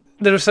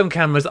 There are some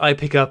cameras I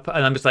pick up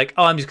and I'm just like,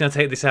 I'm just going to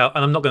take this out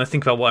and I'm not going to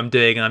think about what I'm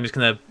doing and I'm just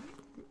going to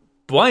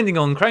winding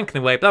on,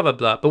 cranking away, blah, blah,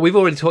 blah. But we've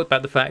already talked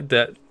about the fact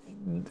that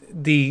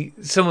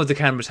some of the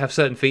cameras have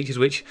certain features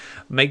which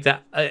make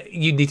that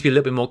you need to be a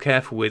little bit more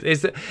careful with.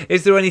 Is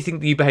there anything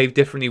that you behave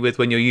differently with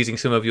when you're using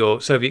some of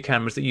your Soviet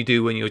cameras that you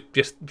do when you're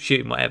just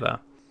shooting whatever?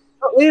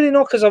 Not really,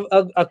 no, because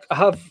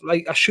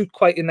I shoot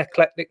quite an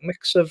eclectic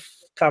mix of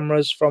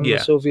cameras from the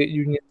Soviet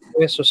Union.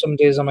 So some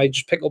days I might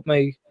just pick up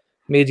my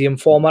medium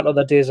format,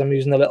 other days I'm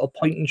using a little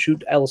point and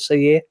shoot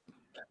LCA.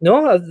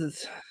 No, I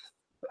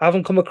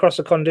haven't come across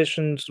the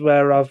conditions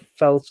where I've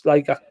felt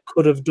like I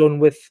could have done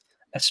with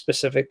a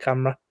specific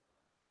camera.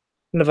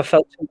 Never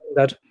felt too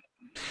bad.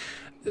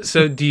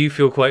 So do you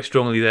feel quite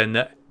strongly then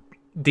that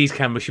these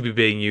cameras should be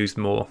being used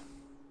more?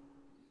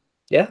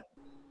 Yeah.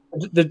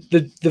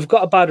 They've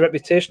got a bad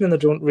reputation and they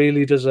don't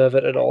really deserve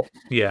it at all.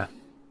 Yeah.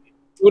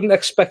 You wouldn't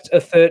expect a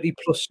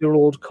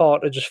 30-plus-year-old car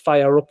to just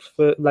fire up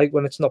for like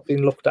when it's not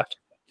being looked at,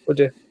 would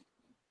you?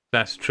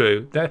 That's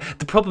true.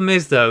 The problem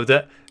is, though,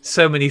 that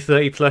so many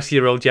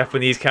 30-plus-year-old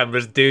Japanese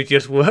cameras do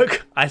just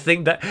work. I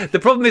think that the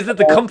problem is that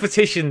the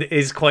competition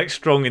is quite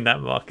strong in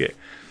that market.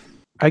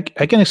 I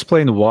can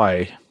explain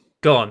why.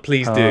 Go on,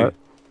 please do.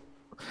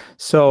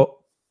 So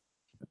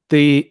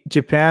the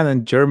Japan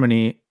and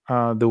Germany,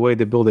 the way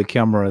they build their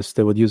cameras,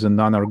 they would use a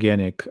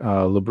non-organic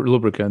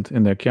lubricant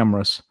in their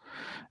cameras.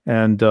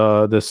 And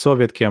the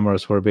Soviet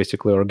cameras were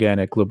basically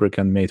organic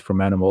lubricant made from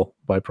animal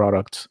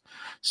byproducts.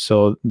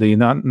 So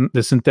the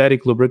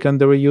synthetic lubricant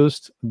that we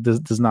used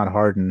does not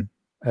harden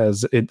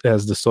as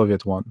the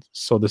Soviet one.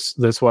 So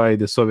that's why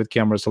the Soviet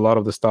cameras, a lot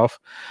of the stuff,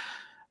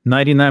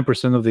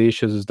 99% of the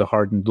issues is the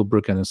hardened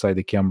lubricant inside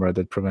the camera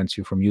that prevents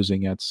you from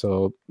using it.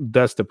 So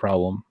that's the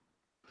problem.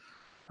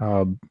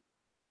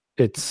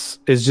 It's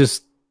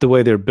just the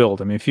way they're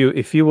built. I mean, if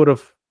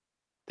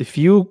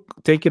you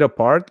take it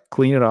apart,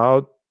 clean it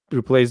out,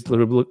 replace the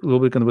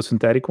lubricant with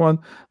synthetic one,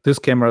 these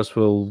cameras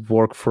will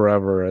work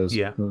forever.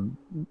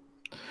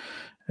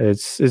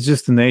 It's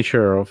just the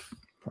nature of.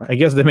 I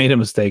guess they made a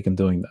mistake in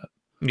doing that.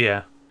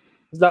 Yeah,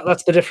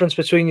 that's the difference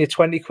between your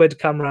 20 quid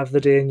camera of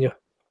the day and your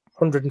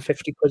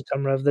 150 quid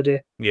camera of the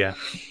day. Yeah,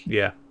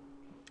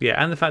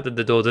 and the fact that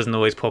the door doesn't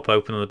always pop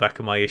open on the back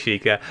of my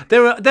Yashica.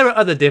 There are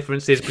other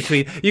differences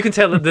between. You can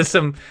tell that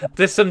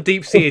there's some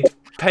deep-seated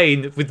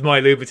pain with my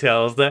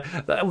Lubitels.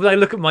 That when I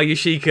look at my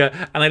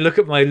Yashica and I look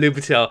at my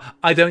Lubitel,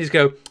 I don't just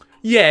go,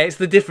 yeah, it's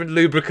the different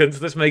lubricants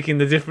that's making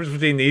the difference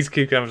between these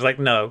two cameras. Like,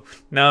 no,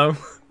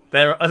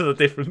 there are other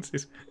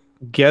differences.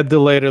 Get the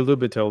later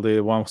Lubitel,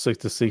 the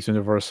 166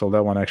 universal.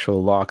 That one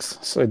actually locks,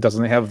 so it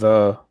doesn't have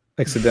the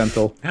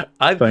accidental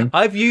thing.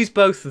 I've used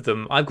both of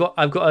them. I've got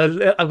the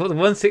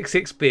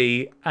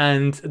 166B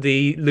and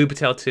the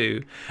Lubitel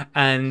 2,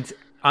 and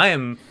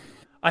I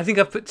think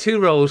I've put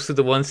 2 rolls through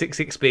the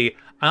 166B.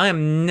 I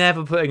am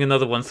never putting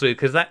another one through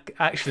because that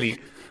actually,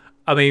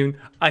 I mean,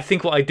 I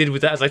think what I did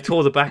with that is I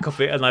tore the back off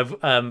it and I've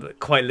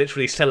quite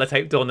literally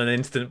sellotaped on an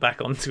instant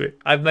back onto it.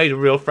 I've made a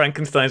real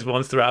Frankenstein's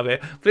monster out of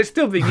it, but it's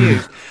still being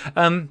used.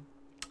 But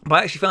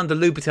I actually found the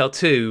Lubitel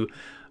 2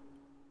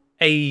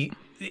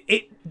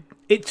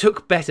 it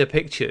took better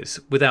pictures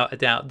without a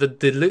doubt. The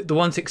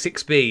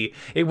 166B,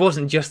 it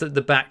wasn't just that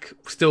the back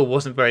still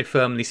wasn't very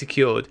firmly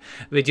secured.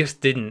 It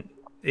just didn't.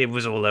 It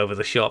was all over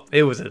the shop.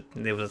 It was a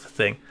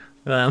thing.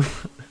 There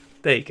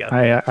you go.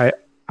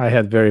 I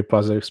had very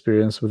positive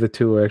experience with the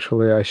 2.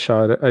 Actually,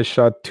 I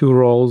shot 2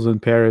 rolls in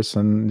Paris,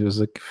 and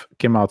it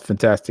came out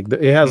fantastic.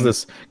 It has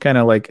this kind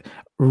of like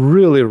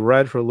really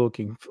retro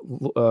looking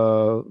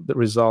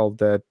result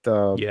that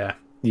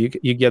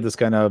you get this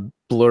kind of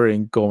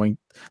blurring going,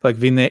 like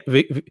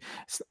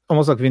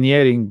almost like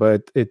vignetting,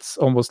 but it's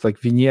almost like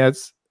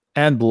vignettes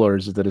and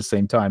blurs at the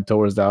same time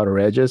towards the outer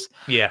edges.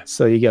 Yeah.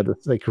 So you get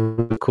this like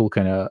really cool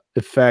kind of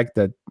effect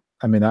that,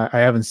 I mean, I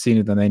haven't seen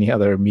it on any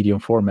other medium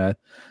format.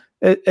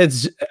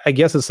 It's I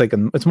guess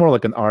it's more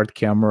like an art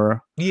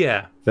camera.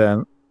 Yeah.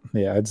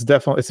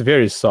 It's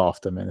very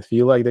soft. I mean, if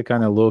you like that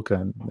kind of look,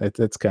 and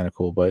it's kind of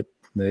cool, but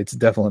it's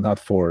definitely not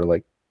for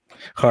like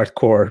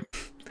hardcore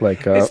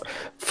like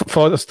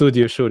photo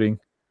studio shooting.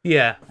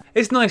 Yeah,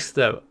 it's nice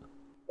though.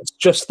 It's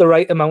just the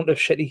right amount of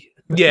shitty.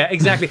 Yeah,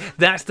 exactly.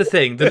 That's the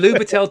thing. The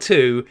Lubitel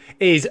 2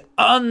 is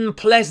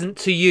unpleasant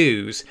to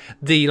use.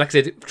 Like I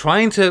said,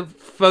 trying to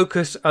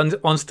focus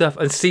on stuff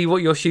and see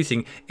what you're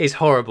shooting is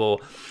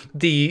horrible.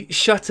 The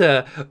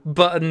shutter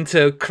button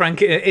to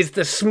crank it is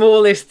the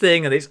smallest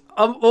thing, and it's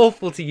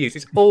awful to use.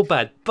 It's all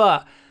bad.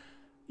 But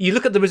you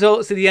look at the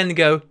results at the end and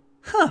go,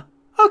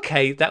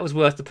 okay, that was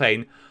worth the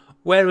pain.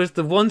 Whereas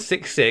the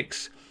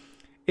 166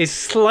 is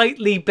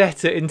slightly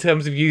better in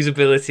terms of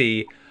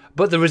usability,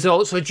 but the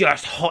results are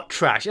just hot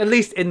trash, at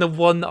least in the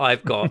one that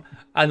I've got.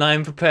 And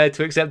I'm prepared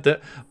to accept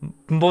that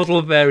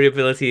model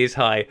variability is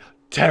high.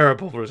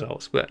 Terrible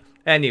results. But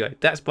anyway,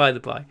 that's by the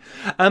by.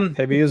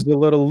 Have you used the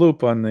little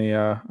loop on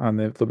the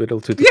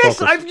Lubitel 2 to yes,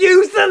 focus? I've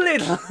used the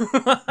little.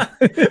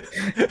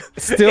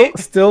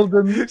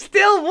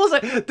 Still was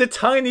it the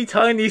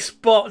tiny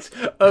spot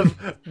of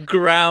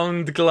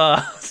ground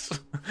glass?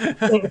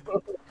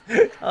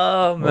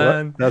 Oh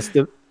man, well,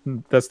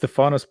 That's the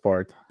funnest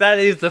part. That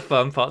is the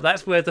fun part.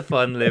 That's where the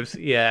fun lives.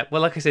 Yeah.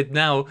 Well, like I said,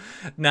 now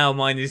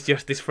mine is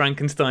just this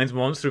Frankenstein's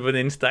monster of an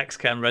Instax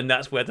camera, and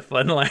that's where the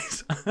fun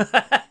lies.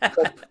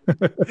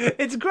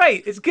 It's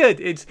great. It's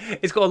good. It's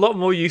got a lot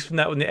more use from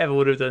that than it ever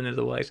would have done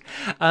otherwise.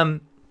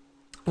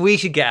 We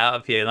should get out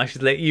of here, and I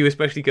should let you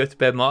especially go to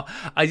bed, Mark.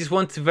 I just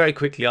want to very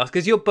quickly ask,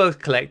 because you're both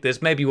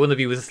collectors, maybe one of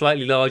you with a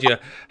slightly larger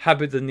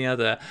habit than the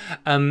other.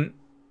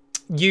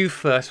 You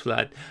first,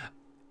 Vlad.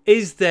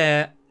 Is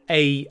there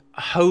a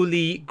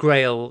holy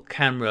grail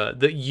camera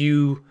that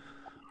you,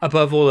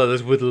 above all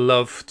others, would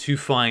love to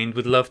find,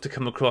 would love to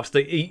come across,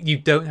 that you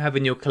don't have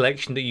in your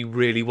collection that you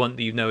really want,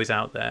 that you know is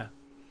out there?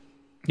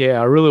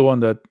 Yeah, I really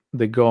want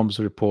the Gomes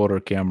Reporter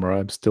camera.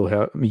 I'm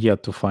still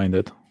yet to find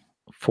it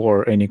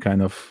for any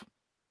kind of,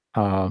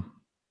 I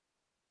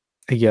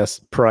guess,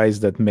 price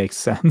that makes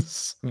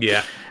sense.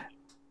 Yeah.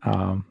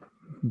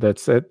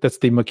 That's it. That's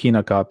the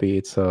Makina copy.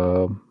 It's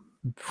a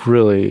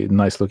really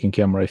nice looking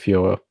camera if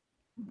you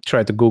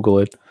try to Google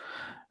it.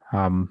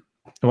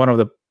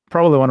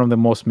 Probably one of the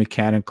most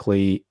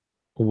mechanically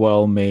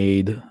well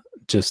made,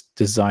 just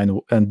designed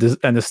and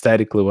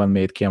aesthetically well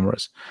made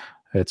cameras.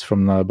 It's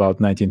from about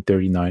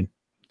 1939.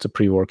 It's a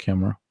pre-war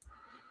camera.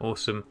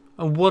 Awesome.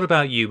 And what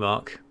about you,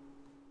 Mark?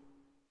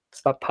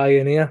 It's that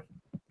Pioneer,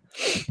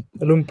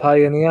 the Loom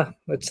Pioneer.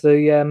 It's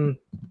the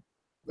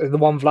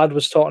one Vlad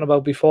was talking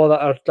about before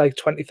that are like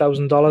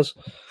 $20,000.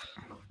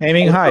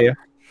 Aiming higher.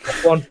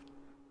 One,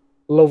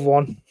 love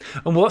one.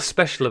 And what's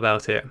special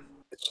about it?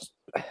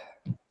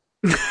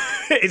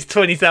 It's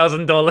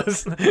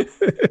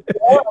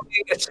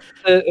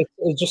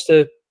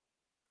 $20,000.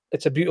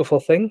 It's a beautiful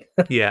thing.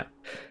 Yeah.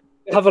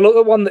 Have a look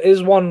at one that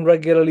is one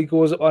regularly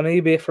goes up on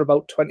eBay for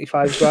about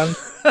 25 grand.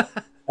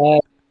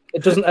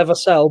 It doesn't ever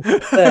sell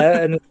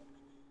there, and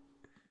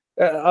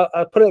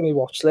I put it on my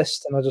watch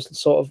list, and I just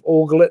sort of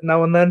ogle it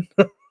now and then.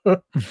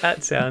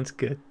 That sounds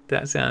good.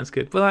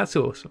 Well, that's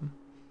awesome.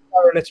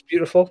 And it's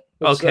beautiful.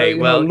 Okay,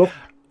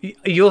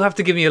 you'll have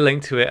to give me a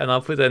link to it, and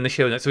I'll put that in the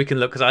show notes so we can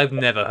look, because I've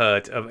never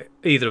heard of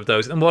either of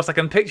those. And whilst I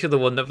can picture the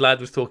one that Vlad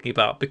was talking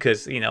about,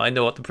 because I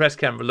know what the press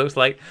camera looks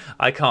like,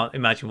 I can't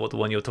imagine what the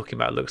one you're talking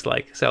about looks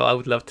like. So I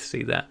would love to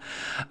see that.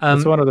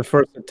 It's one of the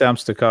first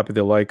attempts to copy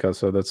the Leica,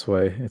 so that's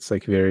why it's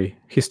like very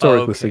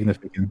historically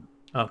significant.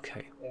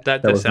 Okay,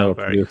 that does sound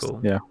very cool.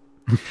 Yeah.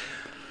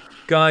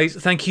 Guys,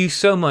 thank you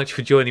so much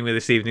for joining me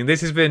this evening.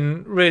 This has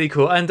been really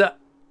cool, and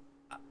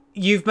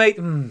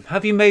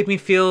have you made me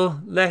feel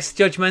less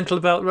judgmental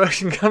about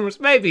Russian cameras?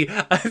 Maybe.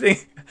 I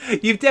think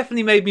you've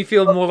definitely made me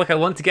feel more like I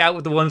want to get out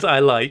with the ones that I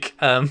like,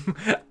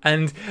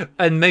 and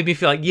made me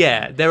feel like,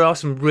 yeah, there are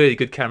some really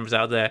good cameras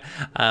out there,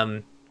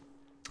 and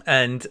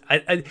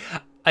I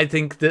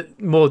think that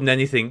more than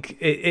anything,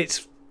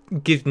 it's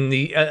given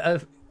me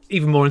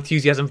even more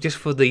enthusiasm just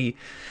for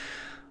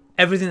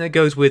everything that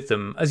goes with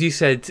them, as you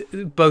said,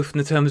 both in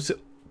the terms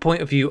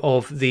point of view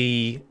of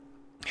the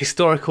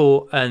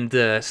historical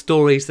and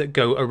stories that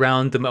go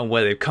around them and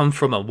where they've come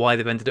from and why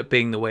they've ended up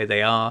being the way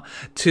they are,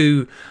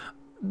 to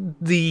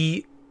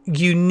the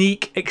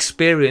unique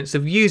experience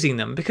of using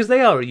them, because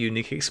they are a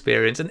unique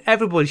experience and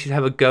everybody should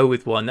have a go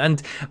with one.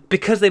 And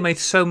because they made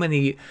so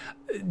many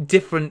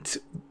different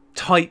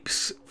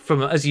types,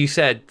 from, as you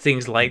said,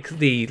 things like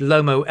the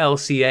Lomo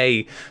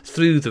LCA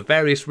through the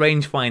various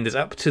rangefinders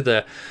up to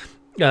the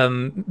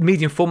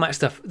medium format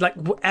stuff, like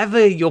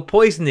whatever your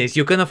poison is,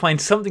 you're going to find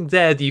something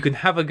there that you can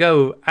have a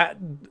go at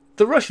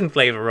the Russian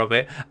flavor of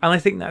it. And I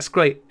think that's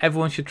great.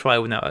 Everyone should try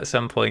one out at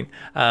some point.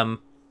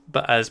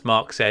 But as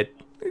Mark said,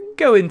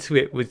 go into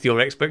it with your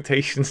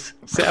expectations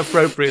set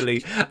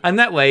appropriately, and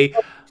that way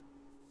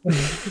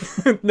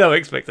no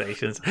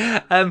expectations,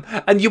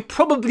 and you'll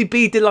probably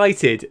be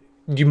delighted.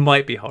 You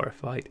might be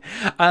horrified.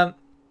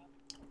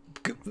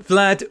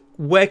 Vlad,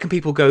 where can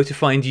people go to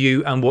find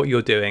you and what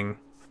you're doing?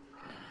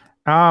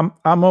 I'm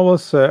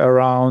always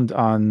around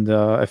on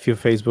a few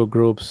Facebook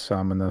groups.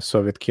 I'm in the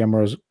Soviet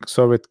Camera and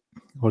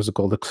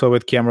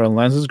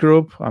Lenses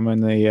group. I'm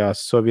in the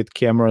Soviet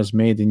Cameras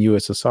Made in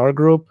USSR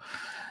group.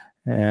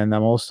 And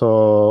I'm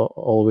also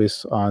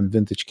always on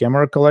Vintage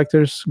Camera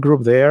Collectors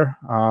group there.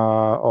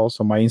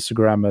 Also, my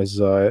Instagram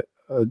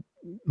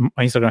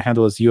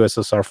handle is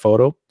USSR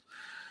Photo.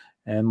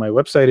 And my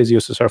website is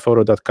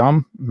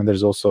ussrphoto.com. And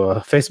there's also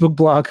a Facebook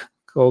blog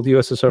called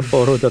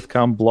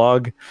ussrphoto.com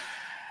blog.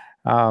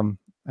 And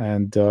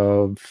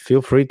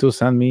feel free to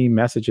send me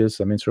messages.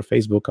 I mean, through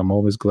Facebook. I'm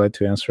always glad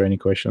to answer any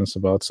questions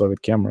about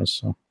Soviet cameras.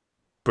 So.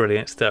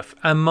 Brilliant stuff.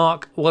 And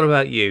Mark, what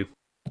about you?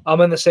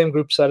 I'm in the same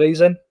group that he's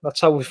in. That's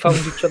how we found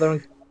each other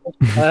on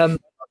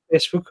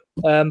Facebook.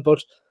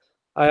 But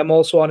I am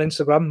also on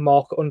Instagram,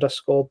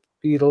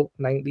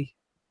 Mark_Beadle90.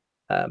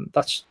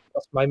 That's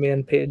my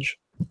main page.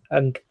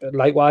 And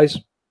likewise,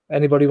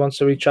 anybody wants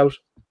to reach out.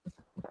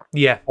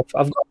 Yeah.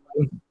 I've got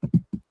time.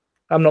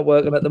 I'm not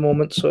working at the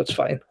moment, so it's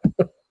fine.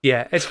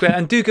 Yeah, it's great.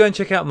 And do go and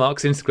check out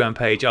Mark's Instagram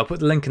page. I'll put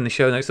the link in the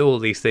show notes to all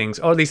these things,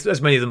 or at least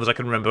as many of them as I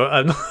can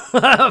remember.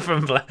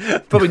 From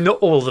probably not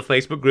all the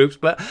Facebook groups,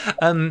 but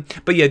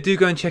yeah, do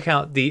go and check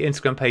out the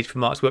Instagram page for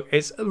Mark's work.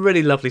 It's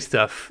really lovely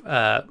stuff.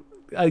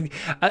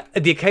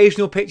 the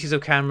occasional pictures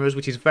of cameras,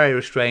 which is very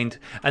restrained,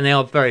 and they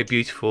are very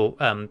beautiful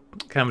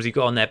cameras you've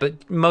got on there,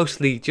 but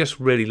mostly just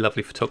really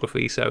lovely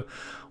photography. So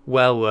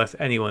well worth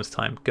anyone's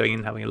time going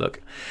and having a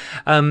look.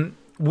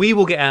 We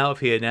will get out of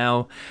here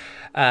now.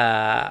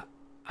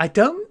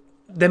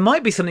 There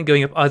might be something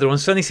going up either on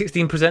Sunny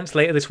 16 Presents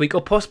later this week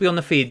or possibly on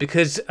the feed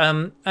because,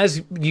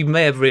 as you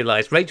may have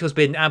realised, Rachel's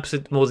been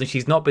absent more than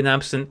she's not been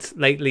absent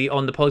lately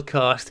on the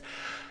podcast.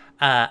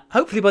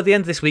 Hopefully by the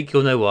end of this week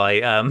you'll know why.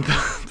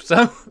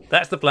 So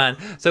that's the plan.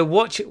 So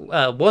watch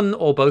one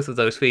or both of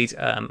those feeds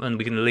and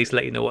we can at least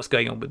let you know what's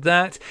going on with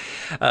that.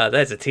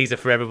 There's a teaser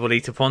for everybody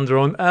to ponder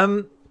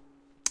on.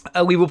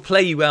 We will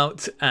play you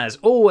out, as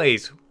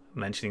always,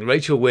 mentioning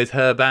Rachel with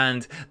her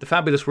band, The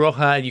Fabulous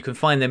Roja, and you can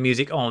find their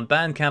music on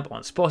Bandcamp,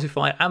 on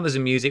Spotify,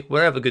 Amazon Music,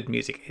 wherever good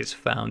music is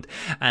found.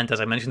 And as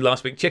I mentioned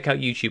last week, check out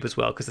YouTube as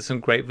well, because there's some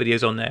great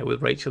videos on there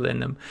with Rachel in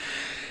them.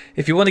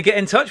 If you want to get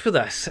in touch with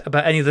us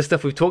about any of the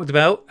stuff we've talked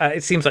about,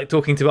 it seems like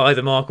talking to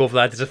either Mark or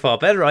Vlad is a far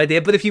better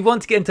idea, but if you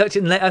want to get in touch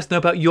and let us know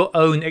about your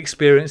own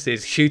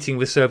experiences shooting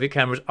with Soviet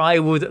cameras, I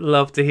would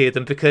love to hear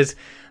them, because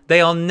they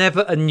are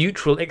never a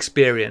neutral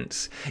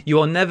experience. You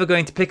are never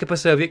going to pick up a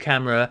Soviet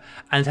camera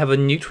and have a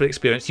neutral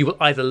experience. You will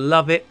either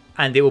love it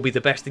and it will be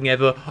the best thing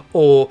ever,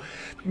 or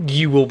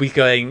you will be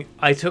going,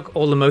 I took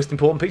all the most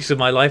important pictures of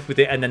my life with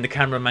it and then the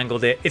camera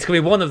mangled it. It's going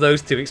to be one of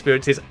those two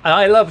experiences.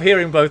 I love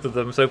hearing both of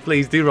them, so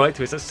please do write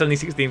to us at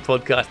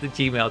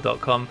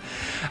sunny16podcast@gmail.com,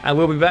 and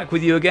we'll be back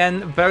with you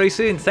again very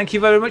soon. Thank you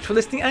very much for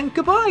listening, and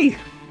goodbye.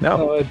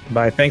 No,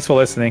 bye. Thanks for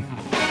listening.